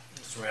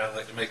 Mr. Mayor, I'd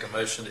like to make a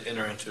motion to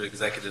enter into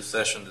executive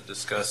session to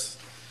discuss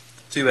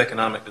 2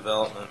 economic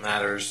development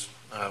matters,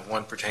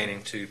 one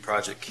pertaining to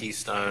Project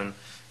Keystone,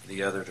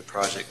 the other to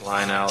Project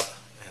Lineout,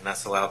 and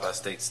that's allowed by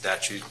state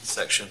statute,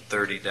 section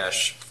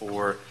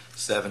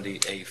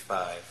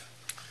 30-470A5.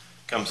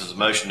 Comes as a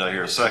motion. Do I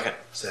hear a second?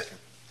 Second.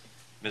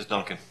 Ms.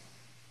 Duncan?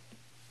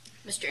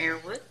 Mr.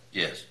 Airwood,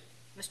 Yes.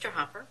 Mr.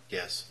 Hopper,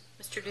 Yes.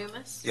 Mr.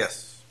 Dumas,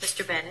 Yes.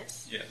 Mr.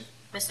 Bettis, Yes.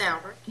 Ms.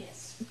 Albert,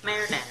 Yes.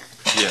 Mayor Danner.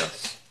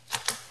 Yes.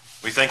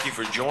 We thank you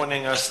for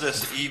joining us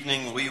this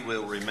evening. We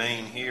will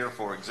remain here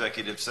for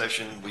executive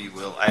session. We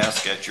will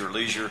ask at your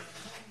leisure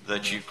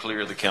that you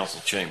clear the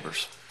council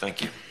chambers.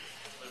 Thank you.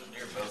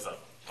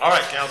 All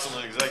right, council,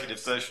 in executive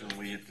session,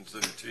 we have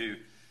considered 2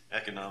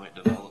 economic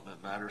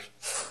development matters.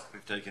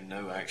 We've taken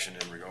no action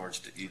in regards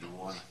to either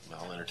one.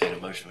 I'll entertain a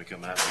motion to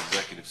come out of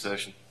executive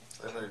session.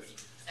 So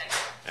moved.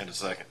 And a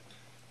second.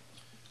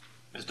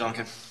 Ms.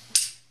 Duncan?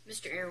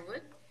 Mr.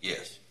 Airwood,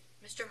 Yes.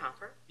 Mr.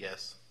 Hopper,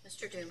 Yes.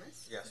 Mr.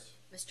 Dumas, Yes.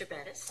 Mr.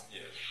 Bettis,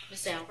 Yes.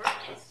 Ms. Albert,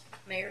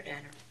 Mayor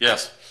Danner.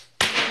 Yes.